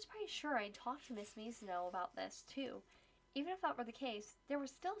I was pretty sure I'd talked to Miss Mizuno about this, too. Even if that were the case, there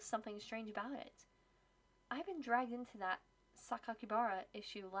was still something strange about it. I'd been dragged into that Sakakibara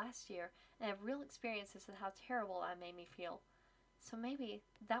issue last year and had real experiences with how terrible that made me feel. So maybe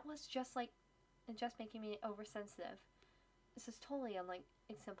that was just making me oversensitive. This is totally unlike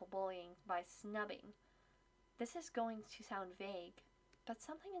simple bullying by snubbing. This is going to sound vague, but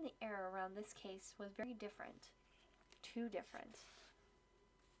something in the air around this case was very different. Too different.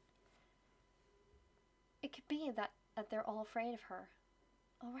 It could be that they're all afraid of her.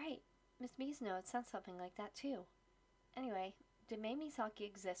 All right, Miss Mizuno had said something like that too. Anyway, did Mei Misaki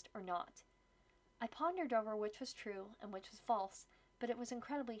exist or not? I pondered over which was true and which was false, but it was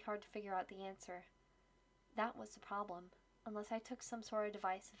incredibly hard to figure out the answer. That was the problem, unless I took some sort of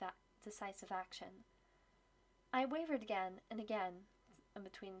decisive action. I wavered again and again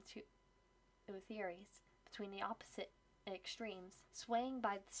between the two theories, between the opposite extremes, swaying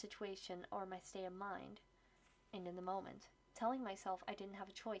by the situation or my state of mind, and in the moment, telling myself I didn't have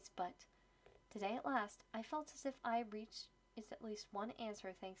a choice, but today at last, I felt as if I reached at least one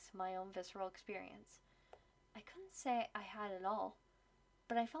answer thanks to my own visceral experience. I couldn't say I had it all,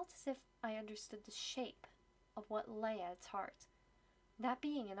 but I felt as if I understood the shape of what lay at its heart. That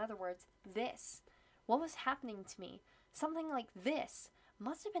being, in other words, this. What was happening to me? Something like this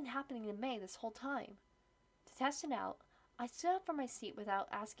must have been happening to Mei this whole time. To test it out, I stood up from my seat without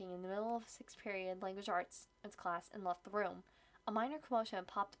asking in the middle of a 6th period language arts class and left the room. A minor commotion had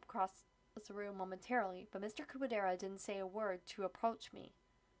popped up across the room momentarily, but Mr. Kubadera didn't say a word to reproach me.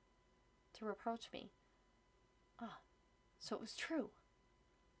 Ah, so it was true.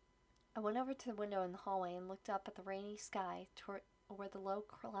 I went over to the window in the hallway and looked up at the rainy sky toward where the low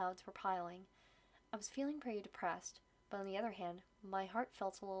clouds were piling. I was feeling pretty depressed, but on the other hand, my heart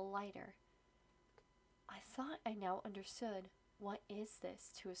felt a little lighter. I thought I now understood what is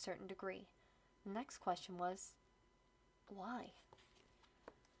this to a certain degree. The next question was, why?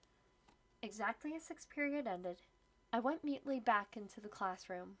 Exactly as 6th period ended, I went mutely back into the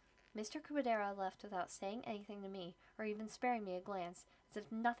classroom. Mr. Kubadera left without saying anything to me, or even sparing me a glance, as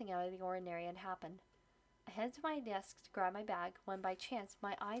if nothing out of the ordinary had happened. I headed to my desk to grab my bag, when by chance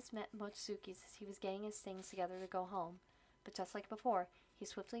my eyes met Mochizuki's as he was getting his things together to go home. But just like before, he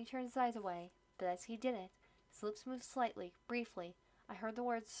swiftly turned his eyes away, but as he did it, his lips moved slightly, briefly. I heard the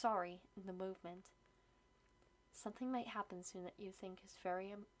words sorry in the movement. Something might happen soon that you'll think is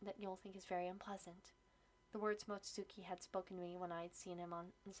very unpleasant. The words Mochizuki had spoken to me when I had seen him on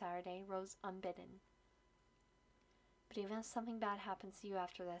Saturday rose unbidden. But even if something bad happens to you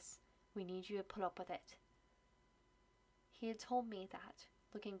after this, we need you to put up with it. He had told me that,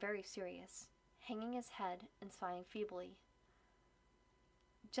 looking very serious, hanging his head and sighing feebly.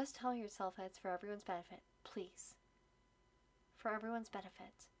 Just tell yourself that it's for everyone's benefit, please. For everyone's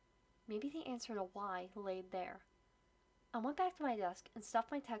benefit. Maybe the answer to why laid there. I went back to my desk and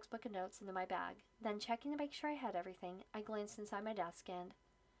stuffed my textbook and notes into my bag. Then, checking to make sure I had everything, I glanced inside my desk and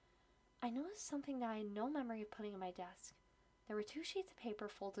I noticed something that I had no memory of putting in my desk. There were 2 sheets of paper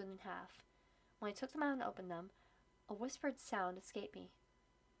folded in half. When I took them out and opened them, a whispered sound escaped me.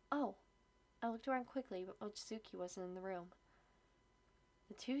 Oh! I looked around quickly, but Mochizuki wasn't in the room.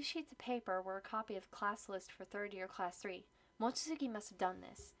 The 2 sheets of paper were a copy of the class list for 3rd year class 3. Mochizuki must have done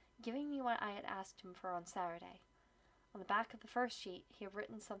this, giving me what I had asked him for on Saturday. On the back of the first sheet, he had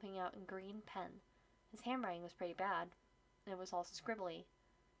written something out in green pen. His handwriting was pretty bad, and it was all scribbly.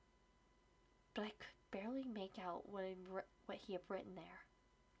 But I could barely make out what he had written there.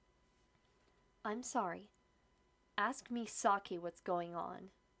 I'm sorry. Ask Misaki what's going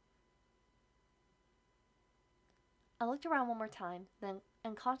on. I looked around one more time, then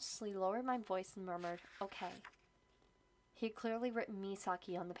unconsciously lowered my voice and murmured, okay. He had clearly written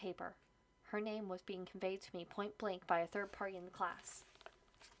Misaki on the paper. Her name was being conveyed to me point blank by a third party in the class.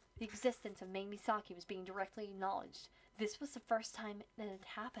 The existence of Mei Misaki was being directly acknowledged. This was the first time that it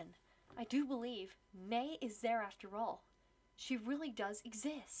had happened. I do believe Mei is there after all. She really does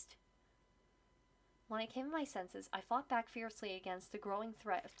exist. When I came to my senses, I fought back fiercely against the growing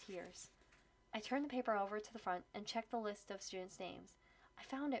threat of tears. I turned the paper over to the front and checked the list of students' names. I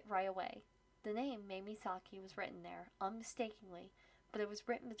found it right away. The name Mei Misaki was written there, unmistakably, but it was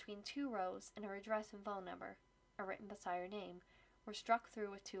written between 2 rows, and her address and phone number, written beside her name, were struck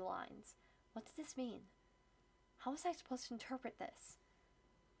through with 2 lines. What did this mean? How was I supposed to interpret this?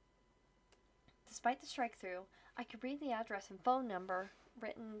 Despite the strike-through, I could read the address and phone number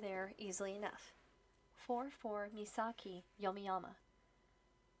written there easily enough. 44 Misaki, Yomiyama.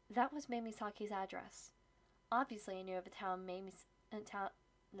 That was Mei Misaki's address. Obviously, I knew of a town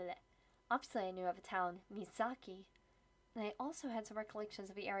Misaki, and I also had some recollections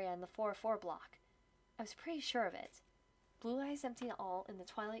of the area in the 404 block. I was pretty sure of it. Blue Eyes emptied all in the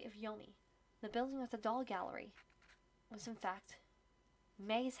twilight of Yomi. The building with the doll gallery was, in fact,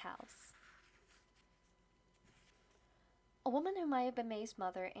 Mei's house. A woman who might have been Mei's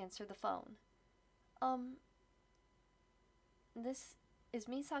mother answered the phone. This is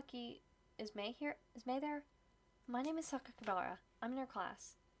Misaki. Is Mei here? Is Mei there? My name is Sakakibara. I'm in her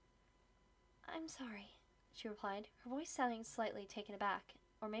class. I'm sorry, she replied, her voice sounding slightly taken aback,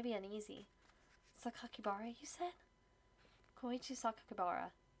 or maybe uneasy. Sakakibara, you said? Koichi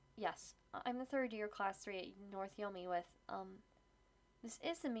Sakakibara. Yes, I'm the third year class 3 at North Yomi with, this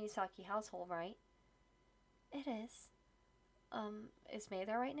is the Misaki household, right? It is. Is Mei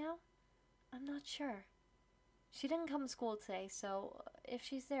there right now? I'm not sure. She didn't come to school today, so if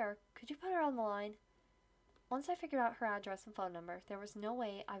she's there, could you put her on the line? Once I figured out her address and phone number, there was no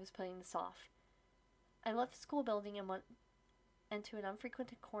way I was putting this off. I left the school building and went into an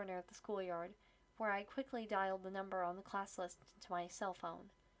unfrequented corner of the schoolyard, where I quickly dialed the number on the class list into my cell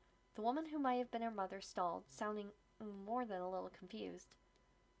phone. The woman who might have been her mother stalled, sounding more than a little confused.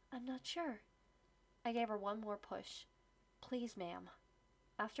 I'm not sure. I gave her one more push. Please, ma'am.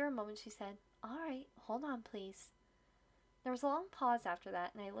 After a moment, she said, All right, hold on, please. There was a long pause after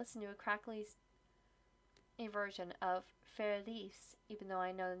that, and I listened to a crackly version of Fair Leaves, even though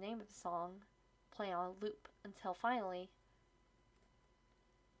I know the name of the song, playing on a loop, until finally...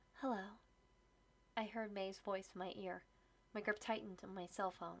 Hello. I heard Mei's voice in my ear. My grip tightened on my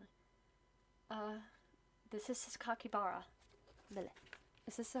cell phone. This is Sakakibara.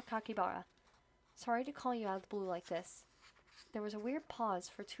 This is Sakakibara. Sorry to call you out of the blue like this. There was a weird pause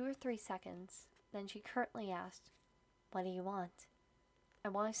for 2 or 3 seconds. Then she curtly asked, What do you want? I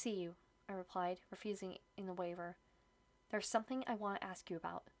want to see you, I replied, refusing in a waver. There's something I want to ask you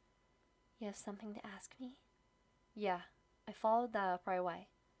about. You have something to ask me? Yeah, I followed that up right away.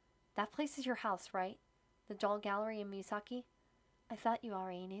 That place is your house, right? The doll gallery in Misaki? I thought you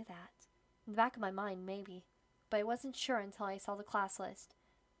already knew that. In the back of my mind, maybe. But I wasn't sure until I saw the class list.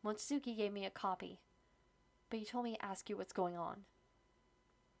 Mochizuki gave me a copy. But he told me to ask you what's going on.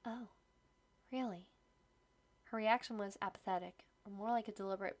 Oh, really? Her reaction was apathetic, or more like a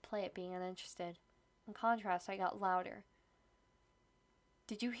deliberate play at being uninterested. In contrast, I got louder.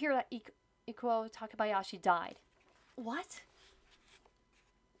 Did you hear that Ikuo Takabayashi died? What?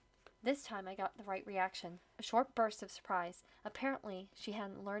 This time I got the right reaction. A short burst of surprise. Apparently, she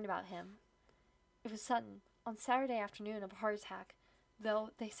hadn't learned about him. It was sudden. On Saturday afternoon of a heart attack, though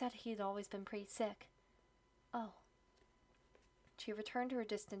they said he had always been pretty sick. Oh. She returned to her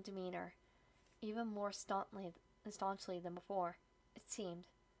distant demeanor, even more staunchly than before, it seemed.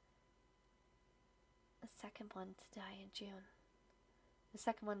 The second one to die in June. The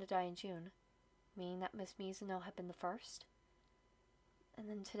second one to die in June, meaning that Miss Mizuno had been the first? And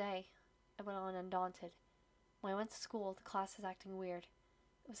then today, I went on undaunted. When I went to school, the class was acting weird.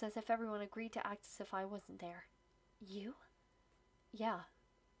 It was as if everyone agreed to act as if I wasn't there. You? Yeah.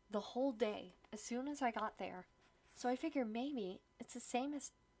 The whole day, as soon as I got there. So I figured maybe it's the same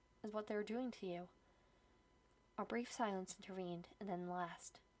as what they were doing to you. A brief silence intervened, and then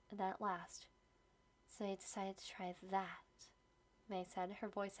at last. So I decided to try that, Mei said, her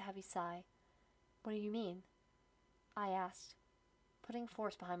voice a heavy sigh. What do you mean? I asked, putting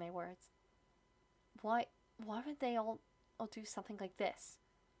force behind my words. Why would they all do something like this?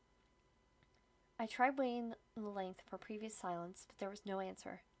 I tried weighing the length of her previous silence, but there was no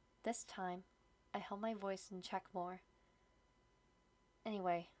answer. This time, I held my voice in check more.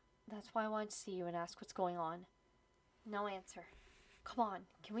 Anyway, that's why I wanted to see you and ask what's going on. No answer. Come on,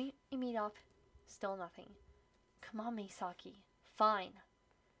 can we meet up? Still nothing. Come on, Misaki. Fine.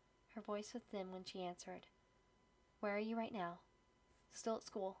 Her voice was thin when she answered. Where are you right now? Still at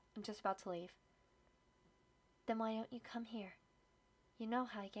school. I'm just about to leave. Then why don't you come here? You know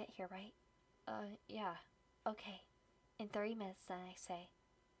how to get here, right? Yeah. Okay. In 30 minutes, then, I say.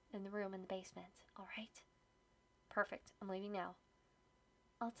 In the room in the basement, alright? Perfect. I'm leaving now.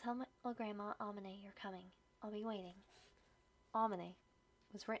 I'll tell my little grandma Amine you're coming. I'll be waiting. Amine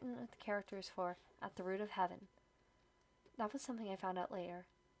was written with the characters for At the Root of Heaven. That was something I found out later.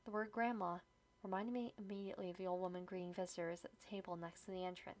 The word grandma reminded me immediately of the old woman greeting visitors at the table next to the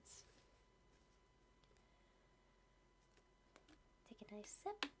entrance. Take a nice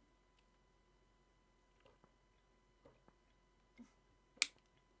sip.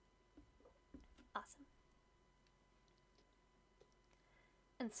 Awesome.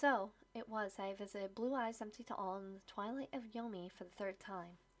 And so, it was I visited Blue Eyes Empty to All in the twilight of Yomi for the third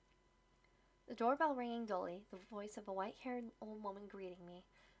time. The doorbell ringing dully, the voice of a white-haired old woman greeting me,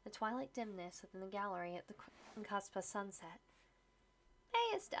 the twilight dimness within the gallery at the cusp of sunset.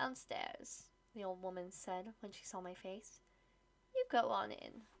 "May is downstairs," the old woman said when she saw my face. "You go on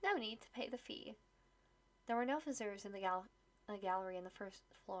in. No need to pay the fee." There were no visitors in the gallery on the first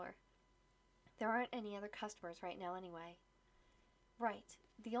floor. There aren't any other customers right now anyway. Right.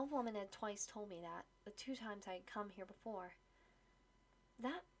 The old woman had twice told me that, the 2 times I had come here before.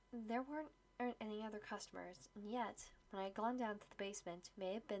 That there weren't any other customers, and yet, when I had gone down to the basement,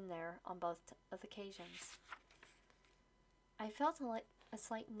 may have been there on both of occasions. I felt a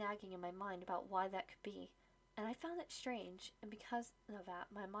slight nagging in my mind about why that could be, and I found it strange, and because of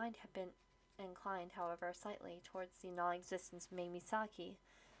that, my mind had been inclined, however, slightly towards the non-existence of Mei Misaki,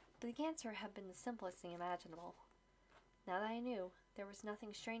 but the answer had been the simplest thing imaginable. Now that I knew, there was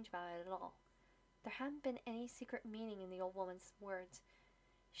nothing strange about it at all. There hadn't been any secret meaning in the old woman's words.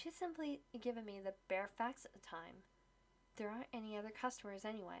 She had simply given me the bare facts at the time. There aren't any other customers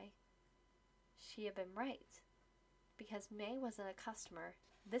anyway. She had been right. Because May wasn't a customer,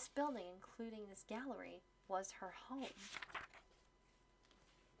 this building, including this gallery, was her home.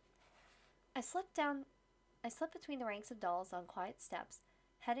 I slipped between the ranks of dolls on quiet steps,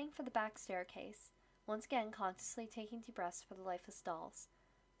 heading for the back staircase, once again consciously taking deep breaths for the lifeless dolls.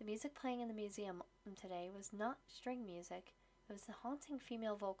 The music playing in the museum today was not string music, it was a haunting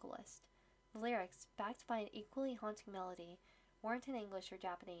female vocalist. The lyrics, backed by an equally haunting melody, weren't in English or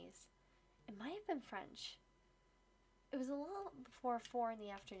Japanese. It might have been French. It was a little before 4 in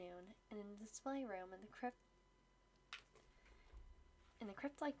the afternoon, and in the display room in the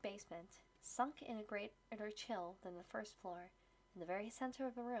crypt-like basement, sunk in a greater chill than the first floor, in the very center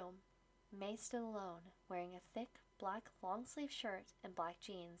of the room, May stood alone, wearing a thick, black, long-sleeved shirt and black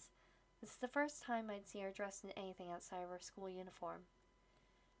jeans. This is the first time I'd seen her dressed in anything outside of her school uniform.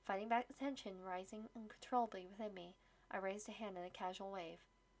 Fighting back the tension rising uncontrollably within me, I raised a hand in a casual wave.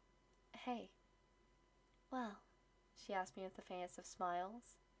 "Hey." "Well," she asked me with the faintest of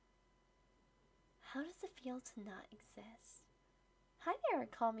smiles. "How does it feel to not exist?" "Hi there,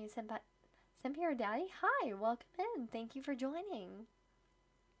 call me Senpai or Daddy. Hi, welcome in. Thank you for joining."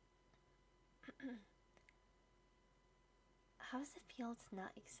 "How does it feel to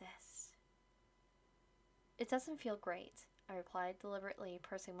not exist?" "It doesn't feel great," I replied, deliberately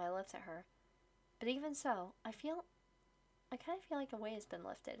pursing my lips at her. "But even so, I kind of feel like a weight has been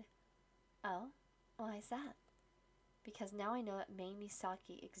lifted." "Oh? Why is that?" "Because now I know that Mei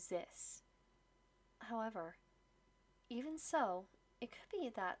Misaki exists. However, even so, it could be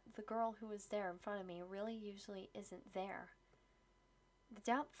that the girl who was there in front of me really usually isn't there." The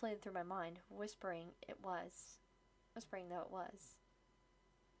doubt flitted through my mind, whispering though it was.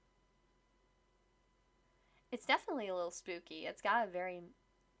 It's definitely a little spooky. It's a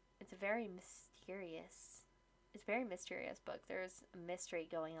very mysterious book. There's a mystery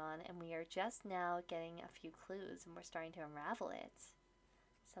going on, and we are just now getting a few clues, and we're starting to unravel it.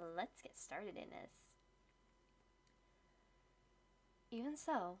 So let's get started in this. Even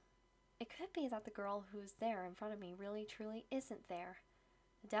so, it could be that the girl who's there in front of me really truly isn't there.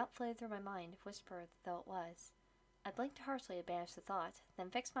 The doubt flitted through my mind, whispered though it was. I blinked harshly to banish the thought,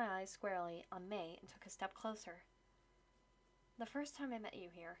 then fixed my eyes squarely on May and took a step closer. "The first time I met you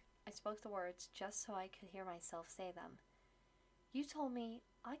here, I spoke the words just so I could hear myself say them. You told me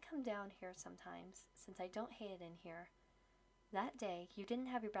I come down here sometimes, since I don't hate it in here. That day, you didn't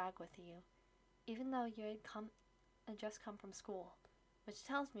have your bag with you, even though you had just come from school, which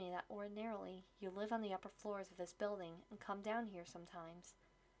tells me that ordinarily you live on the upper floors of this building and come down here sometimes.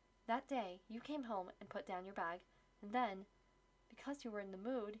 That day, you came home and put down your bag, and then, because you were in the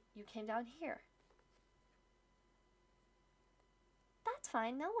mood, you came down here." "That's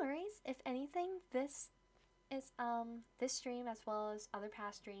fine, no worries. If anything, this stream, as well as other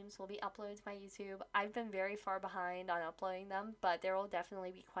past streams, will be uploaded to my YouTube. I've been very far behind on uploading them, but there will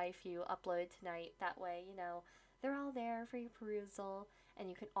definitely be quite a few uploaded tonight. That way, they're all there for your perusal, and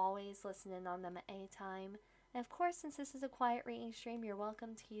you can always listen in on them at any time. And of course, since this is a quiet reading stream, you're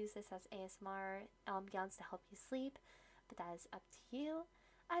welcome to use this as ASMR ambiance to help you sleep, but that is up to you.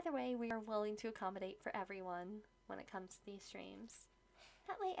 Either way, we are willing to accommodate for everyone when it comes to these streams.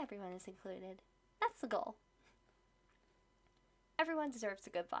 That way, everyone is included. That's the goal. Everyone deserves the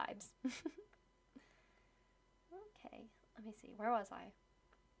good vibes." Okay, let me see. Where was I?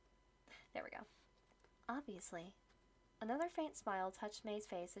 There we go. Obviously. Another faint smile touched May's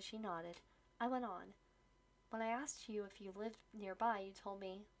face as she nodded. I went on. "When I asked you if you lived nearby, you told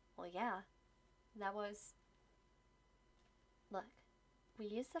me, well, yeah. That was... Look, we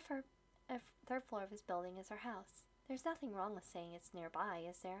use the third floor of his building as our house. There's nothing wrong with saying it's nearby,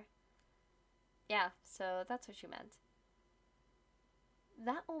 is there? Yeah, so that's what you meant.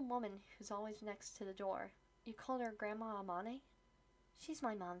 That old woman who's always next to the door, you called her Grandma Amane? She's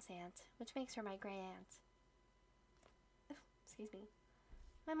my mom's aunt, which makes her my great-aunt. Excuse me.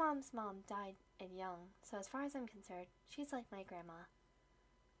 My mom's mom died young, so as far as I'm concerned, she's like my grandma.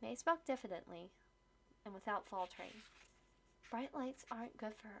 May spoke diffidently, and without faltering. Bright lights aren't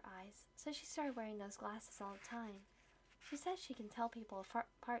good for her eyes, so she started wearing those glasses all the time. She says she can tell people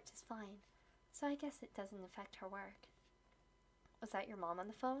apart just fine, so I guess it doesn't affect her work. Was that your mom on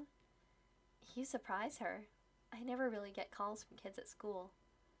the phone? You surprise her. I never really get calls from kids at school.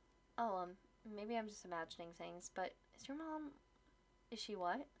 Oh, maybe I'm just imagining things, but is your mom... Is she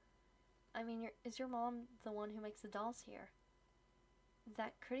what? I mean, is your mom the one who makes the dolls here?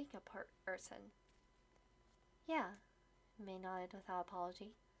 That Kurika person. Yeah, May nodded without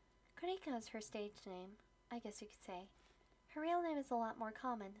apology. Kurika is her stage name, I guess you could say. Her real name is a lot more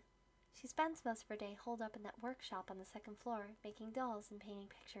common. She spends most of her day holed up in that workshop on the second floor, making dolls and painting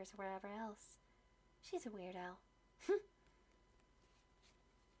pictures or whatever else. She's a weirdo.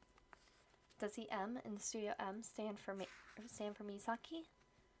 Does the M in the Studio M stand for Misaki?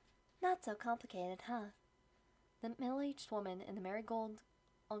 Not so complicated, huh? The middle-aged woman in the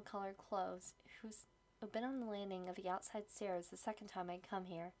marigold-colored clothes who's been on the landing of the outside stairs the second time I'd come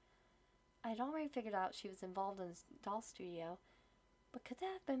here. I'd already figured out she was involved in the doll studio, but could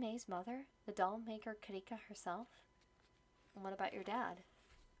that have been May's mother, the doll maker Kurika herself? And what about your dad?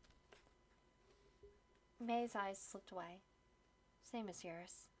 May's eyes slipped away. Same as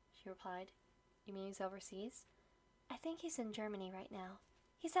yours, she replied. You mean he's overseas? I think he's in Germany right now.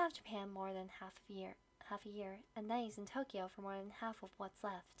 He's out of Japan more than half a year, and then he's in Tokyo for more than half of what's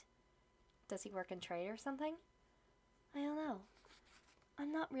left. Does he work in trade or something? I don't know.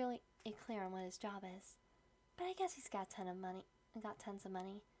 I'm not really clear on what his job is, but I guess he's got tons of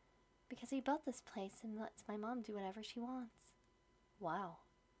money, because he built this place and lets my mom do whatever she wants. Wow.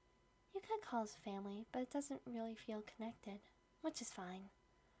 You could call us family, but it doesn't really feel connected, which is fine.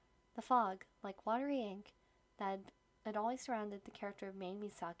 The fog, like watery ink, that had always surrounded the character of Mai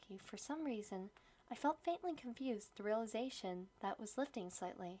Misaki, for some reason, I felt faintly confused at the realization that was lifting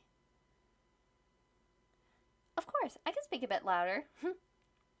slightly. Of course, I can speak a bit louder.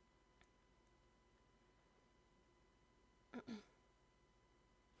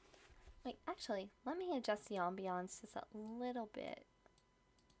 Wait, actually, let me adjust the ambiance just a little bit.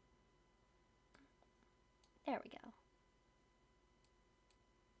 There we go.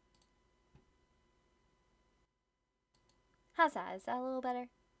 How's that? Is that a little better?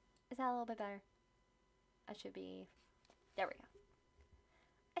 Is that a little bit better? I should be... There we go.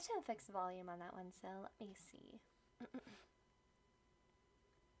 I should have fixed the volume on that one, so let me see.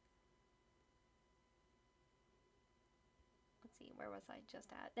 Let's see, where was I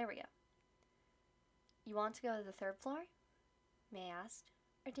just at? There we go. You want to go to the third floor? May asked.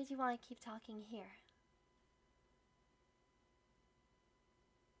 Or did you want to keep talking here?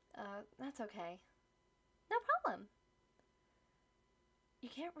 That's okay. No problem. You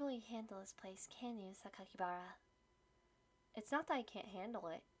can't really handle this place, can you, Sakakibara? It's not that I can't handle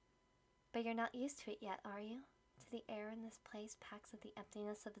it. But you're not used to it yet, are you? To the air in this place packed with the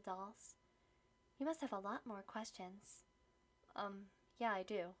emptiness of the dolls? You must have a lot more questions. Yeah, I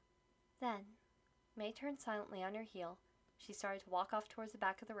do. Then, May turned silently on her heel. She started to walk off towards the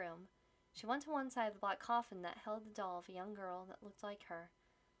back of the room. She went to one side of the black coffin that held the doll of a young girl that looked like her.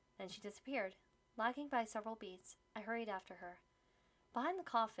 Then she disappeared. Lagging by several beats, I hurried after her. Behind the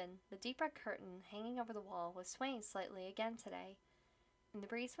coffin, the deep red curtain hanging over the wall was swaying slightly again today. In the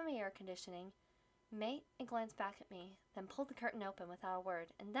breeze from the air conditioning, May glanced back at me, then pulled the curtain open without a word,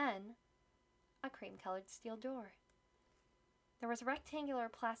 and then a cream-colored steel door. There was a rectangular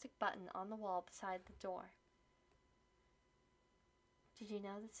plastic button on the wall beside the door. Did you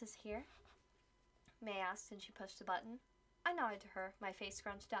know this is here? May asked, and she pushed the button. I nodded to her, my face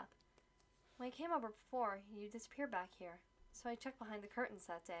scrunched up. When I came over before, you disappeared back here, so I checked behind the curtains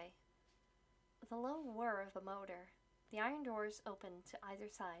that day. With a low whir of a motor, the iron doors opened to either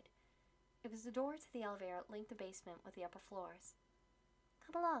side. It was the door to the elevator that linked the basement with the upper floors.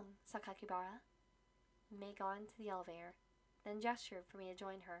 Come along, Sakakibara. May got into the elevator, then gestured for me to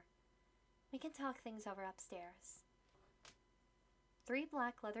join her. We can talk things over upstairs. 3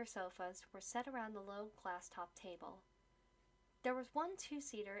 black leather sofas were set around the low glass-top table. There was 1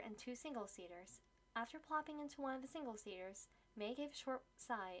 2-seater and 2 single-seaters. After plopping into one of the single-seaters, May gave a short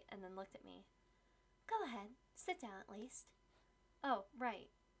sigh and then looked at me. Go ahead, sit down at least. Oh, right.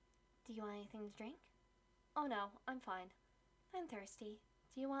 Do you want anything to drink? Oh no, I'm fine. I'm thirsty.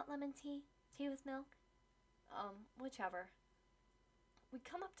 Do you want lemon tea? Tea with milk? Whichever. We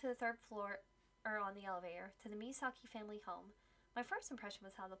come up to the third floor, or on the elevator, to the Misaki family home. My first impression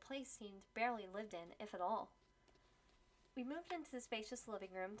was how the place seemed barely lived in, if at all. We moved into the spacious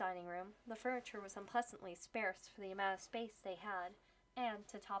living room, dining room. The furniture was unpleasantly sparse for the amount of space they had, and,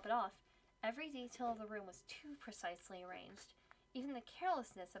 to top it off, every detail of the room was too precisely arranged. Even the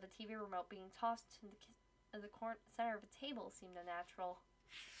carelessness of a TV remote being tossed to the center of a table seemed unnatural.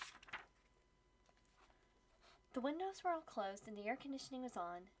 The windows were all closed and the air conditioning was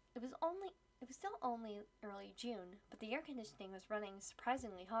on. It was still only early June, but the air conditioning was running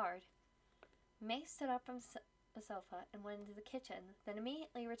surprisingly hard. May stood up from the sofa and went into the kitchen, then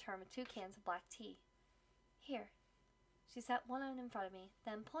immediately returned with 2 cans of black tea. Here. She set one in front of me,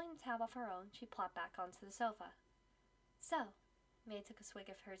 then pulling the tab off her own, she plopped back onto the sofa. So, May took a swig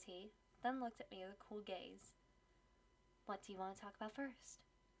of her tea, then looked at me with a cool gaze. What do you want to talk about first?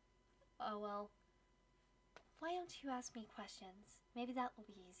 Oh, well, why don't you ask me questions? Maybe that will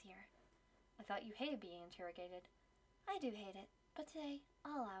be easier. I thought you hated being interrogated. I do hate it, but today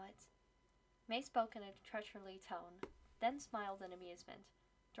I'll allow it. May spoke in a treacherously tone, then smiled in amusement.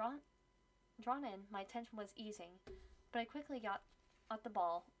 Drawn in, my tension was easing, but I quickly got at the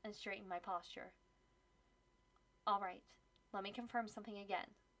ball and straightened my posture. All right, let me confirm something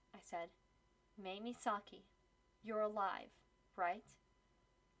again, I said. May Misaki, you're alive, right?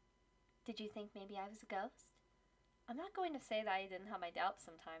 Did you think maybe I was a ghost? I'm not going to say that I didn't have my doubts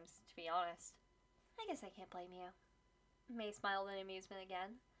sometimes, to be honest. I guess I can't blame you. May smiled in amusement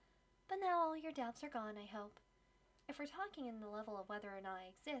again. But now all your doubts are gone, I hope. If we're talking in the level of whether or not I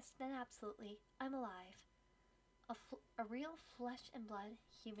exist, then absolutely, I'm alive. A real flesh and blood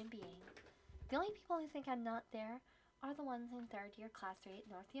human being. The only people who think I'm not there are the ones in 3rd year class 3 at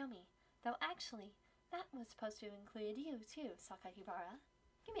North Yomi. Though actually, that was supposed to include you too, Sakakibara.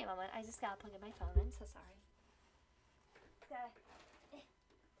 Give me a moment, I just gotta plug in my phone, I'm so sorry.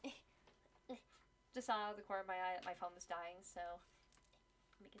 Just saw out of the corner of my eye that my phone was dying, so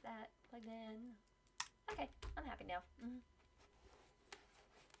let me get that plugged in. Okay, I'm happy now.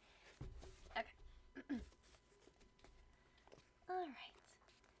 Okay. Alright.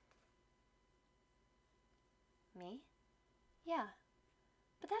 Me? Yeah.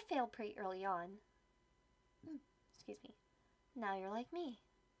 But that failed pretty early on. Excuse me. Now you're like me.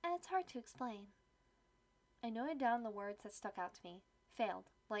 And it's hard to explain. I noted down the words that stuck out to me. Failed,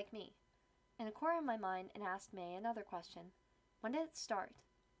 like me. In a corner of my mind, and asked May another question. When did it start?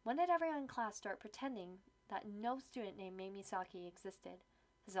 When did everyone in class start pretending that no student named May Misaki existed?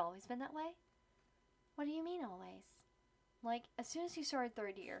 Has it always been that way? What do you mean always? Like, as soon as you started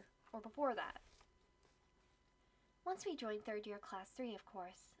 3rd year, or before that? Once we joined 3rd year class 3, of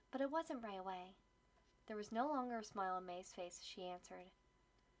course, but it wasn't right away. There was no longer a smile on May's face as she answered.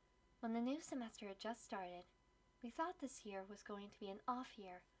 When the new semester had just started, we thought this year was going to be an off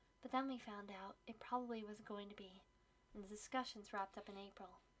year, but then we found out it probably wasn't going to be, and the discussions wrapped up in April.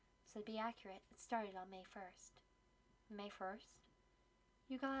 So to be accurate, it started on May 1st. May 1st?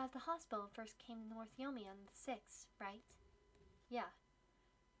 You got out of the hospital and first came to North Yomi on the 6th, right? Yeah.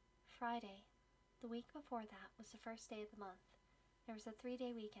 Friday, the week before that, was the first day of the month. There was a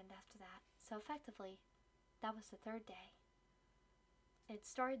 3-day weekend after that, so effectively, that was the 3rd day. It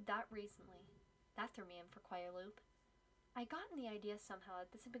started that recently. That threw me in for quite a loop. I'd gotten the idea somehow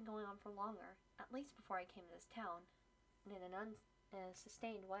that this had been going on for longer, at least before I came to this town, and in a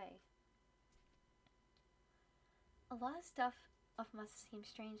sustained way. A lot of stuff must seem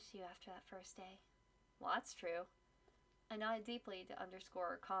strange to you after that first day. Well, that's true. I nodded deeply to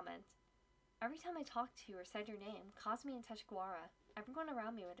underscore her comment. Every time I talked to you or said your name, Cosme and Teshigawara, everyone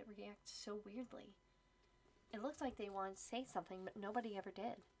around me would react so weirdly. It looked like they wanted to say something, but nobody ever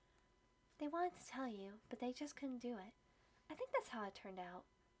did. They wanted to tell you, but they just couldn't do it. I think that's how it turned out.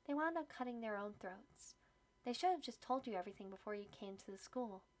 They wound up cutting their own throats. They should have just told you everything before you came to the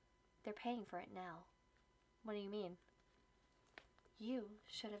school. They're paying for it now. What do you mean? You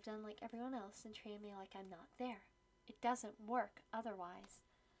should have done like everyone else and treated me like I'm not there. It doesn't work otherwise.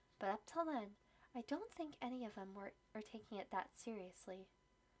 But up till then, I don't think any of them are taking it that seriously.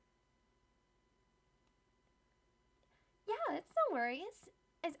 Yeah, it's no worries.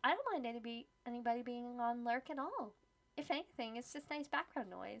 I don't mind anybody being on lurk at all. If anything, it's just nice background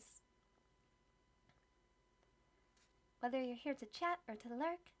noise. Whether you're here to chat or to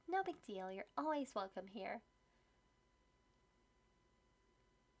lurk, no big deal. You're always welcome here.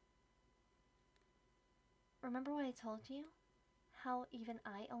 Remember what I told you? How even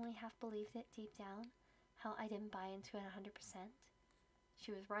I only half believed it deep down? How I didn't buy into it 100%?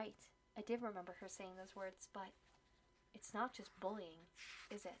 She was right. I did remember her saying those words, but it's not just bullying,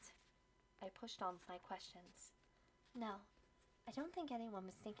 is it? I pushed on with my questions. No, I don't think anyone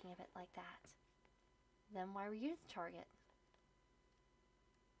was thinking of it like that. Then why were you the target?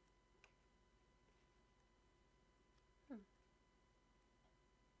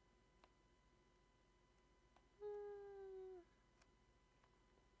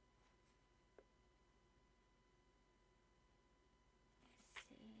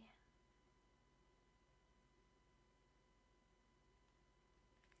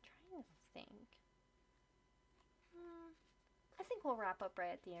 Think. I think we'll wrap up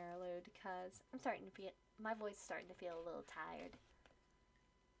right at the interlude because my voice is starting to feel a little tired.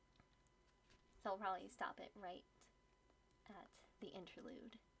 So I'll probably stop it right at the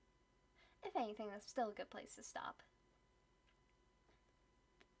interlude. If anything, that's still a good place to stop.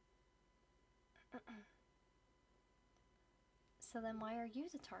 So then why are you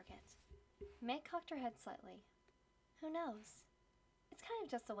the target? May cocked her head slightly. Who knows? It's kind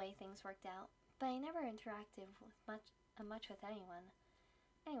of just the way things worked out, but I never interacted with much with anyone.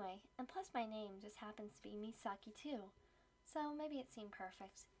 Anyway, and plus my name just happens to be Misaki too, so maybe it seemed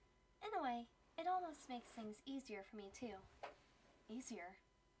perfect. In a way, it almost makes things easier for me too. Easier?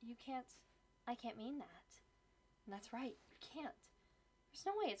 I can't mean that. And that's right, you can't. There's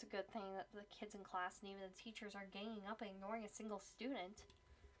no way it's a good thing that the kids in class and even the teachers are ganging up and ignoring a single student.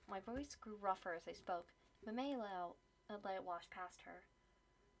 My voice grew rougher as I spoke, but May let it wash past her.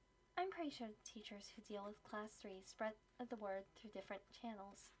 I'm pretty sure the teachers who deal with Class 3 spread the word through different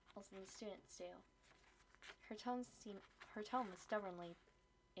channels, as the students do. Her tone was stubbornly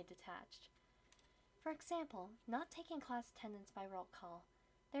detached. For example, not taking class attendance by roll call.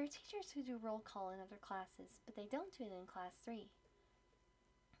 There are teachers who do roll call in other classes, but they don't do it in Class 3.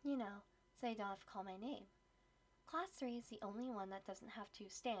 You know, so they don't have to call my name. Class 3 is the only one that doesn't have to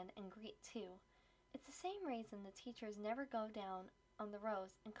stand and greet too. It's the same reason the teachers never go down on the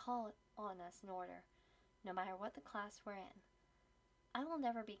rows and call on us in order, no matter what the class we're in. I will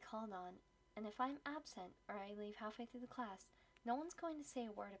never be called on, and if I'm absent or I leave halfway through the class, no one's going to say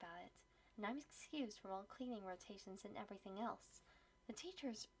a word about it, and I'm excused from all cleaning rotations and everything else. The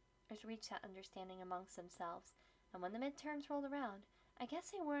teachers reached that understanding amongst themselves, and when the midterms rolled around, I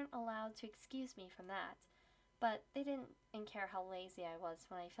guess they weren't allowed to excuse me from that. But they didn't care how lazy I was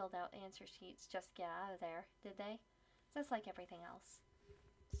when I filled out answer sheets just to get out of there, did they? Just like everything else.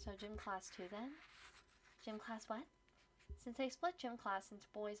 So gym class 2 then? Gym class what? Since they split gym class into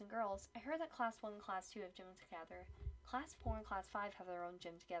boys and girls, I heard that class 1 and class 2 have gym together. Class 4 and class 5 have their own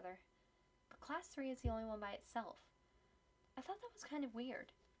gym together. But class 3 is the only one by itself. I thought that was kind of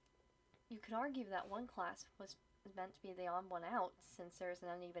weird. You could argue that one class was meant to be the odd one out, since there's an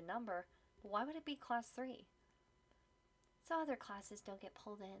uneven number, but why would it be class 3? So other classes don't get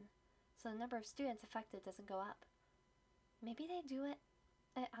pulled in, so the number of students affected doesn't go up. Maybe they do it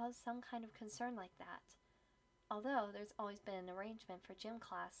out of some kind of concern like that. Although there's always been an arrangement for gym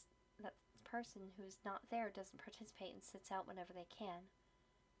class that the person who's not there doesn't participate and sits out whenever they can.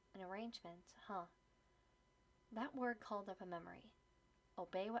 An arrangement, huh? That word called up a memory.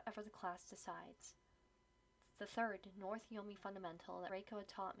 Obey whatever the class decides. It's the third North Yomi fundamental that Reiko had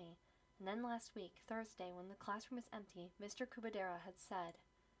taught me, and then last week, Thursday, when the classroom was empty, Mr. Kubadera had said,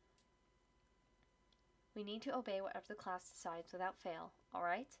 "We need to obey whatever the class decides without fail, all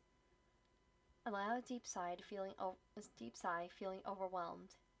right?" I let out a deep sigh, feeling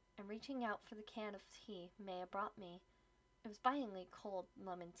overwhelmed, and reaching out for the can of tea Maya brought me. It was bitingly cold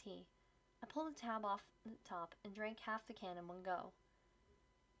lemon tea. I pulled the tab off the top and drank half the can in one go.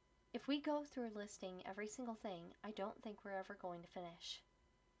 If we go through listing every single thing, I don't think we're ever going to finish.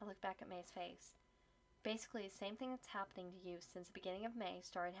 I looked back at May's face. Basically, the same thing that's happening to you since the beginning of May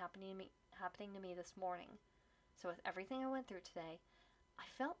started happening to me this morning. So with everything I went through today, I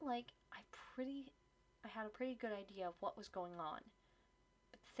felt like I had a pretty good idea of what was going on.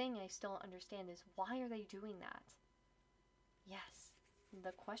 But the thing I still don't understand is, why are they doing that? Yes,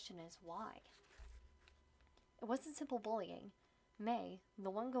 the question is why. It wasn't simple bullying. May, the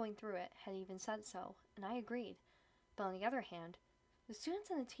one going through it, had even said so, and I agreed. But on the other hand, the students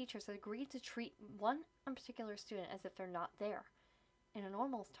and the teachers had agreed to treat one particular student as if they're not there. In a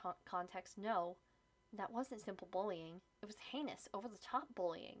normal context, no, that wasn't simple bullying. It was heinous, over-the-top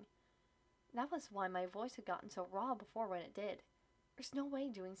bullying. That was why my voice had gotten so raw before when it did. There's no way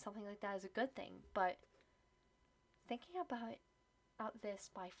doing something like that is a good thing, but thinking about this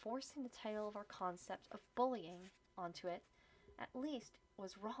by forcing the title of our concept of bullying onto it, at least,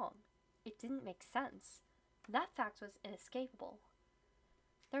 was wrong. It didn't make sense. That fact was inescapable.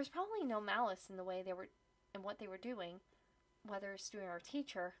 There was probably no malice in what they were doing, whether a student or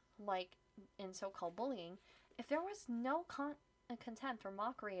teacher, like in so-called bullying, if there was no contempt or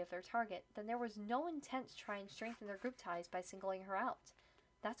mockery of their target, then there was no intent to try and strengthen their group ties by singling her out.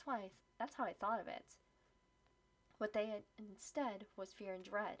 That's how I thought of it. What they had instead was fear and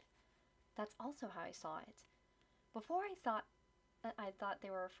dread. That's also how I saw it. Before I thought they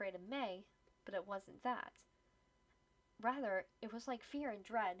were afraid of May, but it wasn't that. Rather, it was like fear and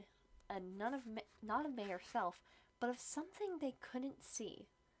dread, and not of May herself, but of something they couldn't see.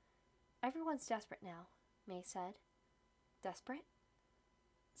 Everyone's desperate now, May said. Desperate?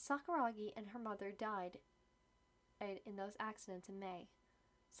 Sakuragi and her mother died in those accidents in May,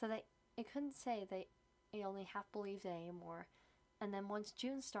 so they couldn't say they only half believed it anymore, and then once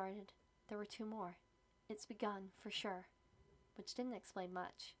June started, there were 2 more. It's begun, for sure, which didn't explain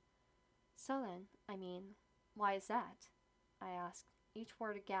much. So then, I mean, why is that? I asked, each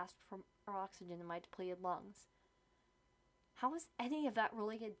word a gasp from oxygen in my depleted lungs. How is any of that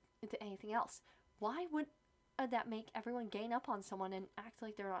related to anything else? Why would that make everyone gang up on someone and act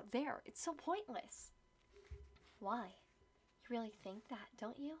like they're not there? It's so pointless. Why? You really think that,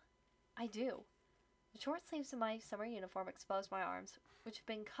 don't you? I do. The short sleeves of my summer uniform exposed my arms, which have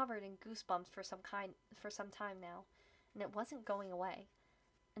been covered in goosebumps for some time now, and it wasn't going away.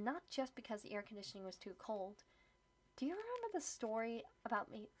 And not just because the air conditioning was too cold. Do you remember the story about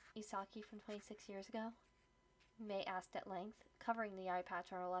Misaki from 26 years ago? May asked at length, covering the eye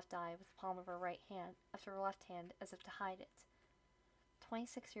patch on her left eye with the palm of her left hand as if to hide it.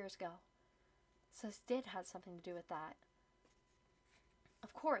 26 years ago. So this did have something to do with that.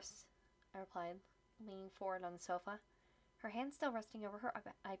 Of course, I replied, leaning forward on the sofa, her hand still resting over her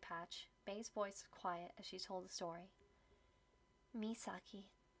eye patch. May's voice was quiet as she told the story. Misaki,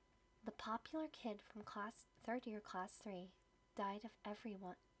 the popular kid from third year class 3, died,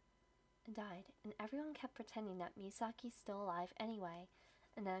 and everyone kept pretending that Misaki's still alive anyway,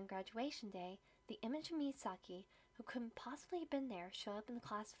 and then on graduation day, the image of Misaki, who couldn't possibly have been there, showed up in the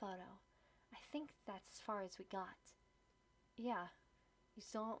class photo. I think that's as far as we got. Yeah, you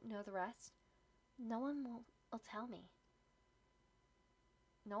still don't know the rest? No one will tell me.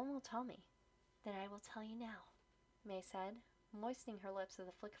 No one will tell me. Then I will tell you now, May said, moistening her lips with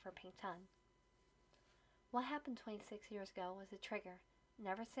a flick of her pink tongue. What happened 26 years ago was a trigger, and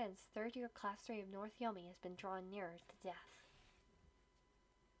ever since, third year class 3 of North Yomi has been drawn nearer to death.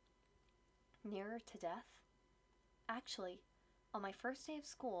 Nearer to death? Actually, on my first day of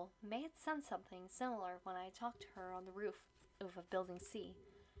school, May had said something similar when I talked to her on the roof of Building C.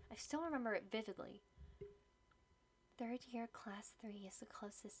 I still remember it vividly. Third year class 3 is the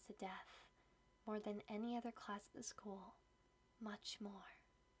closest to death, more than any other class at the school. Much more.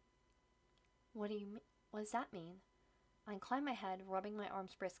 What does that mean? I inclined my head, rubbing my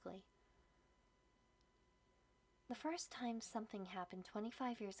arms briskly. The first time something happened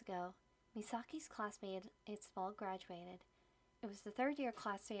 25 years ago, Misaki's classmates all graduated. It was the third year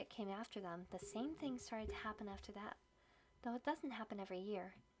class 3 that came after them. The same thing started to happen after that, though it doesn't happen every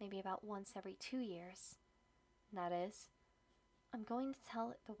year, maybe about once every 2 years. That is, I'm going to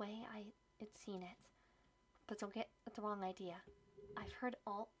tell it the way I had seen it, but don't get the wrong idea. I've heard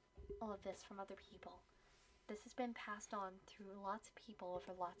all of this from other people. This has been passed on through lots of people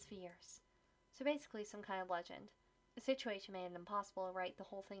over lots of years. So basically some kind of legend. The situation made it impossible to write the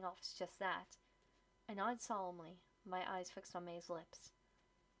whole thing off as just that. I nodded solemnly, my eyes fixed on May's lips.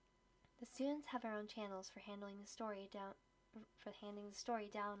 The students have their own channels for handing the story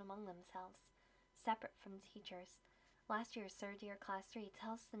down among themselves, separate from the teachers. Last year's third year class 3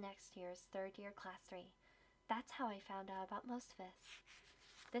 tells the next year's third year class 3. That's how I found out about most of this.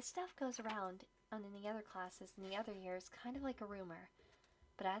 This stuff goes around in the other classes in the other years, kind of like a rumor.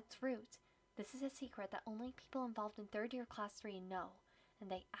 But at its root, this is a secret that only people involved in third year class 3 know, and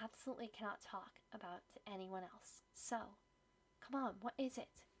they absolutely cannot talk about to anyone else. So, come on, what is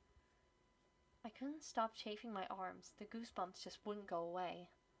it? I couldn't stop chafing my arms. The goosebumps just wouldn't go away.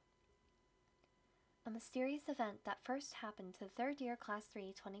 A mysterious event that first happened to third year class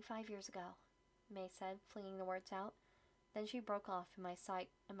 3 25 years ago, May said, flinging the words out. Then she broke off and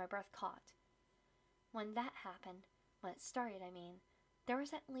my breath caught. When that happened, when it started, I mean, there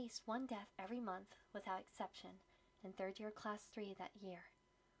was at least one death every month, without exception, in third year class 3 that year.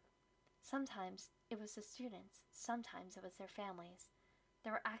 Sometimes it was the students, sometimes it was their families.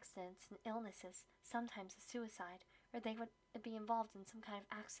 There were accidents and illnesses, sometimes a suicide, or they would be involved in some kind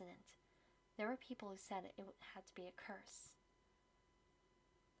of accident. There were people who said it had to be a curse.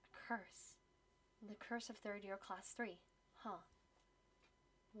 A curse? The curse of third year class 3. Huh.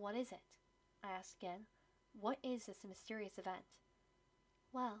 What is it? I asked again. What is this mysterious event?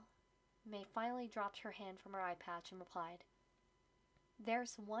 Well, May finally dropped her hand from her eye patch and replied.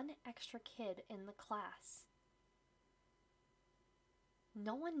 There's one extra kid in the class.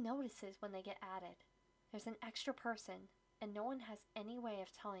 No one notices when they get added. There's an extra person, and no one has any way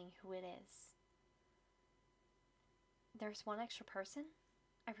of telling who it is. There's one extra person?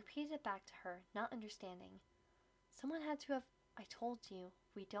 I repeated it back to her, not understanding. Someone had to have... I told you,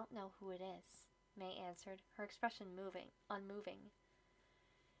 we don't know who it is, May answered, her expression unmoving.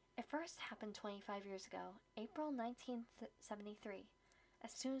 It first happened 25 years ago, April 1973.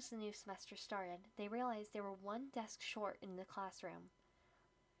 As soon as the new semester started, they realized they were one desk short in the classroom.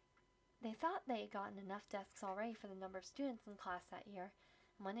 They thought they had gotten enough desks already for the number of students in class that year,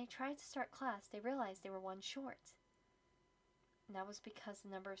 and when they tried to start class, they realized they were one short. And that was because the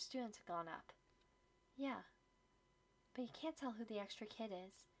number of students had gone up. Yeah. But you can't tell who the extra kid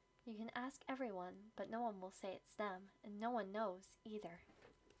is. You can ask everyone, but no one will say it's them, and no one knows either.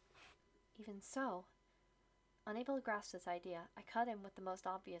 Even so, unable to grasp this idea, I cut in with the most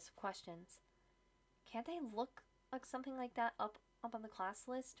obvious of questions. Can't they look like something like that up on the class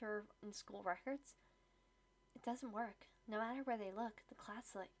list or in school records? It doesn't work. No matter where they look, the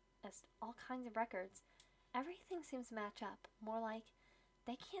class list, all kinds of records, everything seems to match up. More like,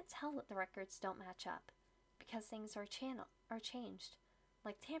 they can't tell that the records don't match up, because things are changed,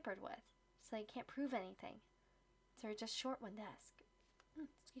 like tampered with, so they can't prove anything. So they're just short one desk.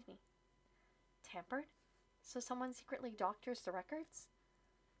 Excuse me. Tampered? So someone secretly doctors the records?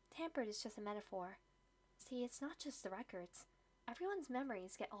 Tampered is just a metaphor. See, it's not just the records. Everyone's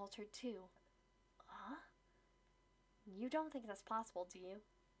memories get altered too. Huh? You don't think that's possible, do you?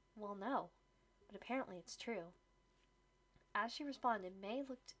 Well, no. But apparently it's true. As she responded, May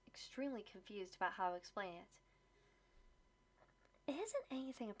looked extremely confused about how to explain it. It isn't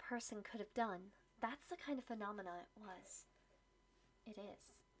anything a person could have done. That's the kind of phenomena it was. It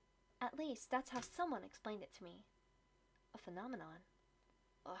is. At least, that's how someone explained it to me. A phenomenon.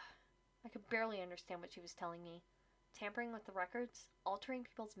 Ugh. I could barely understand what she was telling me. Tampering with the records? Altering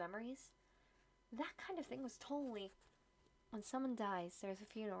people's memories? That kind of thing was totally... When someone dies, there's a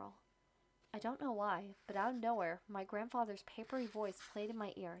funeral. I don't know why, but out of nowhere, my grandfather's papery voice played in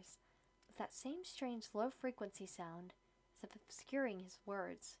my ears, with that same strange low-frequency sound, as if obscuring his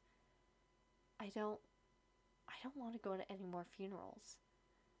words. I don't want to go to any more funerals.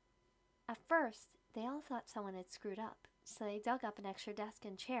 At first, they all thought someone had screwed up, so they dug up an extra desk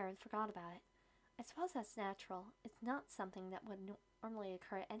and chair and forgot about it. I suppose that's natural. It's not something that would normally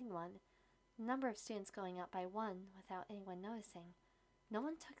occur to anyone. The number of students going up by one without anyone noticing. No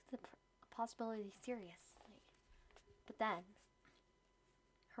one took the possibility seriously. But then,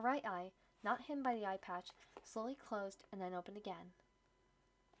 her right eye, not hidden by the eye patch, slowly closed and then opened again.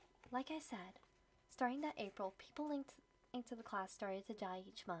 Like I said, starting that April, people linked to the class started to die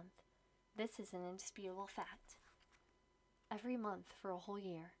each month. This is an indisputable fact. Every month for a whole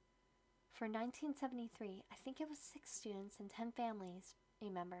year. For 1973, I think it was 6 students and 10 families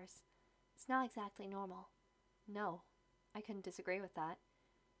members. It's not exactly normal. No, I couldn't disagree with that.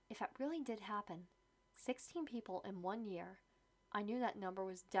 If it really did happen, 16 people in 1 year, I knew that number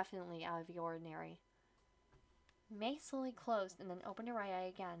was definitely out of the ordinary. May slowly closed and then opened her right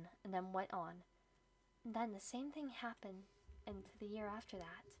eye again, and then went on. And then the same thing happened into the year after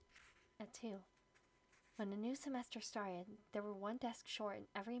that. At 2. When the new semester started, there were one desk short and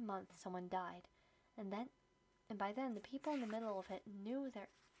every month someone died. And by then the people in the middle of it knew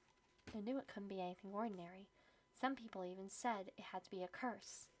it couldn't be anything ordinary. Some people even said it had to be a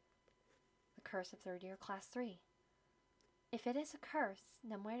curse. The curse of third year class 3. If it is a curse,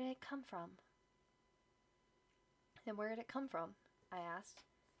 then where did it come from? I asked,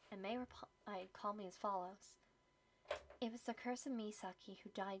 and May called me as follows. It was the curse of Misaki, who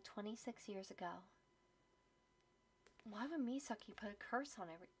died 26 years ago. Why would Misaki put a curse on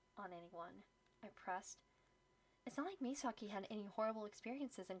anyone? I pressed. It's not like Misaki had any horrible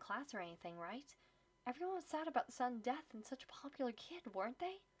experiences in class or anything, right? Everyone was sad about the sudden death and such a popular kid, weren't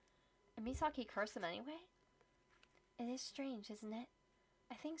they? And Misaki cursed him anyway? It is strange, isn't it?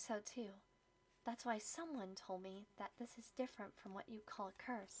 I think so too. That's why someone told me that this is different from what you call a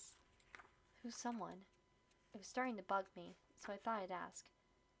curse. Who's someone? It was starting to bug me, so I thought I'd ask.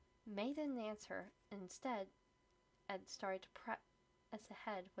 May didn't answer, and instead, Ed started to press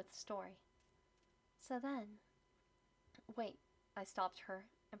ahead with the story. So then... Wait, I stopped her,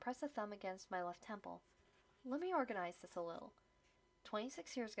 and pressed a thumb against my left temple. Let me organize this a little.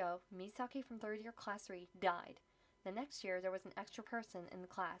 26 years ago, Misaki from 3rd year class 3 died. The next year, there was an extra person in the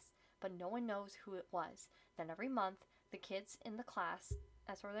class, but no one knows who it was. Then every month, the kids in the class,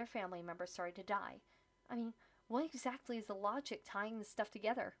 as were their family members, started to die. I mean, what exactly is the logic tying this stuff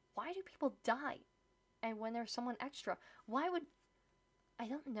together? Why do people die? And when there's someone extra, why would... I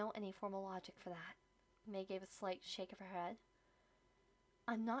don't know any formal logic for that. May gave a slight shake of her head.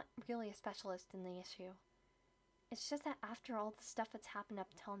 I'm not really a specialist in the issue. It's just that after all the stuff that's happened up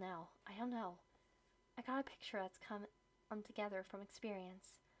till now, I don't know. I got a picture that's come together from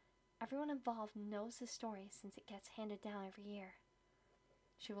experience. Everyone involved knows the story since it gets handed down every year.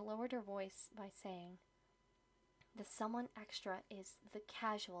 She lowered her voice by saying, the someone extra is the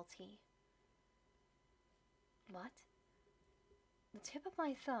casualty. What? The tip of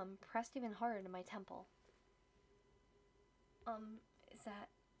my thumb pressed even harder to my temple. Is that...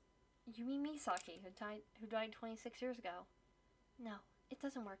 You mean Misaki, who died 26 years ago? No, it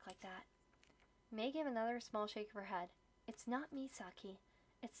doesn't work like that. May gave another small shake of her head. It's not Misaki.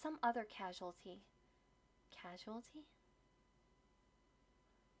 It's some other casualty. Casualty?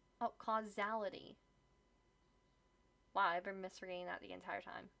 Oh, causality. Wow, I've been misreading that the entire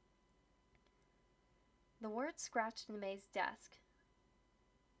time. The word scratched into May's desk.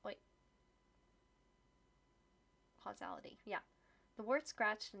 Wait. Causality. Yeah. The word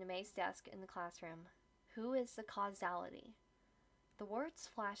scratched into May's desk in the classroom. Who is the causality? The words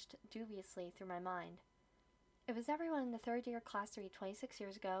flashed dubiously through my mind. It was everyone in the third year class 3 26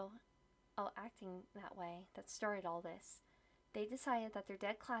 years ago, acting that way, that started all this. They decided that their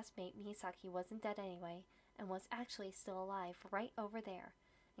dead classmate Misaki wasn't dead anyway, and was actually still alive right over there,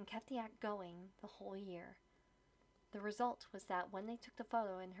 and kept the act going the whole year. The result was that when they took the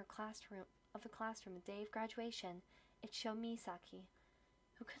photo in her classroom the day of graduation, it showed Misaki,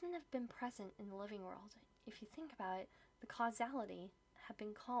 who couldn't have been present in the living world. If you think about it, the causality had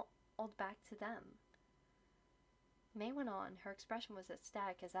been called back to them. May went on. Her expression was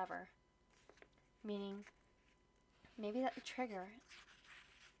ecstatic as ever. Meaning, maybe that the trigger,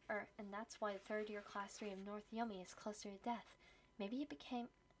 and that's why the third year class 3 of North Yomi is closer to death. Maybe it became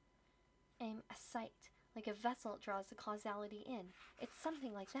a sight, like a vessel it draws the causality in. It's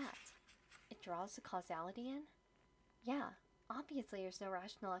something like that. It draws the causality in? Yeah, obviously there's no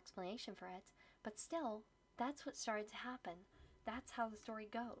rational explanation for it, but still, that's what started to happen. That's how the story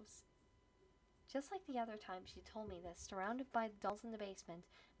goes. Just like the other time she told me this, surrounded by the dolls in the basement,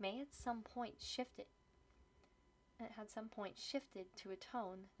 May at some point shifted. It had some point shifted to a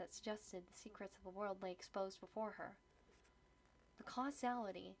tone that suggested the secrets of the world lay exposed before her. The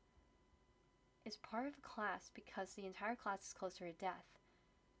causality is part of the class because the entire class is closer to death.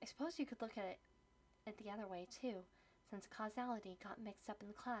 I suppose you could look at it the other way too. Since causality got mixed up in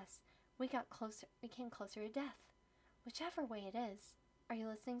the class, we came closer to death. Whichever way it is. Are you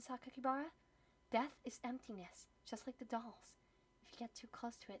listening, Sakakibara? Death is emptiness, just like the dolls. If you get too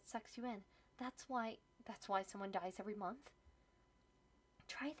close to it, it sucks you in. That's why someone dies every month.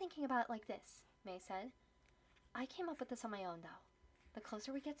 Try thinking about it like this, May said. I came up with this on my own, though. The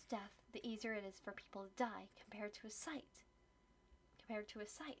closer we get to death, the easier it is for people to die compared to a sight.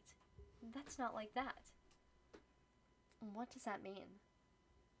 That's not like that. What does that mean?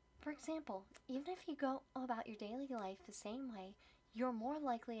 For example, even if you go about your daily life the same way, you're more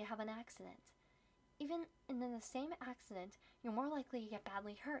likely to have an accident. Even in the same accident, you're more likely to get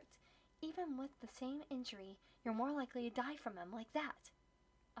badly hurt. Even with the same injury, you're more likely to die from them, like that.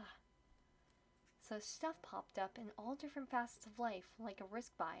 So stuff popped up in all different facets of life, like a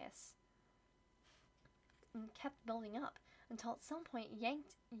risk bias, and kept building up, until at some point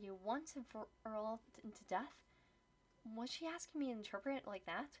yanked you once and for all into death? Was she asking me to interpret it like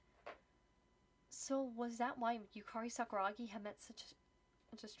that? So was that why Yukari Sakuragi had met such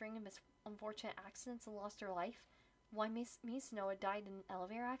a string of unfortunate accidents and lost her life? Why Mizuno died in an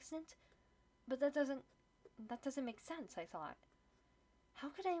elevator accident? But that doesn't make sense, I thought. How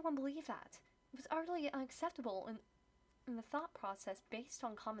could anyone believe that? It was utterly unacceptable in the thought process based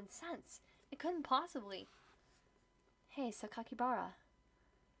on common sense. It couldn't possibly. Hey, Sakakibara.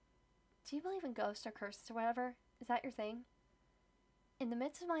 Do you believe in ghosts or curses or whatever? Is that your thing? In the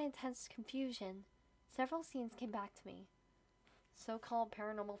midst of my intense confusion, several scenes came back to me. So-called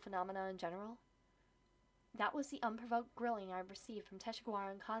paranormal phenomena in general. That was the unprovoked grilling I received from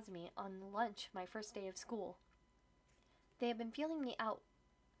Teshigawara and Kazumi on lunch my first day of school. Had they been feeling me out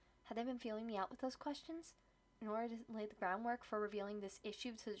with those questions, in order to lay the groundwork for revealing this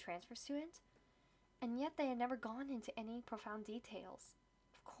issue to the transfer student? And yet they had never gone into any profound details.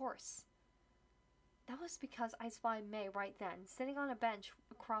 Of course. That was because I spotted May right then, sitting on a bench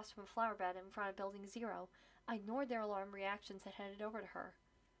across from a flower bed in front of Building 0. I ignored their alarmed reactions and headed over to her.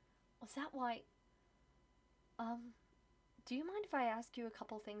 Was that why... do you mind if I ask you a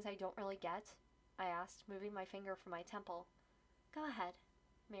couple things I don't really get? I asked, moving my finger from my temple. Go ahead,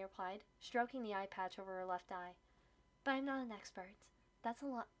 May replied, stroking the eye patch over her left eye. But I'm not an expert.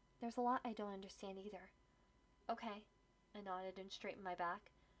 There's a lot I don't understand either. Okay. I nodded and straightened my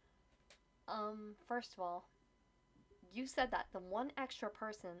back. First of all, you said that the one extra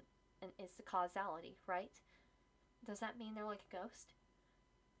person is the causality, right? Does that mean they're like a ghost?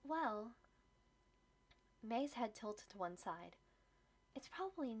 Well, May's head tilted to one side. It's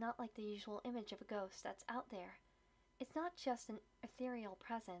probably not like the usual image of a ghost that's out there. It's not just an ethereal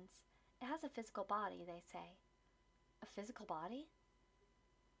presence. It has a physical body, they say. A physical body?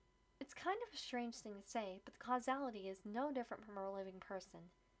 It's kind of a strange thing to say, but the causality is no different from a living person.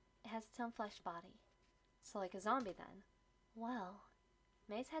 It has its own flesh body. So like a zombie then. Well,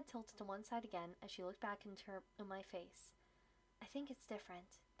 May's head tilted to one side again as she looked back in my face. I think it's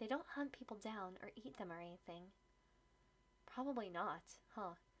different. They don't hunt people down or eat them or anything. Probably not,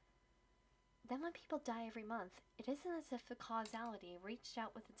 huh? Then when people die every month, it isn't as if the causality reached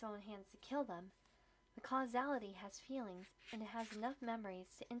out with its own hands to kill them. The causality has feelings, and it has enough memories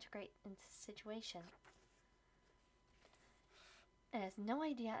to integrate into the situation. It has no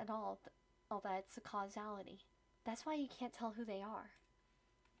idea at all that it's the causality. That's why you can't tell who they are.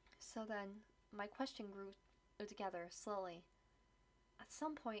 So then, my question grew together slowly. At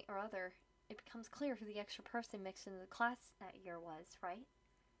some point or other, it becomes clear who the extra person mixed into the class that year was, right?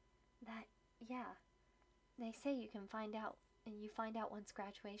 Yeah. They say you can find out, and you find out once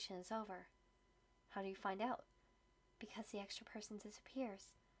graduation is over. How do you find out? Because the extra person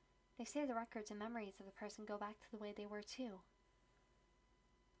disappears. They say the records and memories of the person go back to the way they were too.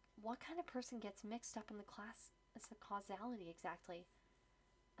 What kind of person gets mixed up in the class as the causality exactly?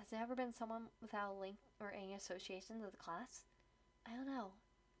 Has there ever been someone without a link or any association to the class? I don't know,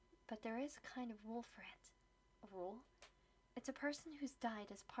 but there is a kind of rule for it. A rule? It's a person who's died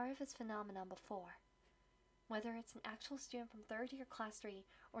as part of his phenomenon before. Whether it's an actual student from 3rd year class 3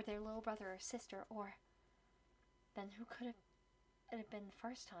 or their little brother or sister, or... Then who could it have been the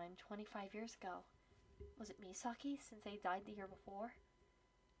first time 25 years ago? Was it Misaki, since they died the year before?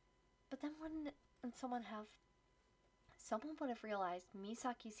 But then wouldn't someone would have realized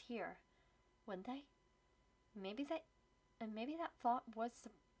Misaki's here, wouldn't they? Maybe that thought was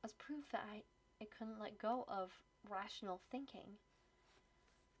proof that I couldn't let go of rational thinking.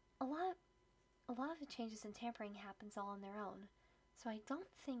 A lot of the changes in tampering happens all on their own, so I don't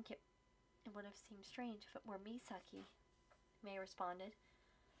think it would have seemed strange if it were Misaki, May responded.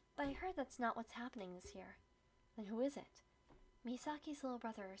 But I heard that's not what's happening this year. Then who is it? Misaki's little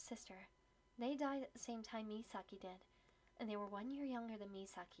brother or sister. They died at the same time Misaki did, and they were 1 year younger than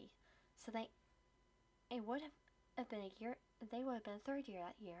Misaki, so they would have been they would have been 3rd year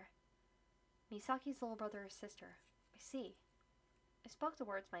that year. Misaki's little brother or sister. I see. I spoke the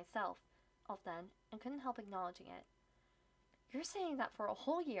words myself then and couldn't help acknowledging it. You're saying that for a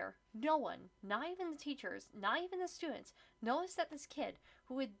whole year, no one, not even the teachers, not even the students, noticed that this kid,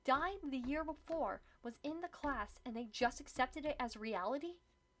 who had died the year before, was in the class and they just accepted it as reality?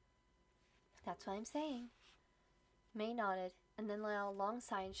 That's what I'm saying. May nodded and then let out a long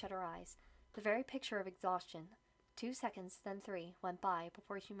sigh and shut her eyes, the very picture of exhaustion. 2 seconds, then 3, went by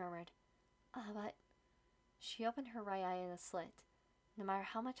before she murmured, but... She opened her right eye in a slit. No matter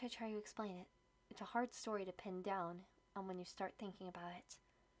how much I try to explain it, it's a hard story to pin down when you start thinking about it.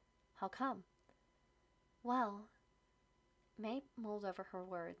 How come? Well, May mulled over her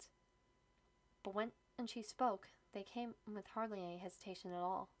words, but when she spoke, they came with hardly any hesitation at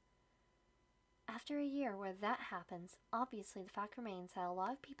all. After a year where that happens, obviously the fact remains that a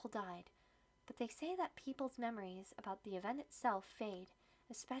lot of people died, but they say that people's memories about the event itself fade,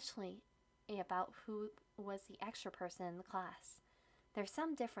 especially about who was the extra person in the class. There's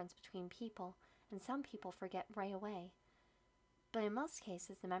some difference between people, and some people forget right away. But in most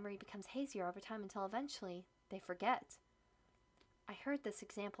cases, the memory becomes hazier over time until eventually they forget. I heard this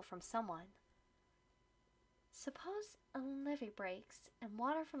example from someone. Suppose a levee breaks and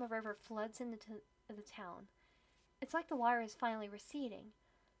water from a river floods into the town. It's like the water is finally receding.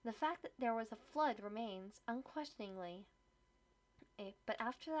 The fact that there was a flood remains unquestioningly. But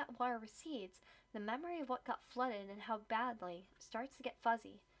after that water recedes, the memory of what got flooded and how badly starts to get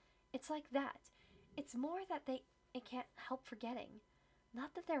fuzzy. It's like that. It's more that it can't help forgetting.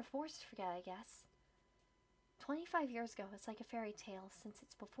 Not that they're forced to forget, I guess. 25 years ago is like a fairy tale since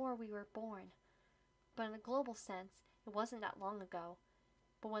it's before we were born. But in a global sense, it wasn't that long ago.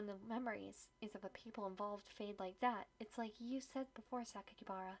 But when the memories of the people involved fade like that, it's like you said before,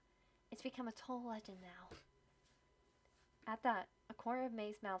 Sakakibara. It's become a total legend now. At that, a corner of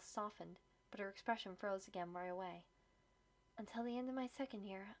May's mouth softened, but her expression froze again right away. Until the end of my 2nd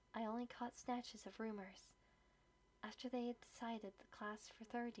year, I only caught snatches of rumors. After they had decided the class for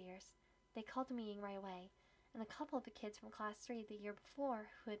 3rd years, they called a meeting right away, and a couple of the kids from class 3 the year before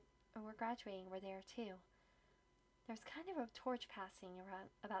who were graduating were there too. There's kind of a torch passing around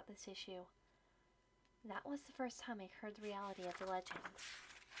about this issue. That was the first time I heard the reality of the legend.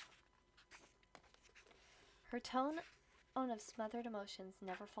 Her tone of smothered emotions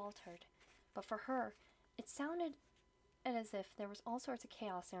never faltered, but for her, it sounded as if there was all sorts of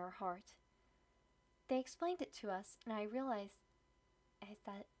chaos in her heart. They explained it to us, and I realized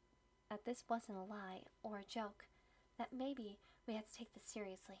that this wasn't a lie or a joke, that maybe we had to take this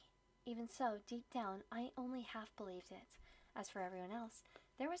seriously. Even so, deep down, I only half believed it. As for everyone else,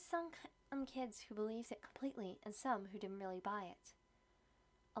 there were some kids who believed it completely and some who didn't really buy it.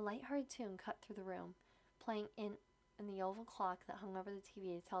 A light-hearted tune cut through the room, playing in the oval clock that hung over the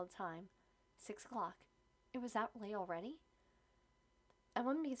TV to tell the time. 6 o'clock. It was that late already? I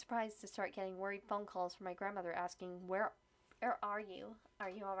wouldn't be surprised to start getting worried phone calls from my grandmother asking, Where are you?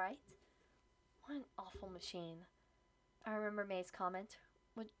 Are you alright? What an awful machine. I remember May's comment,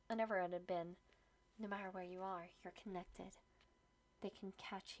 whenever it had been, no matter where you are, you're connected. They can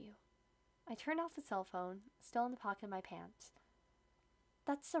catch you. I turned off the cell phone, still in the pocket of my pants.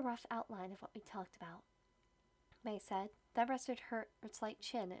 That's the rough outline of what we talked about, May said, then rested her slight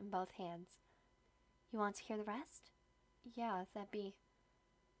chin in both hands. You want to hear the rest? Yeah, that'd be...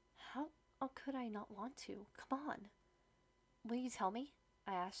 How could I not want to? Come on. Will you tell me?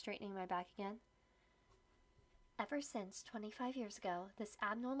 I asked, straightening my back again. Ever since 25 years ago, this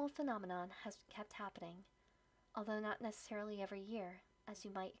abnormal phenomenon has kept happening. Although not necessarily every year, as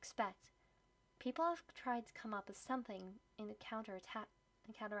you might expect. People have tried to come up with something to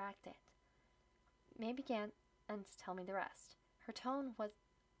counteract it. May began to tell me the rest. Her tone was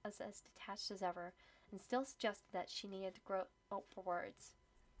as detached as ever, and still suggested that she needed to grow up for words.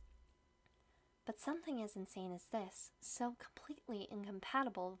 But something as insane as this, so completely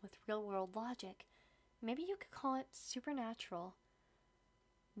incompatible with real-world logic, maybe you could call it supernatural.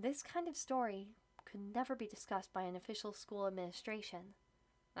 This kind of story could never be discussed by an official school administration.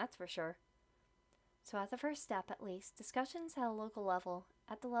 That's for sure. So as a first step, at least, discussions at a local level,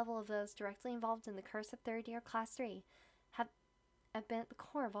 at the level of those directly involved in the curse of third-year Class 3, have been at the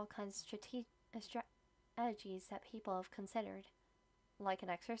core of all kinds of strategies that people have considered. Like an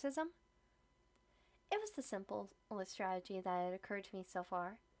exorcism? It was the simplest strategy that had occurred to me so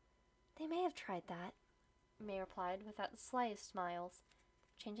far. They may have tried that, May replied without the slightest smiles.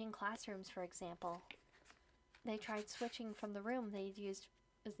 Changing classrooms, for example. They tried switching from the room they'd used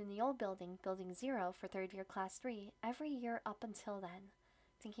as in the old building, Building 0, for third-year Class 3, every year up until then,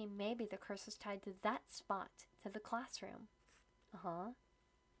 thinking maybe the curse was tied to that spot, to the classroom.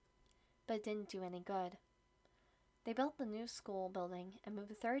 But it didn't do any good. They built the new school building and moved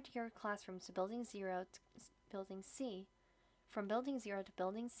the third-year classrooms to Building 0 to Building C, from Building 0 to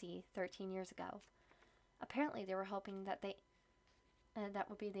Building C 13 years ago. Apparently they were hoping that that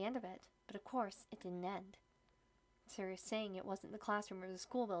would be the end of it, but of course it didn't end. So you're saying it wasn't the classroom or the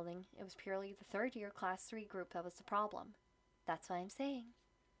school building, it was purely the third-year Class 3 group that was the problem. That's what I'm saying.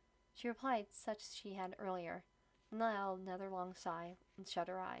 She replied such as she had earlier, and let out another long sigh and shut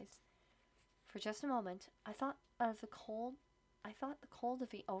her eyes. For just a moment, I thought the cold of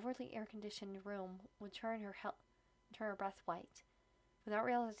the overly air-conditioned room would turn her breath white. Without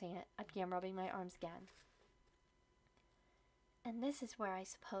realizing it, I began rubbing my arms again. And this is where I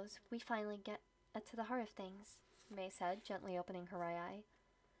suppose we finally get to the heart of things, May said, gently opening her right eye.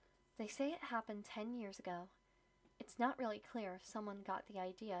 They say it happened 10 years ago. It's not really clear if someone got the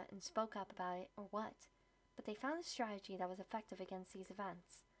idea and spoke up about it or what, but they found a strategy that was effective against these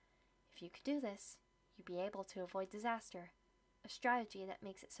events. If you could do this, you'd be able to avoid disaster. A strategy that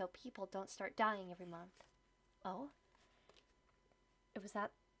makes it so people don't start dying every month. Oh? It was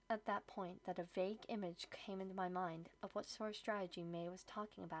at that point that a vague image came into my mind of what sort of strategy May was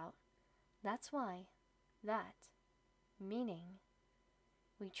talking about. That's why. That. Meaning.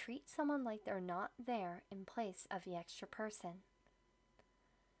 We treat someone like they're not there in place of the extra person.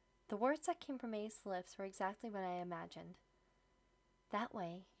 The words that came from May's lips were exactly what I imagined. That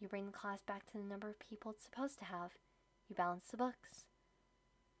way, you bring the class back to the number of people it's supposed to have. You balance the books.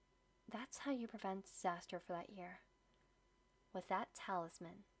 That's how you prevent disaster for that year. With that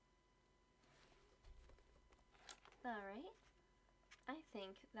talisman. Alright. I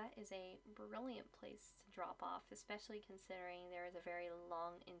think that is a brilliant place to drop off, especially considering there is a very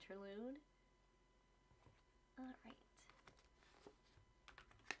long interlude. Alright.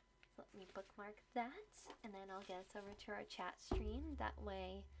 Let me bookmark that, and then I'll get us over to our chat stream. That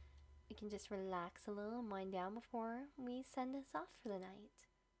way we can just relax a little and wind down before we send us off for the night.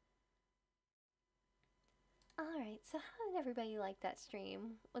 Alright, so how did everybody like that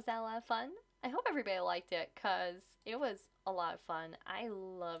stream? Was that a lot of fun? I hope everybody liked it, because it was a lot of fun. I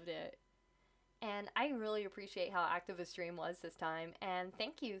loved it. And I really appreciate how active the stream was this time. And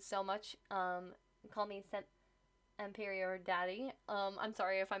thank you so much. Call me Imperior Daddy. I'm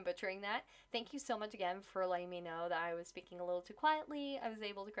sorry if I'm butchering that. Thank you so much again for letting me know that I was speaking a little too quietly. I was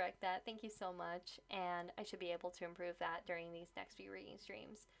able to correct that. Thank you so much. And I should be able to improve that during these next few reading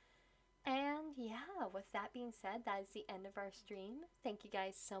streams. And yeah, with that being said, that is the end of our stream. Thank you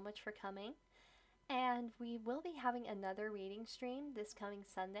guys so much for coming. And we will be having another reading stream this coming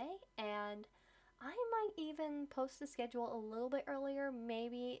Sunday. And I might even post the schedule a little bit earlier.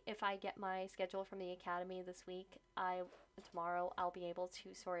 Maybe if I get my schedule from the academy this week, tomorrow I'll be able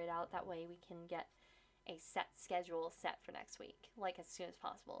to sort it out. That way we can get a set schedule set for next week, like as soon as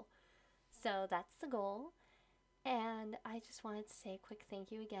possible. So that's the goal. And I just wanted to say a quick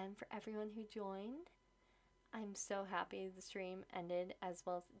thank you again for everyone who joined. I'm so happy the stream ended as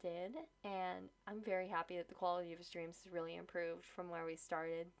well as it did, and I'm very happy that the quality of the streams has really improved from where we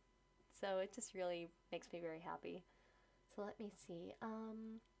started. So it just really makes me very happy. So let me see.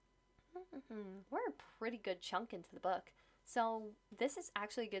 We're a pretty good chunk into the book. So this is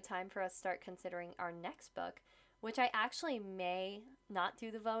actually a good time for us to start considering our next book, which I actually may not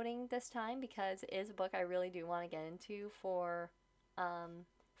do the voting this time because it is a book I really do want to get into for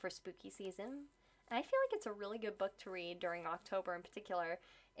spooky season. And I feel like it's a really good book to read during October in particular.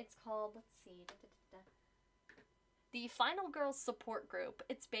 It's called, let's see, The Final Girls Support Group.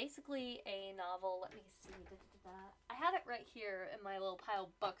 It's basically a novel. Let me see. I have it right here in my little pile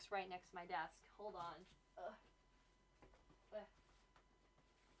of books right next to my desk. Hold on.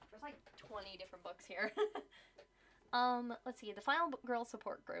 There's like 20 different books here. Let's see. The Final Girls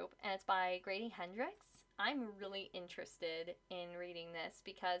Support Group, and it's by Grady Hendrix. I'm really interested in reading this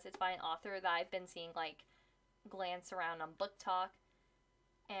because it's by an author that I've been seeing like glance around on Book Talk.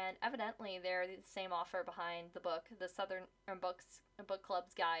 And evidently, they're the same author behind the book, The Southern Book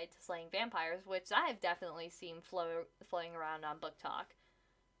Club's Guide to Slaying Vampires, which I've definitely seen floating around on Book Talk.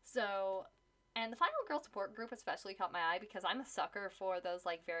 So, and the Final Girl Support Group especially caught my eye because I'm a sucker for those,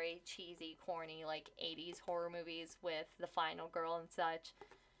 like, very cheesy, corny, like, 80s horror movies with the final girl and such.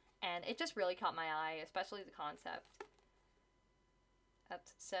 And it just really caught my eye, especially the concept.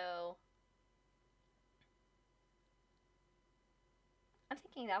 So I'm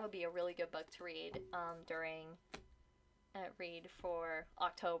thinking that would be a really good book to read read for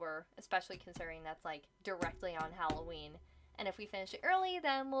October, especially considering that's like directly on Halloween. And if we finish it early,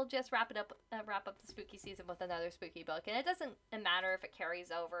 then we'll just wrap up the spooky season with another spooky book. And it doesn't matter if it carries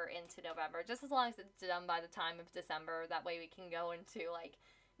over into November, just as long as it's done by the time of December. That way we can go into like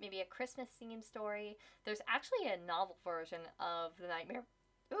maybe a Christmas themed story. There's actually a novel version of The Nightmare.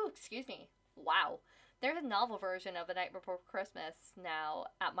 Ooh, excuse me. Wow. There's a novel version of A Night Before Christmas now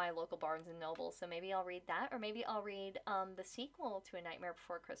at my local Barnes & Noble, so maybe I'll read that, or maybe I'll read the sequel to A Nightmare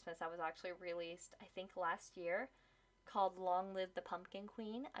Before Christmas that was actually released, I think, last year, called Long Live the Pumpkin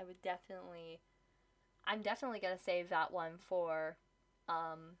Queen. I'm definitely going to save that one for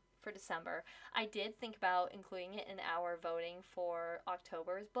December. I did think about including it in our voting for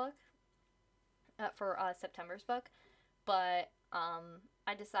October's book, for September's book, but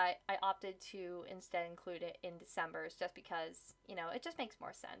I opted to instead include it in December's just because, you know, it just makes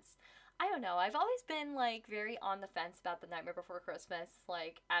more sense. I don't know, I've always been, like, very on the fence about The Nightmare Before Christmas,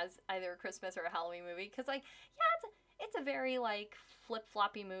 like, as either a Christmas or a Halloween movie, because, like, yeah, it's a very, like,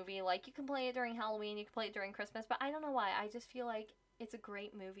 flip-floppy movie. Like, you can play it during Halloween, you can play it during Christmas, but I don't know why, I just feel like it's a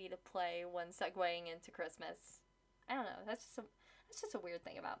great movie to play when segueing into Christmas. I don't know, that's just a weird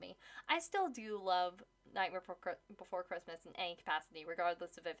thing about me. I still do love Nightmare Before Christmas in any capacity,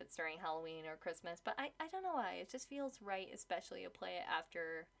 regardless of if it's during Halloween or Christmas, but I don't know why. It just feels right, especially to play it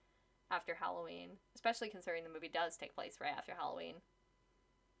after Halloween, especially considering the movie does take place right after Halloween.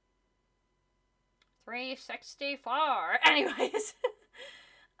 364! Anyways.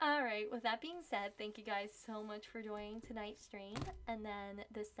 Alright, with that being said, thank you guys so much for joining tonight's stream, and then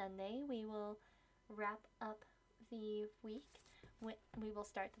this Sunday we will wrap up the week. We will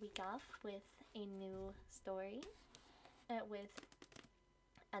start the week off with a new story, with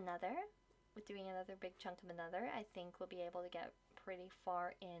doing another big chunk of another. I think we'll be able to get pretty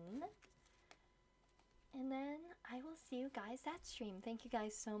far in. And then I will see you guys at stream. Thank you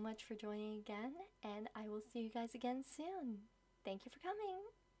guys so much for joining again, and I will see you guys again soon. Thank you for coming.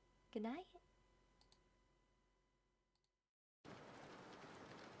 Good night.